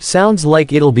muttered. Sounds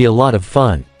like it'll be a lot of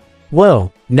fun.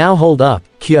 Whoa, now hold up,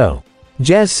 Kyo.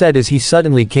 Jazz said as he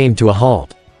suddenly came to a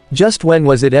halt. Just when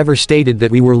was it ever stated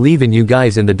that we were leaving you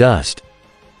guys in the dust?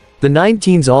 The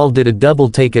 19s all did a double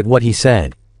take at what he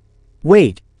said.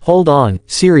 Wait, hold on,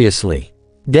 seriously.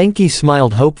 Denki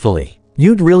smiled hopefully.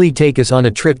 You'd really take us on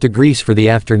a trip to Greece for the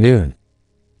afternoon?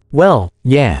 Well,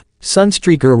 yeah,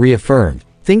 Sunstreaker reaffirmed.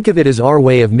 Think of it as our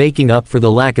way of making up for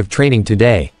the lack of training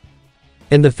today.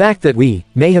 And the fact that we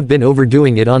may have been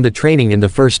overdoing it on the training in the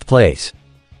first place.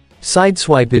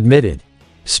 Sideswipe admitted.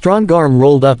 Strongarm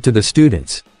rolled up to the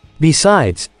students.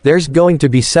 Besides, there's going to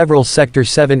be several Sector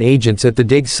 7 agents at the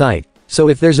dig site, so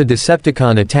if there's a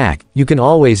Decepticon attack, you can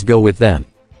always go with them.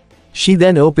 She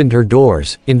then opened her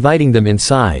doors, inviting them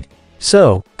inside.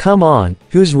 So, come on,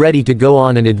 who's ready to go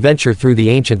on an adventure through the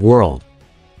ancient world?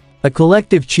 A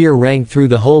collective cheer rang through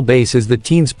the whole base as the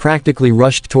teens practically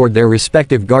rushed toward their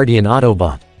respective guardian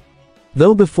Autobot.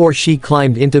 Though before she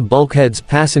climbed into Bulkhead's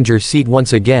passenger seat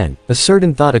once again, a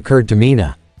certain thought occurred to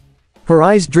Mina. Her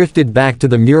eyes drifted back to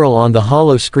the mural on the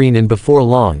hollow screen and before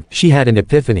long, she had an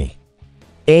epiphany.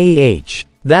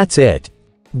 That's it.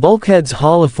 Bulkhead's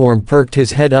holoform perked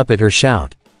his head up at her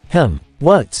shout.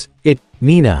 What's it,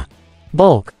 Mina?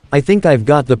 Bulk, I think I've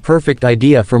got the perfect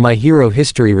idea for my hero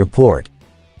history report.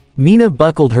 Mina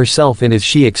buckled herself in as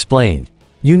she explained.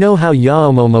 You know how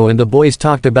Yaomomo and the boys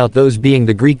talked about those being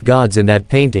the Greek gods in that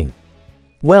painting?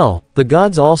 Well, the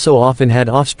gods also often had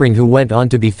offspring who went on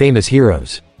to be famous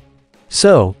heroes.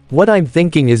 So, what I'm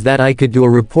thinking is that I could do a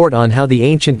report on how the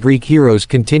ancient Greek heroes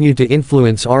continue to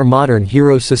influence our modern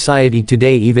hero society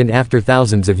today even after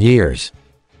thousands of years.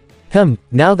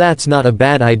 Now that's not a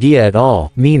bad idea at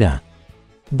all, Mina.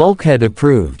 Bulkhead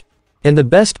approved. And the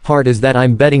best part is that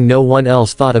I'm betting no one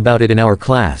else thought about it in our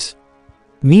class.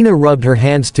 Mina rubbed her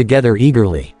hands together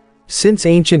eagerly. Since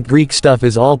ancient Greek stuff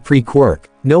is all pre-quirk,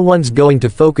 no one's going to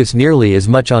focus nearly as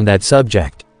much on that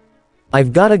subject.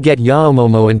 I've gotta get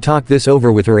Yaomomo and talk this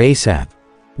over with her ASAP.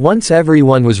 Once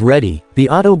everyone was ready, the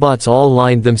Autobots all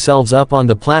lined themselves up on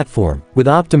the platform, with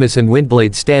Optimus and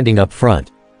Windblade standing up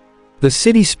front. The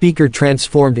city speaker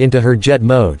transformed into her jet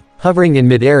mode, hovering in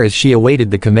midair as she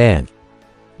awaited the command.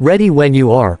 Ready when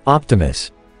you are, Optimus.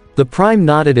 The Prime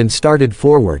nodded and started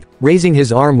forward, raising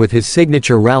his arm with his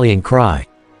signature rallying cry.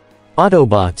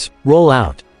 Autobots, roll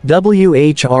out.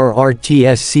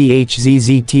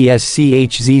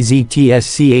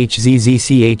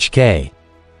 WHRRTSCHZZTSCHZZTSCHZZCHK.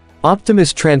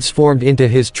 Optimus transformed into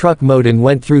his truck mode and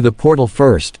went through the portal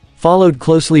first, followed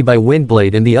closely by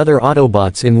Windblade and the other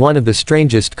Autobots in one of the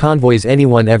strangest convoys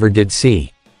anyone ever did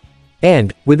see.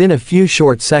 And, within a few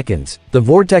short seconds, the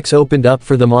vortex opened up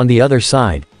for them on the other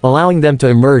side, allowing them to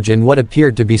emerge in what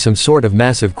appeared to be some sort of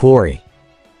massive quarry.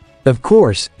 Of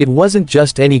course, it wasn't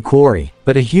just any quarry,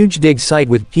 but a huge dig site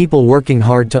with people working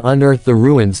hard to unearth the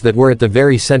ruins that were at the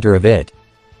very center of it.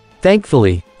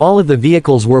 Thankfully, all of the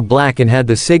vehicles were black and had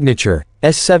the signature,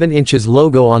 S02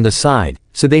 logo on the side,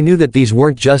 so they knew that these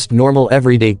weren't just normal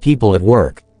everyday people at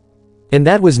work. And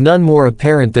that was none more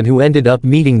apparent than who ended up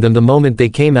meeting them the moment they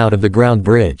came out of the ground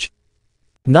bridge.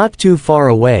 Not too far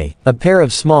away, a pair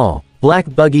of small, black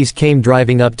buggies came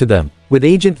driving up to them, with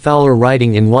Agent Fowler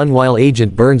riding in one while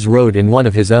Agent Burns rode in one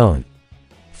of his own.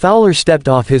 Fowler stepped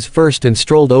off his first and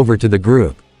strolled over to the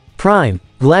group. "Prime,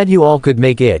 glad you all could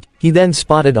make it." He then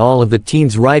spotted all of the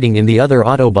teens riding in the other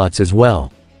Autobots as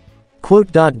well.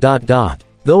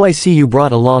 "Though I see you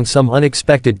brought along some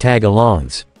unexpected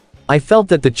tag-alongs. I felt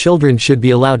that the children should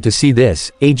be allowed to see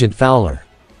this, Agent Fowler."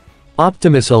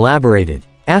 Optimus elaborated.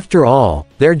 "After all,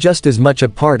 they're just as much a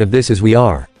part of this as we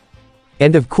are.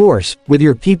 And of course, with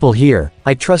your people here,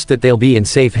 I trust that they'll be in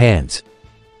safe hands."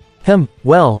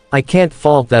 Well, I can't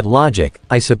fault that logic,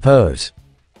 I suppose,"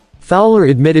 Fowler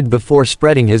admitted before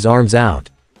spreading his arms out.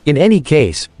 "In any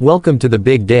case, welcome to the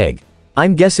Big Dig.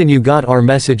 I'm guessing you got our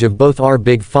message of both our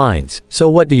big finds, so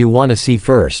what do you want to see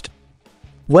first?"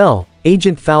 "Well,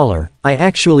 Agent Fowler, I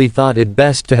actually thought it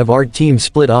best to have our team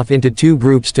split off into two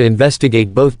groups to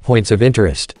investigate both points of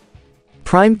interest."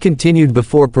 Prime continued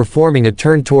before performing a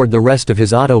turn toward the rest of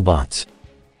his Autobots.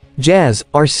 "Jazz,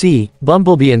 RC,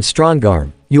 Bumblebee and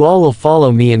Strongarm, you all will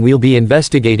follow me and we'll be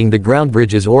investigating the ground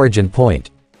bridge's origin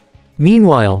point.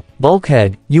 Meanwhile,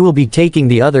 Bulkhead, you will be taking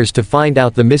the others to find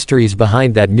out the mysteries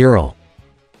behind that mural."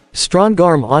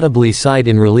 Strongarm audibly sighed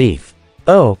in relief.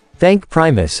 "Oh, thank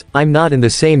Primus, I'm not in the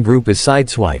same group as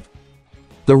Sideswipe."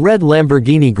 The red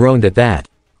Lamborghini groaned at that.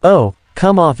 "Oh,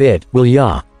 come off it, will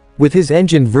ya?" With his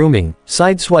engine vrooming,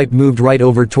 Sideswipe moved right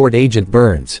over toward Agent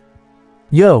Burns.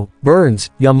 "Yo,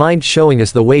 Burns, ya mind showing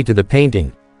us the way to the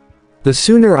painting? The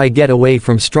sooner I get away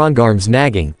from Strongarm's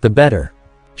nagging, the better."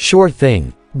 "Sure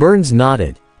thing." Burns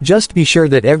nodded. "Just be sure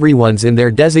that everyone's in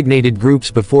their designated groups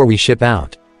before we ship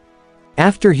out."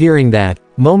 After hearing that,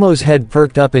 Momo's head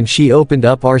perked up and she opened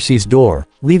up RC's door,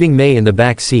 leaving May in the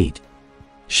back seat.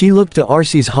 She looked to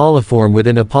RC's holoform with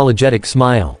an apologetic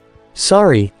smile.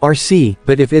 "Sorry, RC,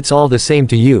 but if it's all the same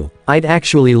to you, I'd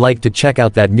actually like to check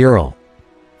out that mural.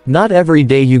 Not every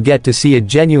day you get to see a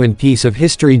genuine piece of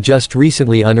history just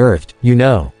recently unearthed, you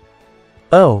know."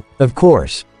 "Oh, of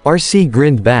course." RC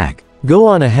grinned back. "Go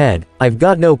on ahead, I've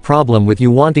got no problem with you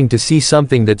wanting to see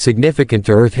something that's significant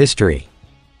to Earth history."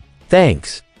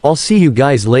 "Thanks. I'll see you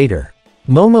guys later."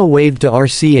 Momo waved to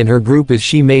RC and her group as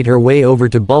she made her way over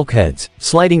to Bulkhead's,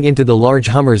 sliding into the large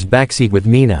Hummer's backseat with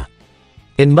Mina.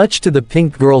 And much to the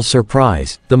pink girl's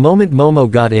surprise, the moment Momo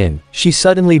got in, she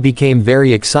suddenly became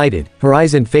very excited, her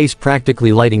eyes and face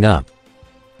practically lighting up.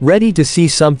 "Ready to see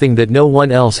something that no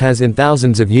one else has in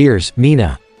thousands of years,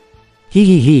 Mina?"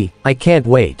 He, I can't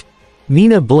wait."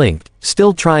 Mina blinked,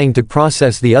 still trying to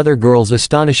process the other girl's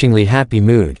astonishingly happy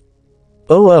mood.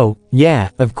 Oh, yeah,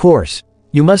 of course.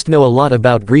 You must know a lot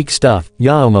about Greek stuff,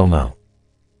 Yao Momo."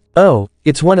 "Oh,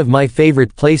 it's one of my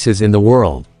favorite places in the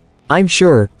world. I'm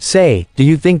sure. Say, do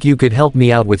you think you could help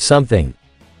me out with something?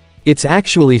 It's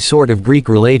actually sort of Greek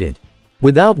related."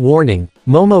 Without warning,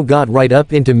 Momo got right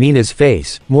up into Mina's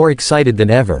face, more excited than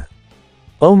ever.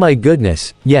 "Oh my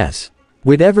goodness, yes.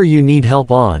 Whatever you need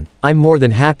help on, I'm more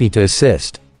than happy to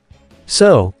assist.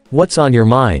 So, what's on your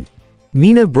mind?"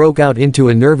 Mina broke out into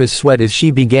a nervous sweat as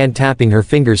she began tapping her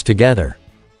fingers together.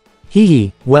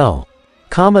 Well.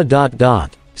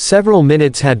 Several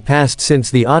minutes had passed since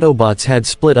the Autobots had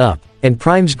split up, and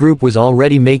Prime's group was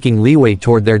already making leeway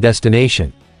toward their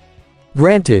destination.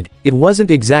 Granted, it wasn't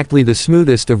exactly the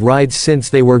smoothest of rides since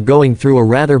they were going through a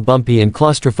rather bumpy and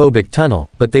claustrophobic tunnel,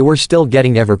 but they were still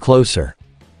getting ever closer.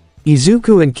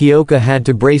 Izuku and Kyoka had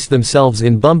to brace themselves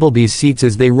in Bumblebee's seats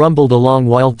as they rumbled along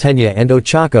while Tenya and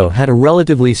Ochako had a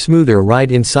relatively smoother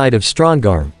ride inside of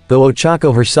Strongarm, though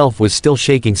Ochako herself was still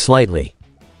shaking slightly.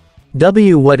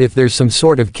 What if there's some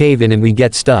sort of cave-in and we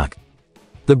get stuck?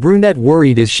 The brunette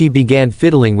worried as she began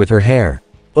fiddling with her hair.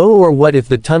 Or what if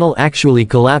the tunnel actually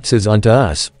collapses onto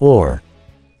us, or...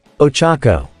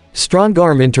 Ochako.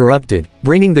 Strongarm interrupted,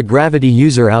 bringing the gravity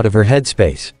user out of her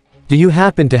headspace. Do you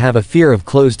happen to have a fear of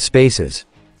closed spaces?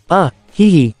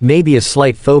 Maybe a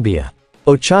slight phobia.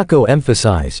 Ochako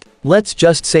emphasized. Let's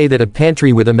just say that a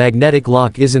pantry with a magnetic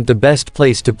lock isn't the best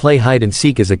place to play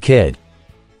hide-and-seek as a kid.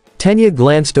 Tenya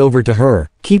glanced over to her,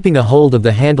 keeping a hold of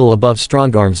the handle above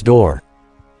Strongarm's door.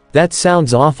 That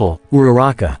sounds awful,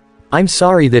 Uraraka. I'm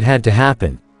sorry that had to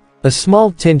happen. A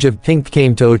small tinge of pink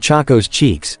came to Ochako's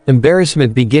cheeks,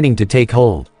 embarrassment beginning to take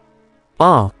hold.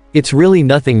 It's really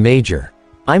nothing major.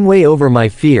 I'm way over my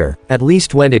fear, at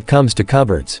least when it comes to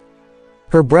cupboards.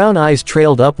 Her brown eyes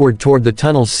trailed upward toward the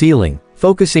tunnel's ceiling,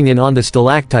 focusing in on the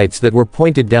stalactites that were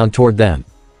pointed down toward them.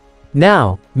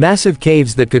 Now, massive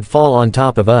caves that could fall on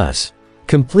top of us.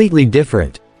 Completely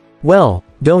different. Well,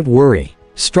 don't worry,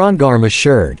 Strongarm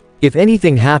assured. If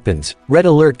anything happens, Red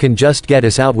Alert can just get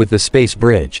us out with the space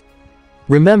bridge.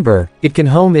 Remember, it can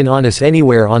home in on us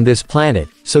anywhere on this planet,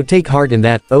 so take heart in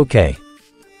that, okay?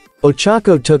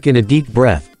 Ochako took in a deep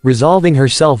breath, resolving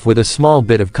herself with a small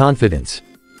bit of confidence.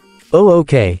 Oh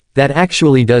okay, that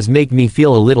actually does make me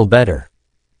feel a little better.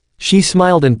 She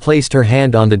smiled and placed her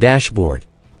hand on the dashboard.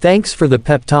 Thanks for the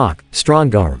pep talk,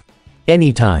 Strongarm.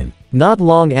 Anytime. Not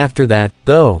long after that,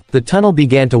 though, the tunnel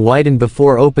began to widen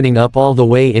before opening up all the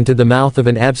way into the mouth of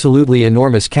an absolutely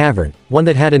enormous cavern, one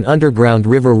that had an underground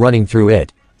river running through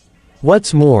it.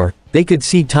 What's more, they could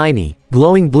see tiny,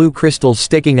 glowing blue crystals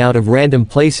sticking out of random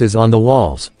places on the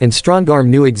walls, and Strongarm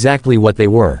knew exactly what they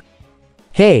were.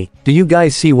 Hey, do you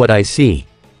guys see what I see?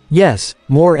 Yes,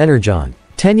 more energon.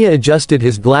 Tenya adjusted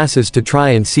his glasses to try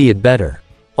and see it better.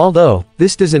 Although,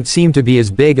 this doesn't seem to be as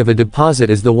big of a deposit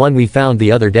as the one we found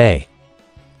the other day.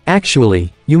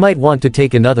 Actually, you might want to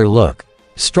take another look.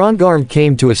 Strongarm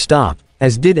came to a stop,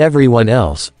 as did everyone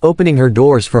else, opening her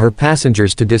doors for her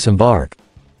passengers to disembark.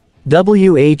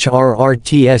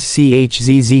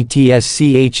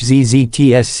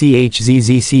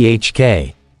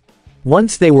 WHRRTSCHZZTSCHZZTSCHZZCHK.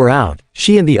 Once they were out,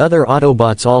 she and the other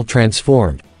Autobots all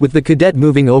transformed, with the cadet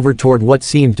moving over toward what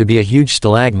seemed to be a huge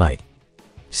stalagmite.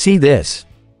 See this?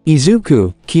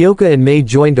 Izuku, Kyoka and Mei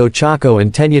joined Ochako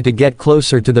and Tenya to get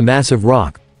closer to the massive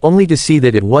rock, only to see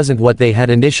that it wasn't what they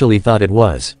had initially thought it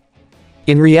was.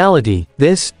 In reality,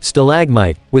 this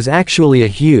stalagmite was actually a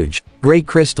huge, gray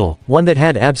crystal, one that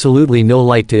had absolutely no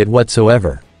light to it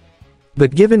whatsoever.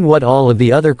 But given what all of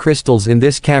the other crystals in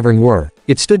this cavern were,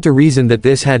 it stood to reason that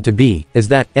this had to be, as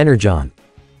that, energon.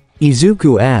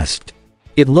 Izuku asked.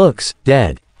 It looks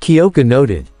dead, Kyoka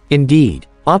noted. Indeed.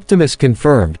 Optimus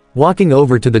confirmed, walking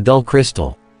over to the dull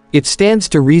crystal. It stands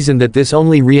to reason that this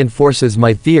only reinforces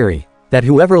my theory, that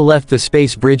whoever left the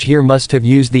space bridge here must have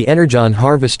used the energon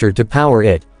harvester to power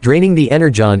it, draining the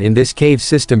energon in this cave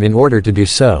system in order to do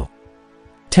so.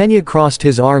 Tenya crossed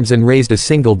his arms and raised a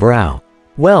single brow.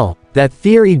 Well, that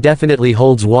theory definitely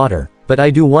holds water, but I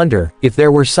do wonder, if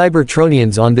there were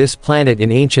Cybertronians on this planet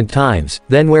in ancient times,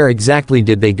 then where exactly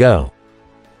did they go?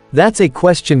 That's a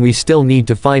question we still need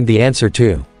to find the answer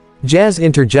to. Jazz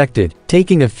interjected,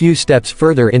 taking a few steps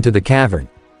further into the cavern.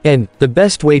 And, the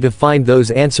best way to find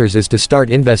those answers is to start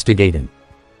investigating.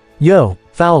 Yo,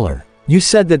 Fowler. You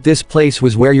said that this place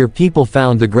was where your people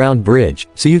found the ground bridge,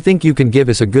 so you think you can give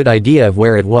us a good idea of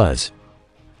where it was?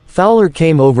 Fowler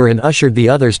came over and ushered the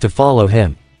others to follow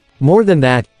him. More than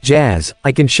that, Jazz,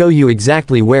 I can show you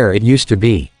exactly where it used to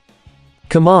be.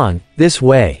 Come on, this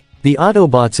way. The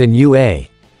Autobots and UA.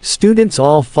 Students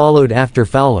all followed after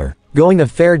Fowler, going a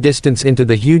fair distance into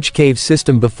the huge cave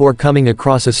system before coming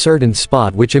across a certain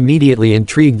spot which immediately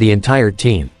intrigued the entire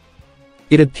team.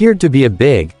 It appeared to be a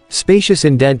big, spacious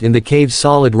indent in the cave's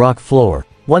solid rock floor,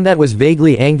 one that was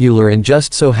vaguely angular and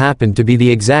just so happened to be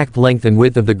the exact length and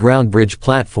width of the ground bridge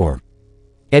platform.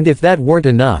 And if that weren't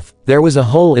enough, there was a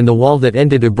hole in the wall that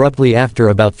ended abruptly after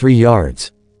about 3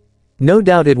 yards. No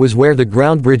doubt it was where the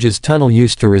ground bridge's tunnel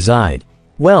used to reside.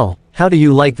 Well, how do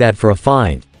you like that for a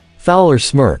find? Fowler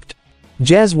smirked.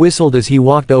 Jazz whistled as he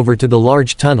walked over to the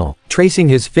large tunnel, tracing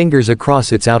his fingers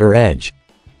across its outer edge.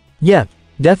 Yep,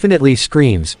 definitely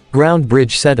screams, ground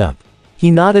bridge setup.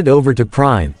 He nodded over to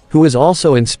Prime, who was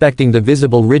also inspecting the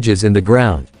visible ridges in the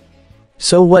ground.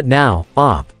 So what now,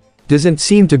 Op? Doesn't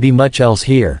seem to be much else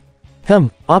here.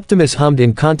 Optimus hummed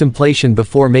in contemplation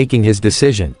before making his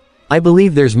decision. I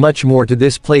believe there's much more to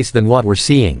this place than what we're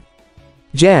seeing.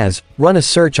 Jazz, run a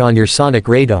search on your sonic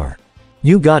radar.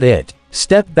 You got it.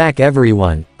 Step back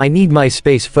everyone, I need my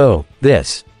space foe,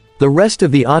 this. The rest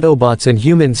of the Autobots and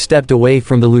humans stepped away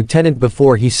from the lieutenant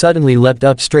before he suddenly leapt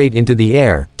up straight into the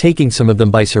air, taking some of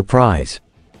them by surprise.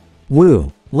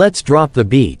 Woo, let's drop the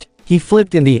beat. He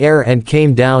flipped in the air and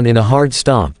came down in a hard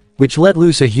stomp, which let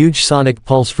loose a huge sonic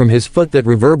pulse from his foot that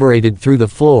reverberated through the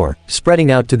floor, spreading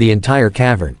out to the entire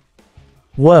cavern.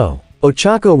 Whoa!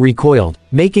 Ochako recoiled,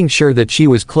 making sure that she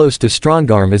was close to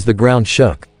Strongarm as the ground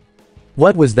shook.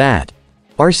 What was that?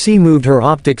 RC moved her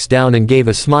optics down and gave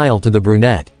a smile to the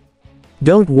brunette.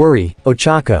 Don't worry,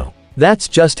 Ochako. That's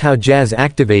just how Jazz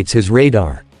activates his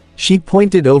radar. She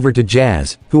pointed over to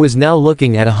Jazz, who was now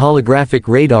looking at a holographic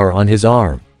radar on his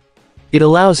arm. It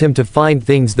allows him to find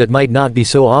things that might not be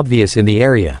so obvious in the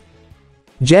area.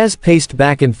 Jazz paced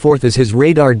back and forth as his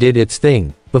radar did its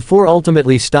thing, before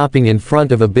ultimately stopping in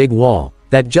front of a big wall,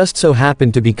 that just so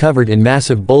happened to be covered in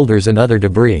massive boulders and other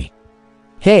debris.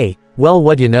 Hey, well,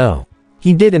 what you know?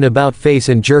 He did an about face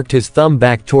and jerked his thumb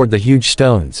back toward the huge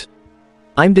stones.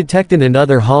 I'm detecting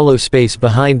another hollow space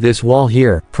behind this wall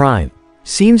here, Prime.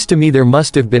 Seems to me there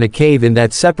must have been a cave in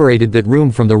that separated that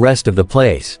room from the rest of the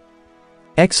place.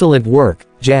 Excellent work,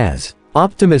 Jazz.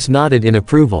 Optimus nodded in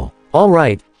approval.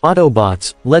 Alright,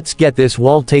 Autobots, let's get this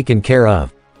wall taken care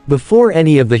of. Before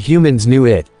any of the humans knew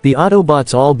it, the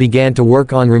Autobots all began to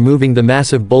work on removing the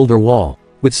massive boulder wall,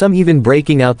 with some even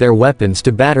breaking out their weapons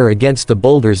to batter against the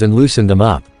boulders and loosen them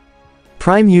up.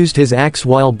 Prime used his axe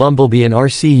while Bumblebee and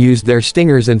RC used their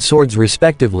stingers and swords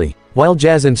respectively, while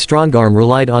Jazz and Strongarm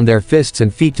relied on their fists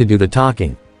and feet to do the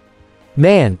talking.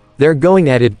 Man, they're going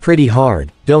at it pretty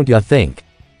hard, don't ya think?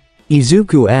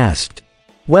 Izuku asked.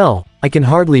 Well, I can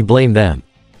hardly blame them.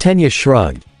 Tenya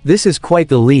shrugged. This is quite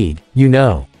the lead, you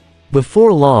know.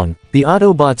 Before long, the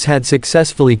Autobots had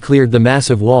successfully cleared the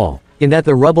massive wall, in that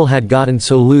the rubble had gotten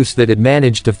so loose that it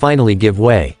managed to finally give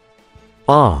way.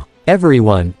 Ah,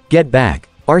 everyone, get back,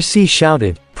 RC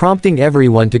shouted, prompting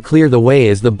everyone to clear the way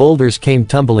as the boulders came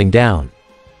tumbling down.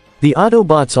 The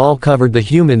Autobots all covered the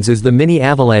humans as the mini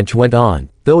avalanche went on,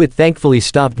 though it thankfully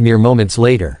stopped mere moments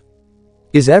later.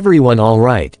 Is everyone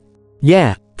alright?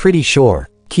 Yeah, pretty sure,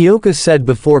 Kyoka said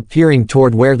before peering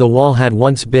toward where the wall had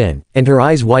once been, and her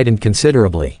eyes widened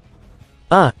considerably.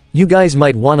 You guys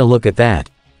might wanna look at that.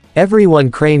 Everyone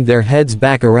craned their heads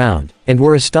back around, and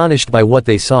were astonished by what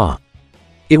they saw.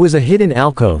 It was a hidden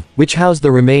alcove, which housed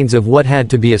the remains of what had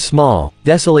to be a small,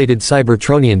 desolated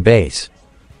Cybertronian base.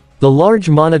 The large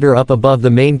monitor up above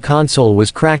the main console was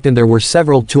cracked and there were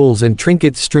several tools and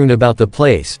trinkets strewn about the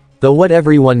place, though what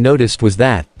everyone noticed was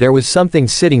that, there was something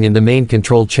sitting in the main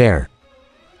control chair.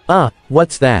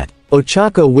 What's that?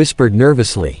 Ochako whispered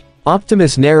nervously.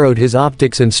 Optimus narrowed his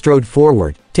optics and strode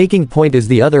forward, taking point as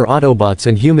the other Autobots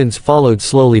and humans followed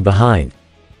slowly behind.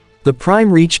 The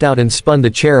Prime reached out and spun the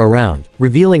chair around,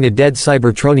 revealing a dead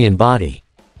Cybertronian body.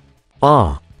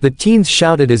 The teens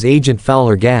shouted as Agent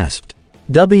Fowler gasped.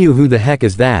 Who the heck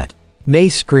is that? May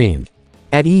screamed.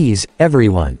 At ease,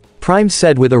 everyone, Prime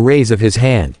said with a raise of his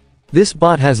hand. This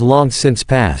bot has long since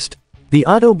passed. The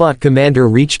Autobot commander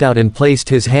reached out and placed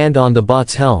his hand on the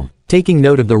bot's helm, taking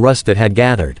note of the rust that had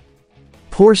gathered.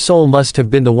 Poor soul must have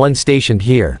been the one stationed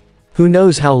here. Who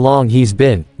knows how long he's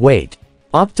been. Wait.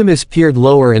 Optimus peered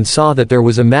lower and saw that there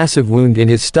was a massive wound in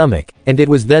his stomach, and it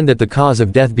was then that the cause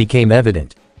of death became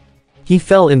evident. He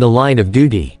fell in the line of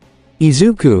duty.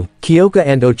 Izuku, Kyoka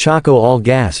and Ochako all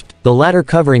gasped, the latter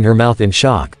covering her mouth in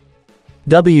shock.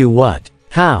 What?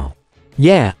 How?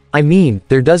 Yeah, I mean,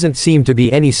 there doesn't seem to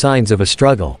be any signs of a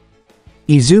struggle.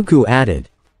 Izuku added.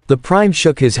 The Prime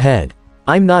shook his head.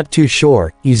 I'm not too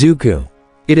sure, Izuku.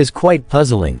 It is quite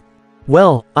puzzling.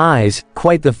 Well, eyes,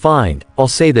 quite the find, I'll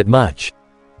say that much.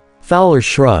 Fowler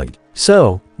shrugged.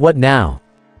 So, what now?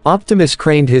 Optimus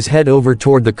craned his head over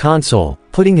toward the console,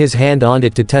 putting his hand on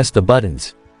it to test the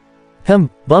buttons.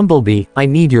 Bumblebee, I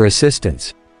need your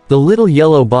assistance. The little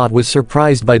yellow bot was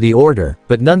surprised by the order,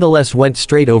 but nonetheless went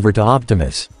straight over to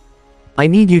Optimus. I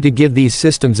need you to give these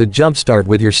systems a jumpstart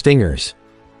with your stingers.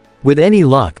 With any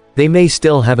luck, they may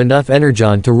still have enough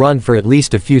energon to run for at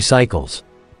least a few cycles.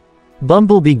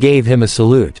 Bumblebee gave him a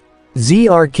salute.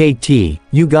 ZRKT,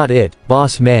 you got it,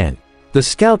 boss man. The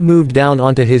scout moved down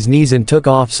onto his knees and took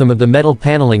off some of the metal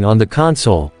paneling on the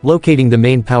console, locating the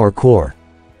main power core.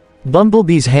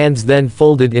 Bumblebee's hands then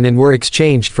folded in and were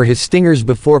exchanged for his stingers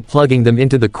before plugging them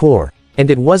into the core,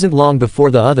 and it wasn't long before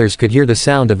the others could hear the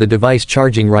sound of the device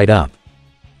charging right up.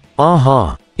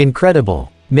 Aha!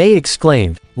 Incredible! May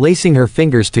exclaimed, lacing her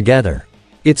fingers together.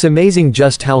 It's amazing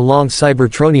just how long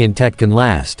Cybertronian tech can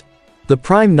last. The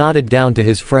Prime nodded down to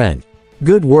his friend.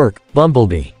 Good work,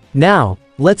 Bumblebee. Now,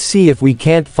 let's see if we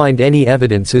can't find any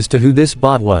evidence as to who this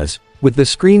bot was. With the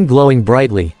screen glowing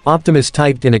brightly, Optimus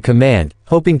typed in a command,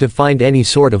 hoping to find any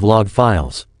sort of log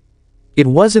files. It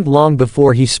wasn't long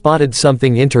before he spotted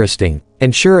something interesting,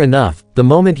 and sure enough, the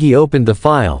moment he opened the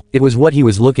file, it was what he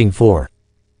was looking for.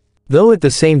 Though at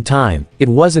the same time, it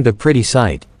wasn't a pretty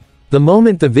sight. The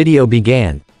moment the video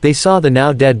began, they saw the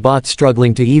now dead bot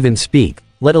struggling to even speak,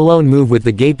 let alone move with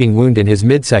the gaping wound in his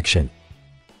midsection.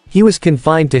 He was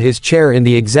confined to his chair in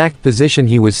the exact position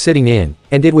he was sitting in,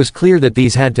 and it was clear that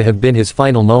these had to have been his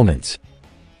final moments.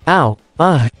 Ow,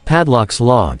 Padlock's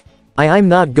log. I'm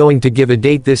not going to give a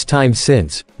date this time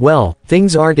since, well,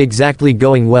 things aren't exactly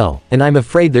going well, and I'm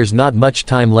afraid there's not much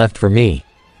time left for me.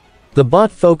 The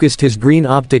bot focused his green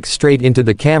optics straight into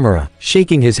the camera,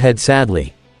 shaking his head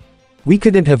sadly. We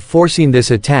couldn't have foreseen this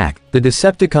attack, the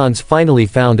Decepticons finally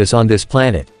found us on this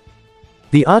planet.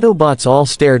 The Autobots all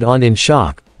stared on in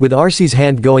shock, with Arcee's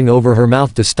hand going over her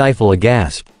mouth to stifle a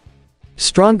gasp.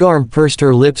 Strongarm pursed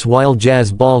her lips while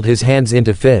Jazz balled his hands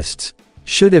into fists.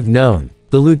 Should have known.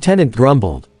 The lieutenant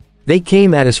grumbled. They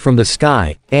came at us from the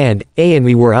sky, and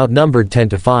we were outnumbered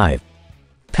 10-5.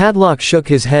 Padlock shook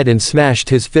his head and smashed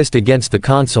his fist against the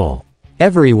console.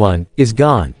 Everyone is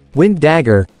gone. Wind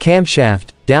dagger, camshaft,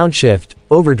 downshift,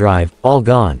 overdrive, all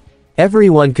gone.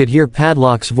 Everyone could hear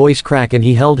Padlock's voice crack, and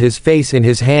he held his face in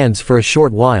his hands for a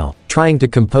short while, trying to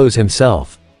compose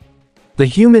himself. The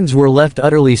humans were left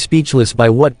utterly speechless by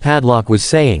what Padlock was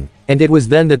saying, and it was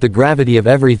then that the gravity of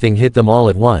everything hit them all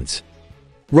at once.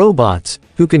 Robots,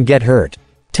 who can get hurt.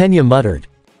 Tenya muttered.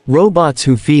 Robots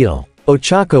who feel.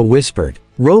 Ochako whispered.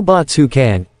 Robots who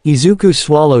can. Izuku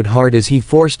swallowed hard as he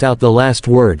forced out the last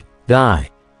word, die.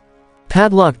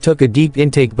 Padlock took a deep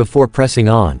intake before pressing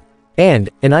on. And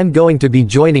I'm going to be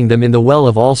joining them in the Well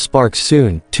of All Sparks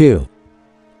soon, too.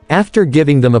 After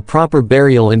giving them a proper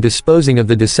burial and disposing of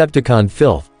the Decepticon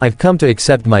filth, I've come to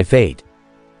accept my fate.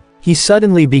 He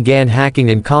suddenly began hacking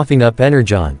and coughing up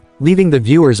energon, leaving the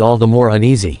viewers all the more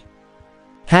uneasy.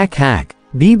 Hack.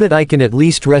 But I can at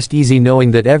least rest easy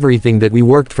knowing that everything that we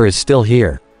worked for is still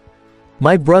here.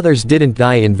 My brothers didn't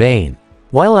die in vain.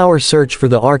 While our search for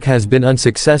the Ark has been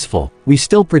unsuccessful, we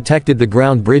still protected the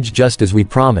ground bridge just as we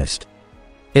promised.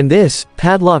 In this,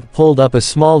 Padlock pulled up a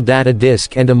small data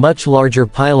disk and a much larger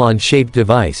pylon-shaped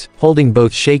device, holding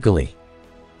both shakily.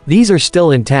 These are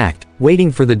still intact,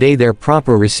 waiting for the day their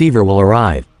proper receiver will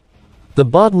arrive. The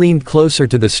bot leaned closer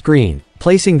to the screen,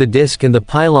 placing the disk and the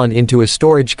pylon into a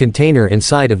storage container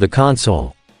inside of the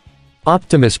console.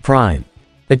 Optimus Prime.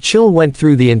 A chill went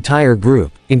through the entire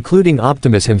group, including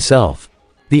Optimus himself.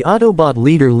 The Autobot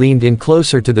leader leaned in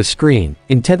closer to the screen,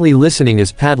 intently listening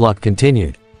as Padlock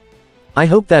continued. I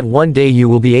hope that one day you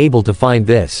will be able to find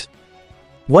this.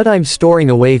 What I'm storing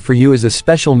away for you is a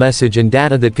special message and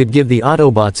data that could give the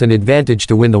Autobots an advantage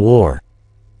to win the war.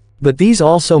 But these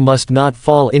also must not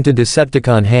fall into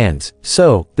Decepticon hands,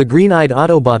 so, the green-eyed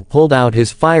Autobot pulled out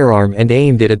his firearm and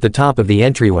aimed it at the top of the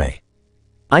entryway.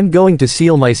 I'm going to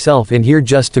seal myself in here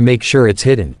just to make sure it's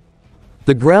hidden.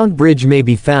 The ground bridge may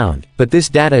be found, but this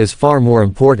data is far more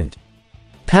important.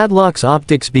 Padlock's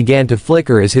optics began to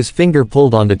flicker as his finger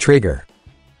pulled on the trigger.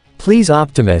 Please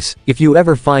Optimus, if you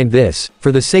ever find this,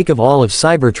 for the sake of all of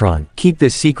Cybertron, keep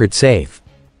this secret safe.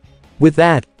 With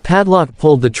that, Padlock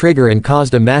pulled the trigger and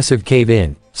caused a massive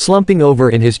cave-in, slumping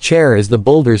over in his chair as the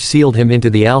boulders sealed him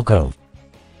into the alcove.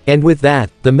 And with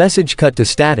that, the message cut to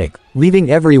static,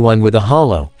 leaving everyone with a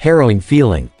hollow, harrowing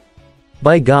feeling.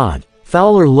 By God.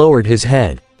 Fowler lowered his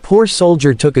head. Poor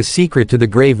soldier took a secret to the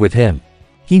grave with him.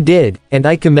 He did, and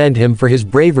I commend him for his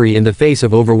bravery in the face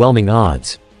of overwhelming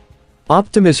odds.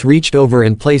 Optimus reached over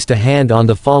and placed a hand on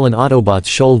the fallen Autobot's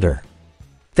shoulder.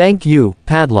 Thank you,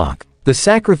 Padlock. The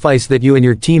sacrifice that you and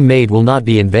your team made will not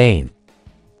be in vain.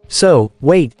 So,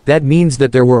 wait, that means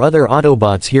that there were other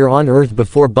Autobots here on Earth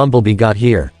before Bumblebee got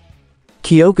here.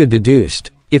 Kyoka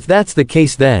deduced. If that's the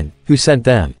case then, who sent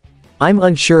them? I'm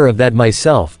unsure of that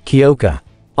myself, Kyoka.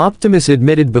 Optimus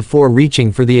admitted before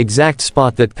reaching for the exact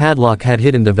spot that Padlock had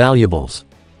hidden the valuables.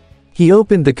 He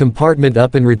opened the compartment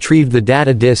up and retrieved the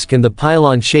data disk and the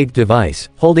pylon-shaped device,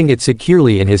 holding it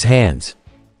securely in his hands.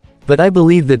 But I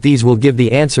believe that these will give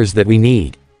the answers that we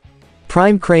need.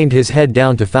 Prime craned his head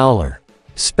down to Fowler.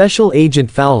 Special Agent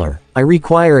Fowler, I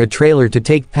require a trailer to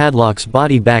take Padlock's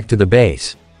body back to the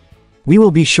base. We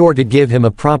will be sure to give him a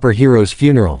proper hero's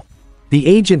funeral. The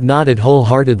agent nodded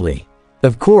wholeheartedly.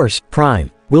 Of course,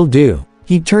 Prime, will do.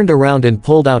 He turned around and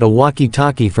pulled out a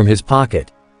walkie-talkie from his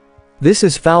pocket. This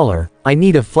is Fowler, I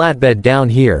need a flatbed down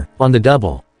here, on the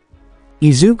double.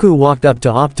 Izuku walked up to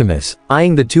Optimus,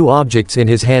 eyeing the two objects in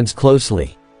his hands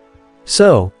closely.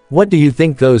 So, what do you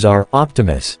think those are,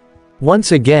 Optimus?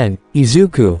 Once again,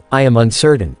 Izuku, I am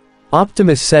uncertain.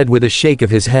 Optimus said with a shake of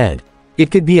his head.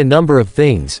 It could be a number of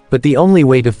things, but the only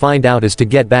way to find out is to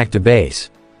get back to base.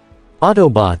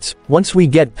 Autobots, once we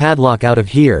get Padlock out of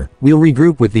here, we'll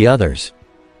regroup with the others.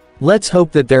 Let's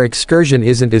hope that their excursion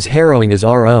isn't as harrowing as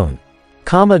our own.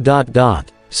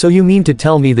 So you mean to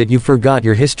tell me that you forgot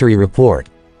your history report?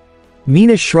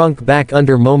 Mina shrunk back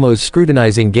under Momo's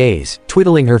scrutinizing gaze,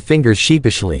 twiddling her fingers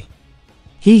sheepishly.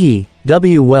 Hee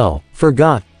well,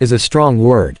 forgot, is a strong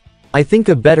word. I think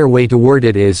a better way to word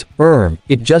it is,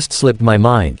 it just slipped my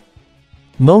mind.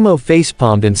 Momo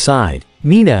facepalmed and sighed.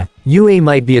 Mina, UA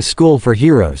might be a school for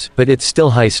heroes, but it's still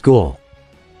high school.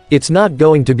 It's not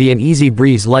going to be an easy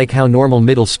breeze like how normal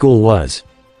middle school was.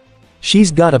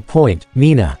 She's got a point,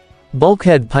 Mina.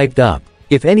 Bulkhead piped up.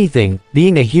 If anything,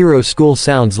 being a hero school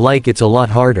sounds like it's a lot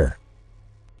harder.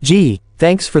 Gee,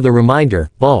 thanks for the reminder,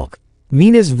 Bulk.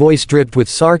 Mina's voice dripped with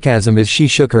sarcasm as she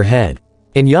shook her head.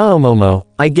 And yao Momo,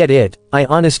 I get it, I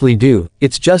honestly do,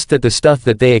 it's just that the stuff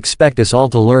that they expect us all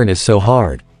to learn is so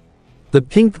hard. The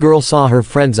pink girl saw her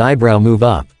friend's eyebrow move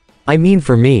up. I mean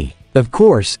for me. Of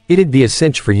course, it'd be a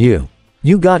cinch for you.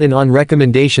 You got in on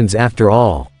recommendations after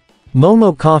all.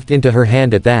 Momo coughed into her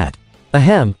hand at that.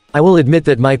 Ahem, I will admit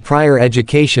that my prior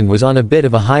education was on a bit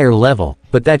of a higher level,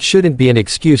 but that shouldn't be an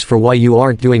excuse for why you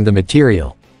aren't doing the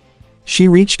material. She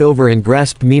reached over and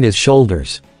grasped Mina's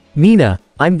shoulders. Mina,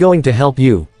 I'm going to help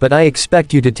you, but I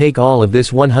expect you to take all of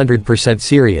this 100%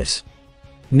 serious.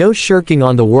 No shirking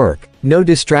on the work, no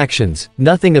distractions,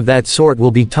 nothing of that sort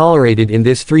will be tolerated in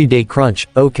this 3-day crunch,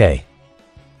 okay?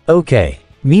 Okay.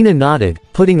 Mina nodded,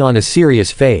 putting on a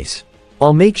serious face.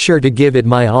 I'll make sure to give it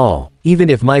my all, even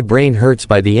if my brain hurts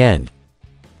by the end.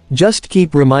 Just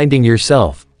keep reminding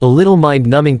yourself, a little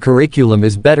mind-numbing curriculum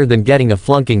is better than getting a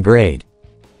flunking grade.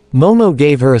 Momo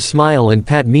gave her a smile and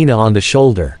pat Mina on the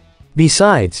shoulder.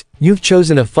 Besides, you've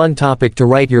chosen a fun topic to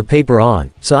write your paper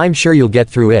on, so I'm sure you'll get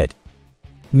through it.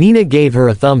 Mina gave her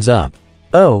a thumbs up.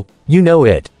 Oh, you know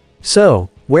it. So,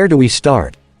 where do we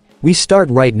start? We start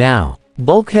right now.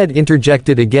 Bulkhead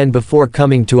interjected again before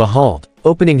coming to a halt,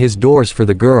 opening his doors for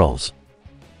the girls.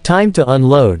 Time to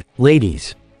unload,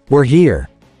 ladies. We're here.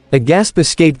 A gasp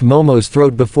escaped Momo's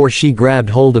throat before she grabbed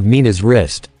hold of Mina's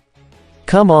wrist.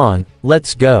 Come on,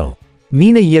 let's go.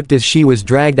 Mina yipped as she was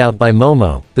dragged out by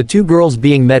Momo, the two girls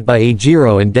being met by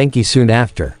Eijiro and Denki soon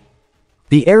after.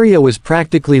 The area was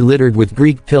practically littered with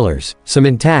Greek pillars, some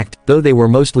intact, though they were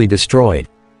mostly destroyed.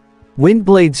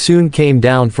 Windblade soon came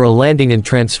down for a landing and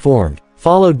transformed,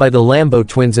 followed by the Lambo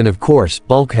twins and of course,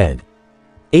 Bulkhead.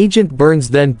 Agent Burns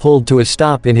then pulled to a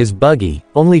stop in his buggy,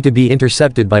 only to be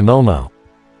intercepted by Momo.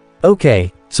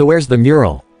 Okay, so where's the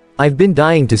mural? I've been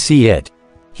dying to see it.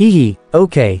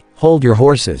 Okay, hold your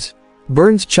horses.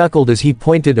 Burns chuckled as he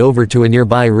pointed over to a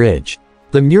nearby ridge.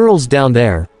 The mural's down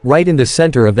there, right in the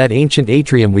center of that ancient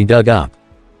atrium we dug up.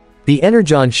 The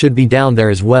Energon should be down there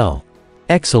as well.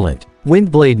 Excellent.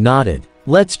 Windblade nodded.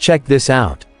 Let's check this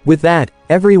out. With that,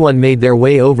 everyone made their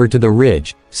way over to the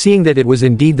ridge, seeing that it was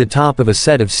indeed the top of a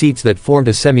set of seats that formed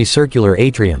a semicircular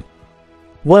atrium.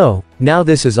 Whoa, now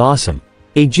this is awesome.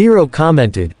 Eijiro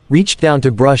commented, reached down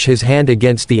to brush his hand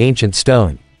against the ancient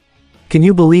stone. Can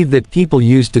you believe that people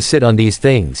used to sit on these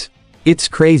things? It's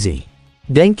crazy.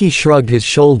 Denki shrugged his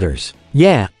shoulders.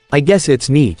 Yeah, I guess it's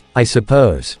neat, I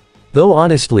suppose. Though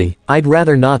honestly, I'd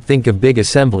rather not think of big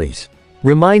assemblies.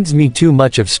 Reminds me too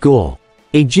much of school.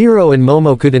 Eijiro and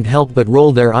Momo couldn't help but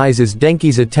roll their eyes as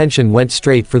Denki's attention went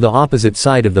straight for the opposite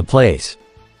side of the place.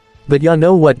 But ya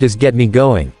know what does get me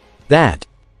going? That.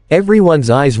 Everyone's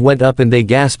eyes went up and they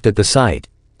gasped at the sight.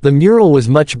 The mural was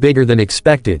much bigger than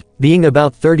expected, being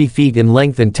about 30 feet in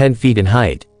length and 10 feet in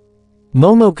height.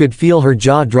 Momo could feel her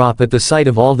jaw drop at the sight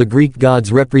of all the Greek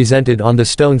gods represented on the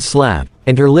stone slab,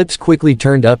 and her lips quickly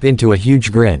turned up into a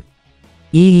huge grin.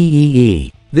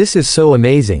 This is so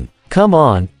amazing. Come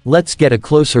on, let's get a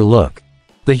closer look.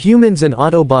 The humans and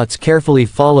Autobots carefully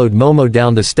followed Momo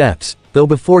down the steps, though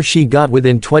before she got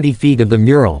within 20 feet of the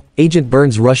mural, Agent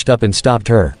Burns rushed up and stopped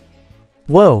her.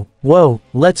 Whoa,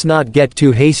 let's not get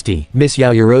too hasty, Miss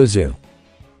Yaoyorozu.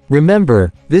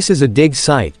 Remember, this is a dig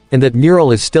site, and that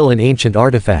mural is still an ancient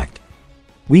artifact.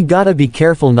 We gotta be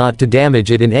careful not to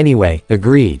damage it in any way,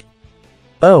 agreed.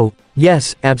 Oh,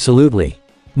 yes, absolutely.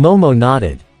 Momo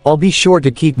nodded. I'll be sure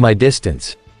to keep my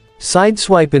distance.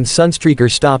 Sideswipe and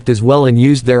Sunstreaker stopped as well and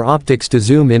used their optics to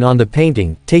zoom in on the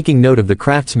painting, taking note of the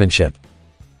craftsmanship.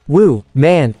 Woo,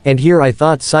 man, and here I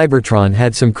thought Cybertron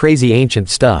had some crazy ancient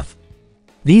stuff.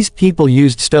 These people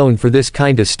used stone for this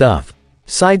kind of stuff.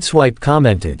 Sideswipe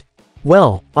commented.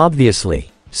 Well,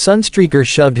 obviously. Sunstreaker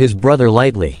shoved his brother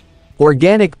lightly.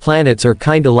 Organic planets are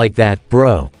kinda like that,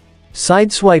 bro.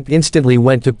 Sideswipe instantly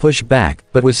went to push back,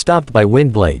 but was stopped by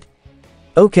Windblade.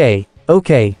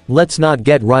 Okay, let's not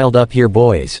get riled up here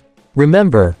boys.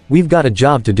 Remember, we've got a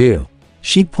job to do.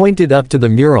 She pointed up to the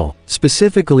mural,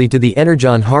 specifically to the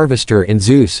Energon Harvester in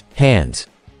Zeus' hands.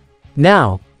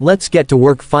 Now, let's get to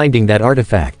work finding that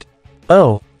artifact.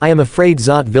 Oh, I am afraid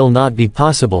that will not be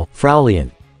possible,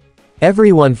 Fraulein.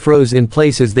 Everyone froze in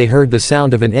place as they heard the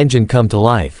sound of an engine come to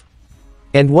life.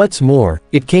 And what's more,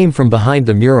 it came from behind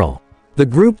the mural. The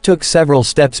group took several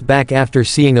steps back after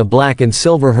seeing a black and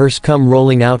silver hearse come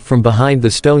rolling out from behind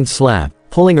the stone slab,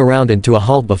 pulling around into a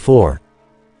halt before.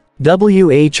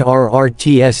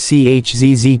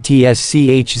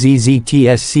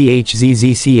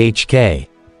 WHRRTSCHZZTSCHZZTSCHZZCHK.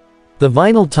 The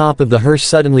vinyl top of the hearse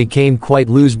suddenly came quite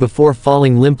loose before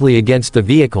falling limply against the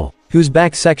vehicle, whose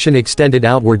back section extended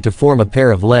outward to form a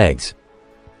pair of legs.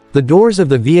 The doors of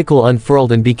the vehicle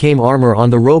unfurled and became armor on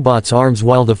the robot's arms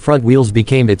while the front wheels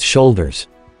became its shoulders.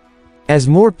 As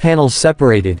more panels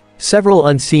separated, several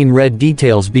unseen red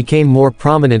details became more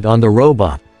prominent on the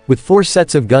robot, with 4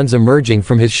 sets of guns emerging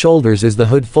from his shoulders as the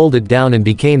hood folded down and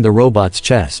became the robot's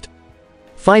chest.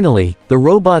 Finally, the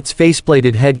robot's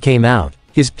faceplated head came out,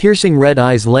 his piercing red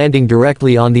eyes landing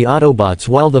directly on the Autobots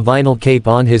while the vinyl cape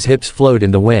on his hips flowed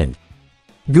in the wind.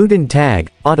 Guten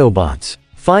Tag, Autobots.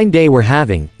 Fine day we're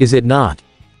having, is it not?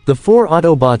 The 4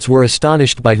 Autobots were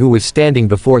astonished by who was standing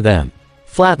before them.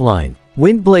 Flatline.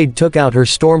 Windblade took out her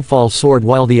Stormfall sword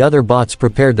while the other bots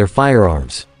prepared their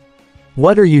firearms.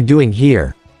 What are you doing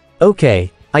here?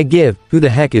 Okay, I give, who the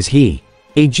heck is he?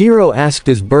 Ajiro asked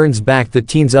as Burns backed the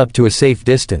teens up to a safe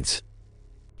distance.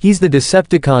 He's the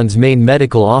Decepticons' main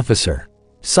medical officer.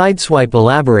 Sideswipe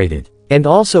elaborated. And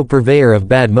also purveyor of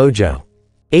bad mojo.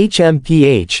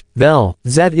 HMPH, well,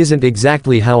 that isn't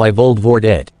exactly how I vold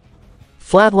it.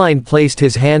 Flatline placed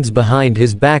his hands behind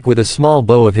his back with a small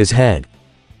bow of his head.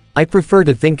 I prefer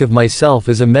to think of myself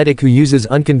as a medic who uses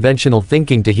unconventional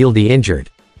thinking to heal the injured.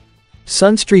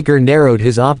 Sunstreaker narrowed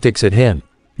his optics at him.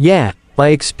 Yeah,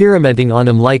 by experimenting on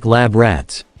 'em like lab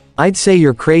rats. I'd say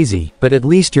you're crazy, but at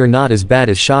least you're not as bad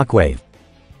as Shockwave.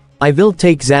 I will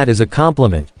take that as a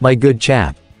compliment, my good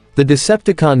chap. The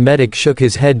Decepticon medic shook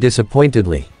his head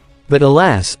disappointedly. But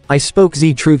alas, I spoke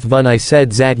the truth when I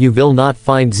said that you will not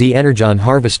find the Energon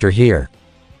harvester here.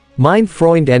 Mein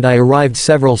Freund and I arrived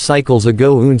several cycles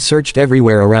ago and searched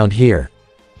everywhere around here.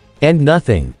 And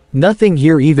nothing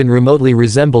here even remotely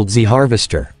resembled the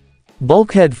harvester.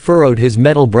 Bulkhead furrowed his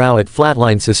metal brow at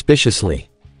Flatline suspiciously.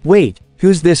 Wait,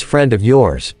 who's this friend of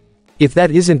yours? If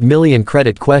that isn't million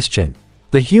credit question.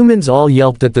 The humans all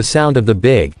yelped at the sound of the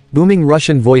big, booming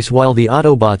Russian voice while the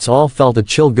Autobots all felt a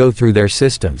chill go through their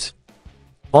systems.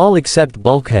 All except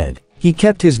Bulkhead. He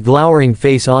kept his glowering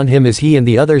face on him as he and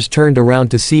the others turned around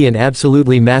to see an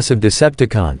absolutely massive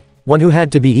Decepticon, one who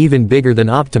had to be even bigger than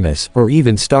Optimus, or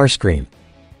even Starscream.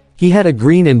 He had a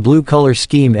green and blue color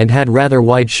scheme and had rather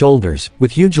wide shoulders,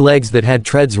 with huge legs that had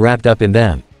treads wrapped up in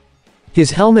them.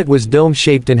 His helmet was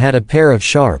dome-shaped and had a pair of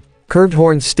sharp, curved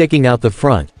horns sticking out the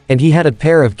front, and he had a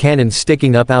pair of cannons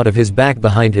sticking up out of his back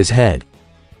behind his head.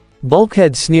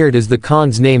 Bulkhead sneered as the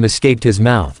Khan's name escaped his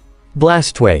mouth.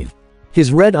 Blastwave.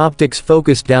 His red optics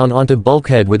focused down onto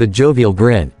Bulkhead with a jovial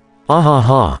grin. Ah ha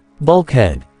ha,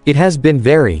 Bulkhead. It has been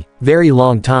very, very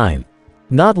long time.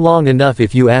 Not long enough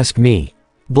if you ask me.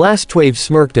 Blastwave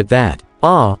smirked at that.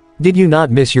 Ah, did you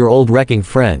not miss your old wrecking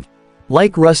friend?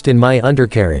 Like rust in my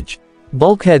undercarriage.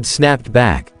 Bulkhead snapped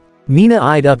back. Mina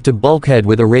eyed up to Bulkhead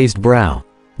with a raised brow.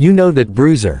 You know that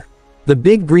bruiser. The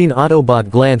big green Autobot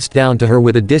glanced down to her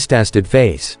with a disgusted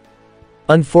face.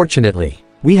 Unfortunately,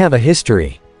 we have a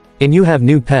history. And you have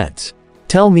new pets.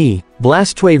 Tell me,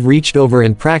 Blastwave reached over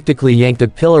and practically yanked a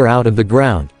pillar out of the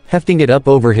ground, hefting it up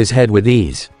over his head with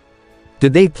ease.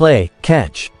 Did they play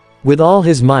catch? With all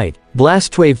his might,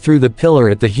 Blastwave threw the pillar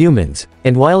at the humans,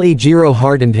 and while Ajiro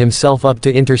hardened himself up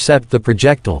to intercept the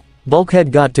projectile,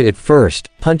 Bulkhead got to it first,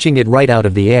 punching it right out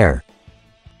of the air.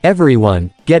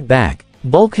 Everyone, get back.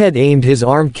 Bulkhead aimed his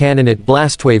armed cannon at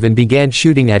Blastwave and began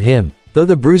shooting at him, though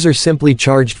the bruiser simply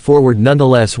charged forward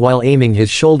nonetheless while aiming his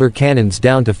shoulder cannons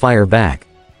down to fire back.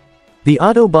 The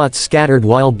Autobots scattered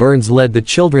while Burns led the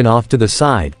children off to the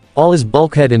side, all as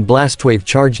Bulkhead and Blastwave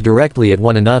charged directly at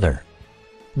one another.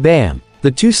 Bam!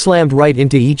 The two slammed right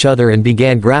into each other and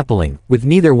began grappling, with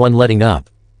neither one letting up.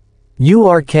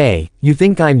 URK, you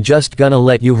think I'm just gonna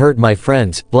let you hurt my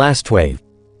friends, Blastwave?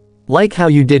 Like how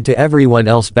you did to everyone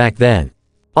else back then.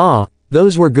 Ah,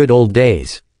 those were good old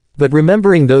days. But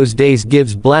remembering those days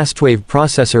gives Blastwave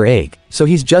processor ache, so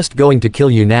he's just going to kill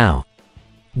you now.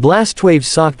 Blastwave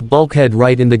socked Bulkhead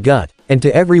right in the gut, and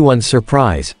to everyone's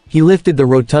surprise, he lifted the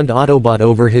rotund Autobot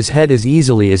over his head as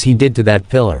easily as he did to that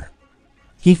pillar.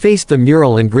 He faced the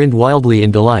mural and grinned wildly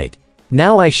in delight.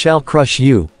 Now I shall crush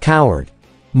you, coward.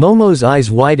 Momo's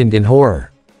eyes widened in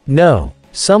horror. No.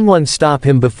 Someone stop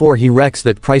him before he wrecks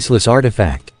that priceless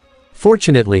artifact.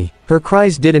 Fortunately, her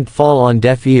cries didn't fall on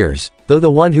deaf ears, though the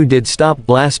one who did stop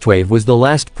Blastwave was the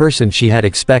last person she had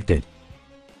expected.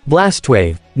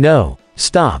 Blastwave, no,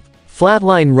 stop.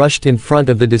 Flatline rushed in front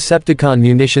of the Decepticon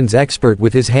munitions expert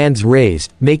with his hands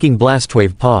raised, making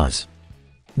Blastwave pause.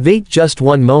 Wait just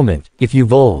one moment, if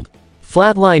you've old.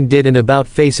 Flatline did an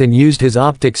about-face and used his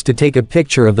optics to take a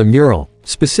picture of the mural,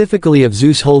 specifically of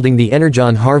Zeus holding the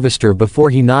Energon harvester before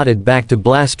he nodded back to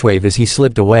Blastwave as he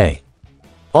slipped away.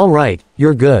 Alright,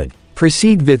 you're good.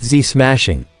 Proceed with Z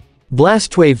smashing.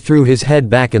 Blastwave threw his head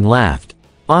back and laughed.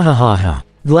 Ahahaha.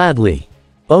 Gladly.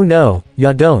 Oh no,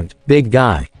 ya don't, big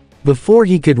guy. Before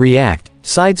he could react,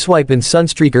 Sideswipe and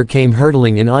Sunstreaker came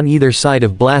hurtling in on either side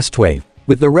of Blastwave,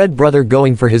 with the Red Brother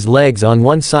going for his legs on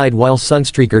one side while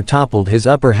Sunstreaker toppled his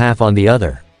upper half on the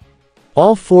other.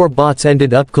 All four bots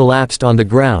ended up collapsed on the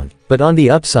ground, but on the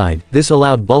upside, this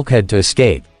allowed Bulkhead to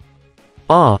escape.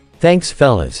 Ah, thanks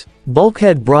fellas.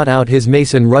 Bulkhead brought out his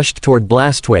mace and rushed toward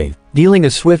Blastwave, dealing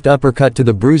a swift uppercut to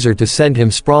the bruiser to send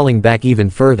him sprawling back even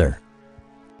further.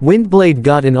 Windblade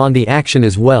got in on the action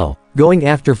as well, going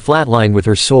after Flatline with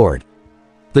her sword.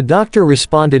 The Doctor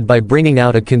responded by bringing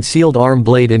out a concealed arm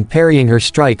blade and parrying her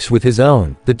strikes with his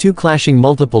own, the two clashing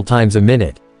multiple times a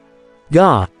minute.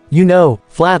 Gah, you know,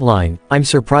 Flatline, I'm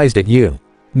surprised at you.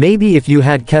 Maybe if you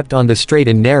had kept on the straight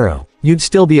and narrow, you'd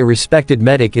still be a respected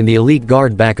medic in the elite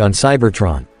guard back on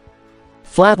Cybertron.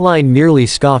 Flatline merely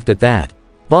scoffed at that.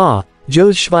 Bah,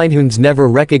 Joe's Schweinhunds never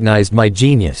recognized my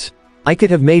genius. I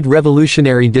could have made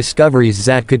revolutionary discoveries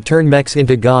that could turn mechs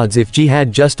into gods if G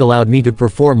had just allowed me to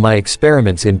perform my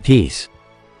experiments in peace.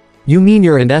 You mean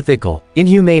your unethical,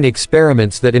 inhumane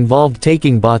experiments that involved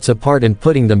taking bots apart and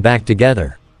putting them back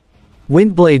together?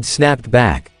 Windblade snapped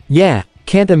back. Yeah,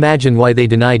 can't imagine why they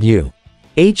denied you.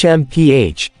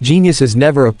 HMPH, genius is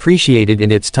never appreciated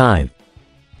in its time.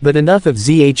 But enough of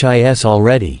ZHIS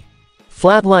already.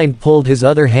 Flatline pulled his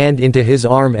other hand into his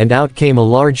arm and out came a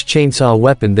large chainsaw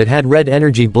weapon that had red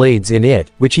energy blades in it,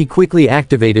 which he quickly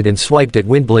activated and swiped at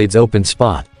Windblade's open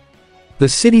spot. The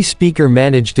city speaker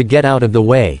managed to get out of the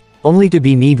way, only to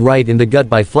be kneed right in the gut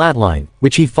by Flatline,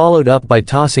 which he followed up by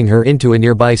tossing her into a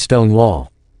nearby stone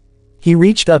wall. He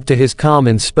reached up to his comm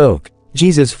and spoke,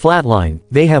 Jesus Flatline,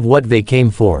 they have what they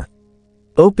came for.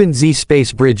 Open Z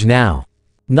space bridge now.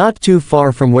 Not too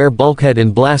far from where Bulkhead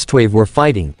and Blastwave were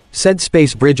fighting, said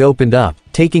space bridge opened up,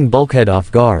 taking Bulkhead off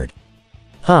guard.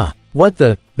 Huh, what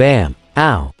the, bam,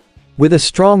 ow. With a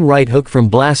strong right hook from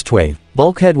Blastwave,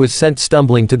 Bulkhead was sent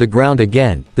stumbling to the ground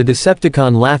again, the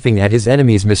Decepticon laughing at his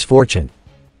enemy's misfortune.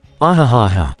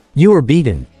 Ahahaha, you were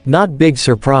beaten, not big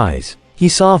surprise. He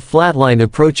saw Flatline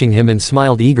approaching him and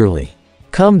smiled eagerly.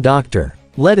 Come Doctor,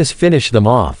 let us finish them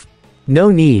off.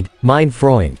 No need, mein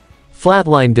Freund.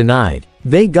 Flatline denied.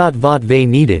 They got what they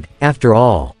needed, after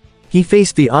all. He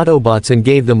faced the Autobots and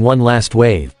gave them one last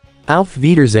wave. Auf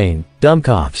Wiedersehen,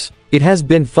 Dummkopfs. It has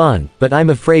been fun, but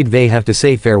I'm afraid they have to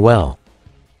say farewell.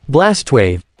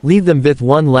 Blastwave, leave them with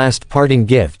one last parting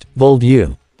gift, bold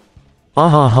you.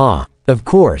 Ahaha, of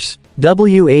course.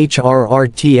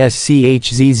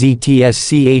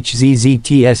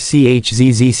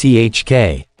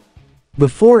 WHRRTSCHZZTSCHZZTSCHZZCHK.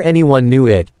 Before anyone knew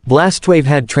it, Blastwave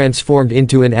had transformed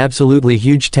into an absolutely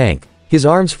huge tank, his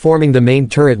arms forming the main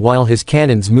turret while his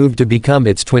cannons moved to become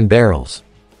its twin barrels.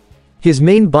 His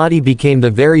main body became the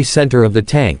very center of the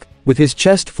tank, with his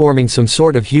chest forming some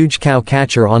sort of huge cow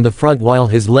catcher on the front while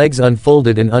his legs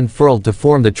unfolded and unfurled to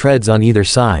form the treads on either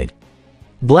side.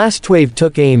 Blastwave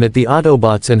took aim at the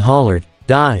Autobots and hollered,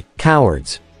 "Die,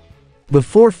 cowards!"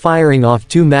 before firing off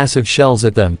two massive shells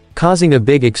at them, causing a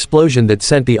big explosion that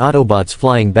sent the Autobots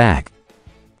flying back.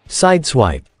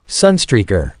 Sideswipe.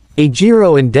 Sunstreaker.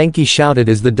 Ajiro and Denki shouted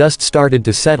as the dust started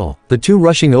to settle, the two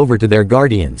rushing over to their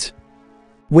guardians.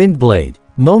 Windblade.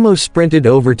 Momo sprinted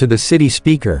over to the city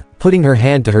speaker, putting her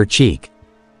hand to her cheek.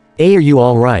 Hey, are you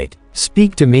alright?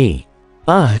 Speak to me.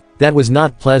 That was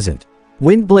not pleasant.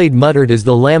 Windblade muttered as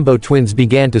the Lambo twins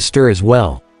began to stir as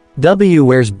well.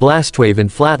 Where's Blastwave and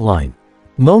Flatline?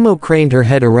 Momo craned her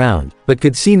head around, but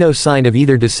could see no sign of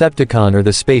either Decepticon or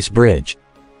the space bridge.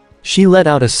 She let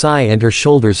out a sigh and her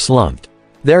shoulders slumped.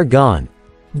 They're gone.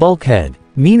 Bulkhead.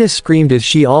 Mina screamed as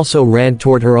she also ran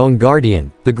toward her own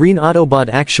guardian, the green Autobot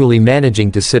actually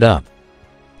managing to sit up.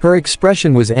 Her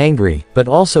expression was angry, but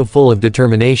also full of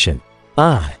determination.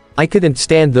 I couldn't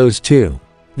stand those two.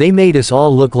 They made us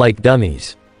all look like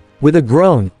dummies. With a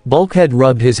groan, Bulkhead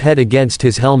rubbed his head against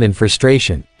his helm in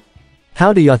frustration.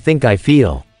 How do ya think I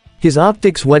feel? His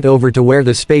optics went over to where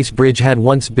the space bridge had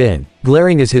once been,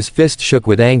 glaring as his fist shook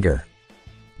with anger.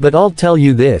 But I'll tell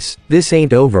you this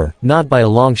ain't over, not by a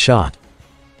long shot.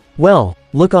 Well,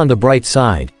 look on the bright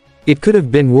side. It could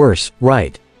have been worse,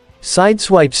 right?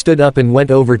 Sideswipe stood up and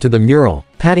went over to the mural,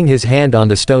 patting his hand on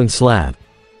the stone slab.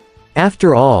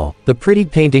 After all, the pretty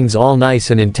painting's all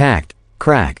nice and intact.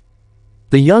 Crack.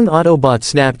 The young Autobot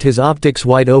snapped his optics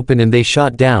wide open and they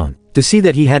shot down, to see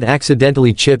that he had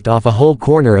accidentally chipped off a whole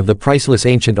corner of the priceless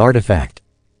ancient artifact.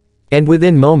 And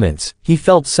within moments, he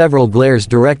felt several glares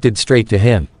directed straight to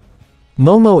him.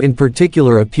 Momo in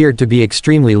particular appeared to be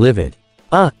extremely livid.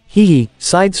 Hee.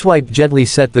 Sideswipe gently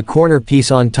set the corner piece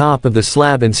on top of the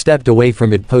slab and stepped away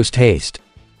from it post-haste.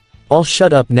 I'll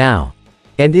shut up now.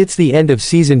 And it's the end of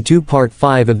Season 2 Part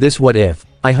 5 of this What If.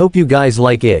 I hope you guys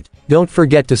like it. Don't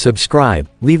forget to subscribe,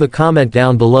 leave a comment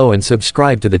down below and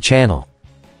subscribe to the channel.